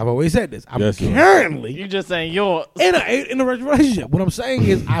 I've always said this. I'm That's right. currently You just saying yours. in a relationship. What I'm saying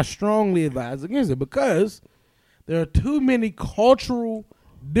is I strongly advise against it because there are too many cultural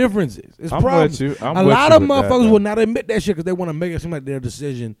differences. It's I'm problems. with you. I'm a with lot you of with that, motherfuckers though. will not admit that shit because they want to make it seem like their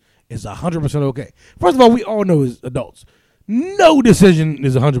decision is 100% okay. First of all, we all know as adults, no decision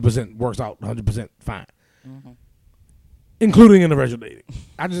is 100% works out 100% fine, including interracial dating.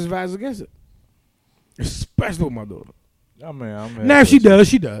 I just advise against it, especially with my daughter. I mean, Now if she does,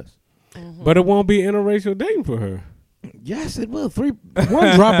 she does. But it won't be interracial dating for her. Yes, it will. One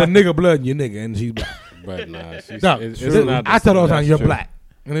drop of nigga blood in your nigga, and she's black. But nah, she's, No, it's I not. tell her all the time, that's you're true. black.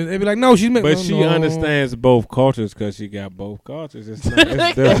 And they be like, no, she's mixed. But No, she no. understands both cultures because she got both cultures. It's not,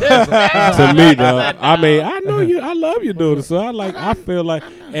 it's different. To me, though. I mean, I know you. I love your daughter, so I feel like,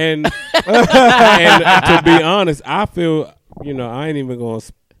 and to be honest, I feel, I ain't even going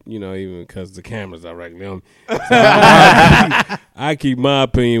to, even because the cameras are right on me. So I keep my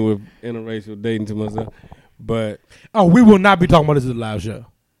opinion with interracial dating to myself. But Oh, we will not be talking about this at the live show.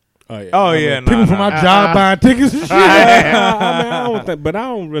 Oh yeah, People from our job buying tickets and shit. I don't think, but I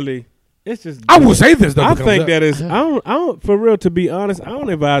don't really. It's just. I will say this though. I because think that is. I don't. For real, to be honest, I don't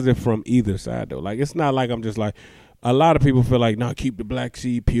advise it from either side though. Like it's not like I'm just like. A lot of people feel like, no, keep the black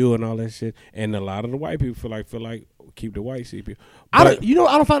seed pure and all that shit, and a lot of the white people feel like keep the white seed pure. I But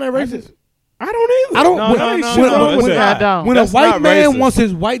don't find that racist. I don't either. I don't. No, when no, no, when- no, when- it's when- not. when That's a white not man racist. wants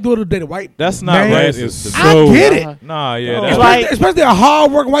his white daughter to date a white That's not man, That racist. is I so- get it. Nah, yeah, Oh. that's Like- Especially a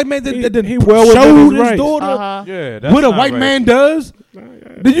hard working white man that He well within showed his his rights. daughter yeah. That's what a not white racist. man does.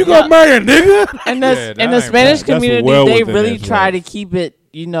 Then you Yeah. go marry a nigga. And Yeah, the that in the ain't Spanish right. That's community, well they within really his try to rights. keep it,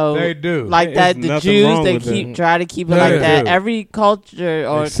 They do. like There's that. The nothing Jews, wrong they with keep that. try to keep it They like that. do. Every culture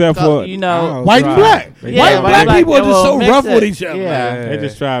or Except for White and black. Yeah, White and black people are they just will so mix rough it. with each other. Yeah. They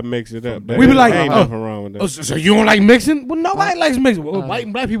just try to mix it up. We be like, ain't oh, nothing wrong with Oh, that. so you don't like mixing? Well, nobody likes mixing. Well, white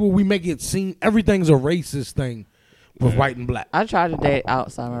and black people, we make it seem everything's a racist thing with white and black. I tried to date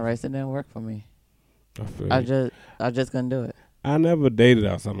outside my race. It didn't work for me. I feel I you. just couldn't do it. I never dated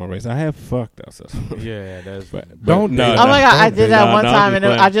outside my race. I have fucked outside my race. Yeah, that's. Don't no, date. Oh my god, I did that no, one no, time, I'm and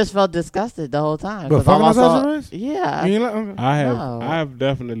just I playing. just felt disgusted the whole time. But 'cause fucking all I outside saw- the race? Yeah. You ain't like, okay. No. I have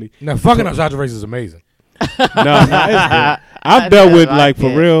definitely. Now, fucking outside the race is amazing. No, it's good. I've dealt with like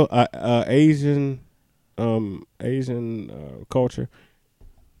for real Asian culture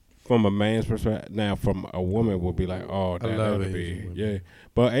from a man's perspective. Now, from a woman would be like, oh, I love that'd be Asian women. yeah.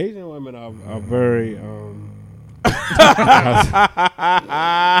 But Asian women are very.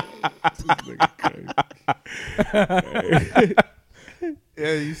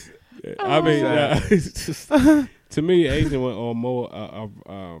 Yeah, you. I mean, Oh. it's just, to me, Asian women are more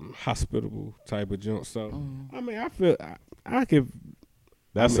hospitable type of junk. So, I mean, I feel I could.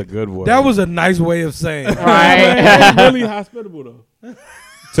 That's a good word. That was a nice way of saying it. Right. really hospitable though.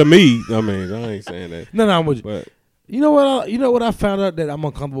 To me, I mean, I ain't saying that, No, I'm with you. but You know what? You know what I found out that I'm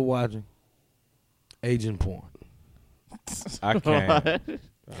uncomfortable watching? Asian porn. I can't. I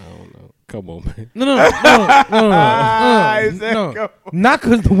don't know. Come on, man. No. He said, No. "Come Not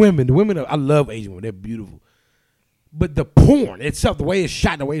because the women. The women, I love Asian women. They're beautiful. But the porn itself, the way it's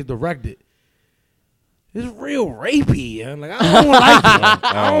shot, the way it's directed, it's real rapey. I'm like, I don't like it.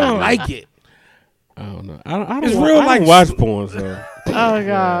 I don't like it. I don't know. I don't It's wa- real I like don't watch porn, so Oh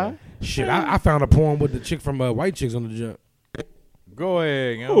god. Shit, I found a porn with the chick from White Chicks on the jump. Go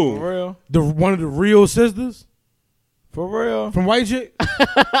ahead, you know, Who? for real. One of the real sisters For real. from White Chick.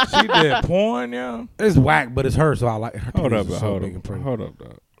 She did porn, yeah. It's whack, but it's her, so I like her. Hold up, titties are so big and pretty. hold up,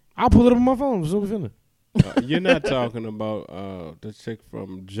 dog. I'll pull it up on my phone. So we feeling. You're not talking about the chick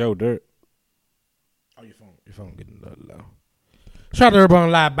from Joe Dirt. Oh, your phone getting low. Shout out to everybody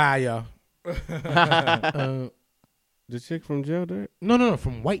on live by y'all. The chick from Joe Dirt? No,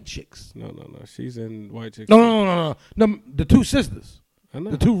 from White Chicks. No. She's in White Chicks. No. The two sisters, I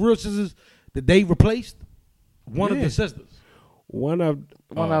know. the two real sisters that they replaced. One of Yeah. the sisters. One of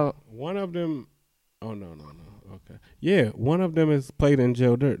them. Oh no. Okay. Yeah, one of them is played in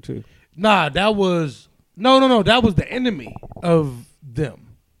Joe Dirt too. Nah, that was no. That was the enemy of them.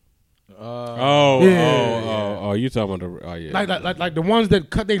 Oh, you talking about the? Oh yeah. Like the ones that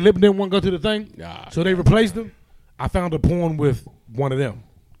cut their lip and didn't want to go to the thing. Nah, So they replaced them. I found a porn with one of them.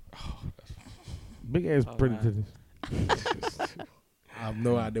 Big ass pretty titties. I have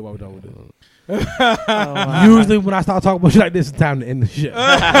no idea why we're talking with this. Usually when I start talking about shit like this, it's time to end the shit.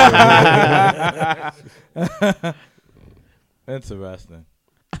 Interesting.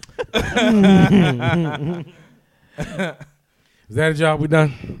 Is that a job we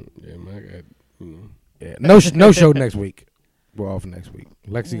done? yeah, man. Yeah. No show next week. We're off next week.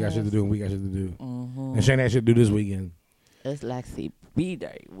 Lexi got shit to do and we got shit to do. And Shane had shit to do this weekend. It's Lexi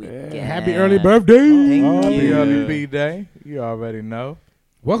B-Day weekend. Happy early birthday. Thank Happy you. early B-Day. You already know.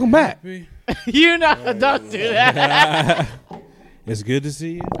 Welcome back. You know, don't do that. It's good to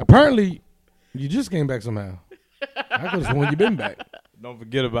see you. Apparently, you just came back somehow. I could have sworn you been back. Don't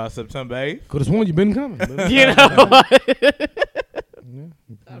forget about September 8th. Could have sworn you been coming. You know what?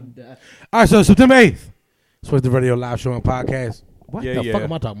 All right, so September 8th, Swaisted Radio live show and podcast. What Yeah, the yeah. fuck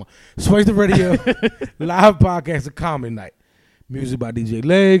am I talking about? Swaisted Radio live podcast, a comedy night. Music by DJ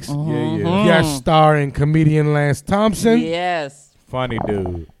Legs. Yeah. Guest starring comedian Lance Thompson. Yes. Funny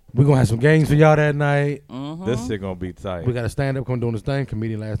dude. We're going to have some games for y'all that night. This shit gonna be tight. We got a stand-up come doing this thing,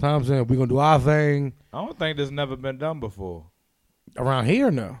 comedian Lance Thompson. We're going to do our thing. I don't think this never been done before. Around here,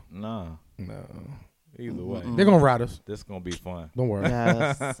 no. Nah. No. Either way. They're going to ride us. This gonna be fun. Don't worry.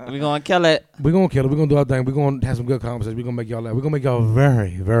 Yes. We're going to kill it. We're going to kill it. We're going to do our thing. We're going to have some good conversations. We're going to make y'all laugh. We're going to make y'all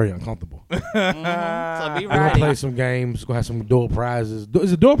very, very uncomfortable. So be We're going to ready. play some games. We're going to have some door prizes.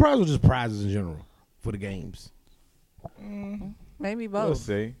 Is it door prizes or just prizes in general for the games? Maybe We'll both.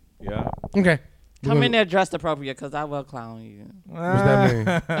 see. Yeah. Okay. Come in there dressed appropriate because I will clown you. What's that mean?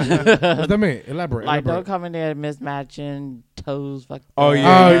 What's that mean? Elaborate. Like, don't elaborate. come in there mismatching toes. Fuck. Oh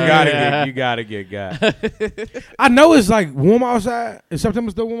yeah, Oh, you gotta get got. I know it's like warm outside. Is September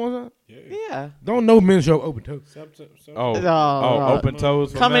still warm outside? Yeah. Don't no men show up open toes. Oh, No. open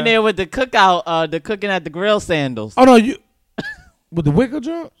toes. Come in there with the cookout, the cooking at the grill sandals. Oh no, you with the wicker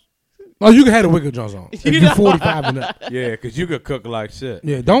jumps? Oh, you can have the wicker jumps on. If you 45 and up. Yeah, cause you could cook like shit.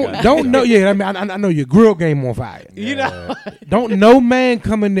 Yeah, don't know. Yeah, I mean, I know your grill game on fire. You know? Don't no man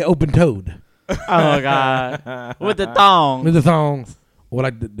come in there open toed Oh, God. With the thong. with the thongs or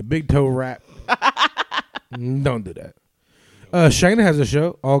like the big toe wrap. Don't do that. Shayna has a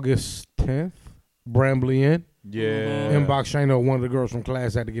show August 10th. Brambly Inn. Yeah. Inbox Shayna, one of the girls from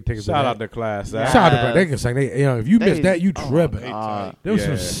class had to get tickets. Shout to out that. to class. Yeah. Shout out to they can sing. If you missed that, you tripping. God. There was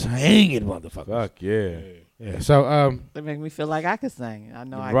Yeah. some singing motherfuckers. Fuck yeah. Yeah. So They make me feel like I can sing. I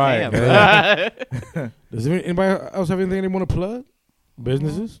know I Right. can. does anybody else have anything they want to plug?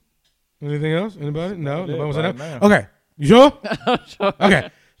 Businesses? Anything else? Anybody? No. Nobody wants to right know? now. Okay. You sure? Sure. Okay.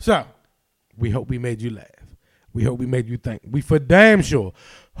 So we hope we made you laugh. We hope we made you think. We for damn sure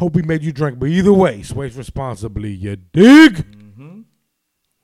hope we made you drink. But either way, sway responsibly. You dig?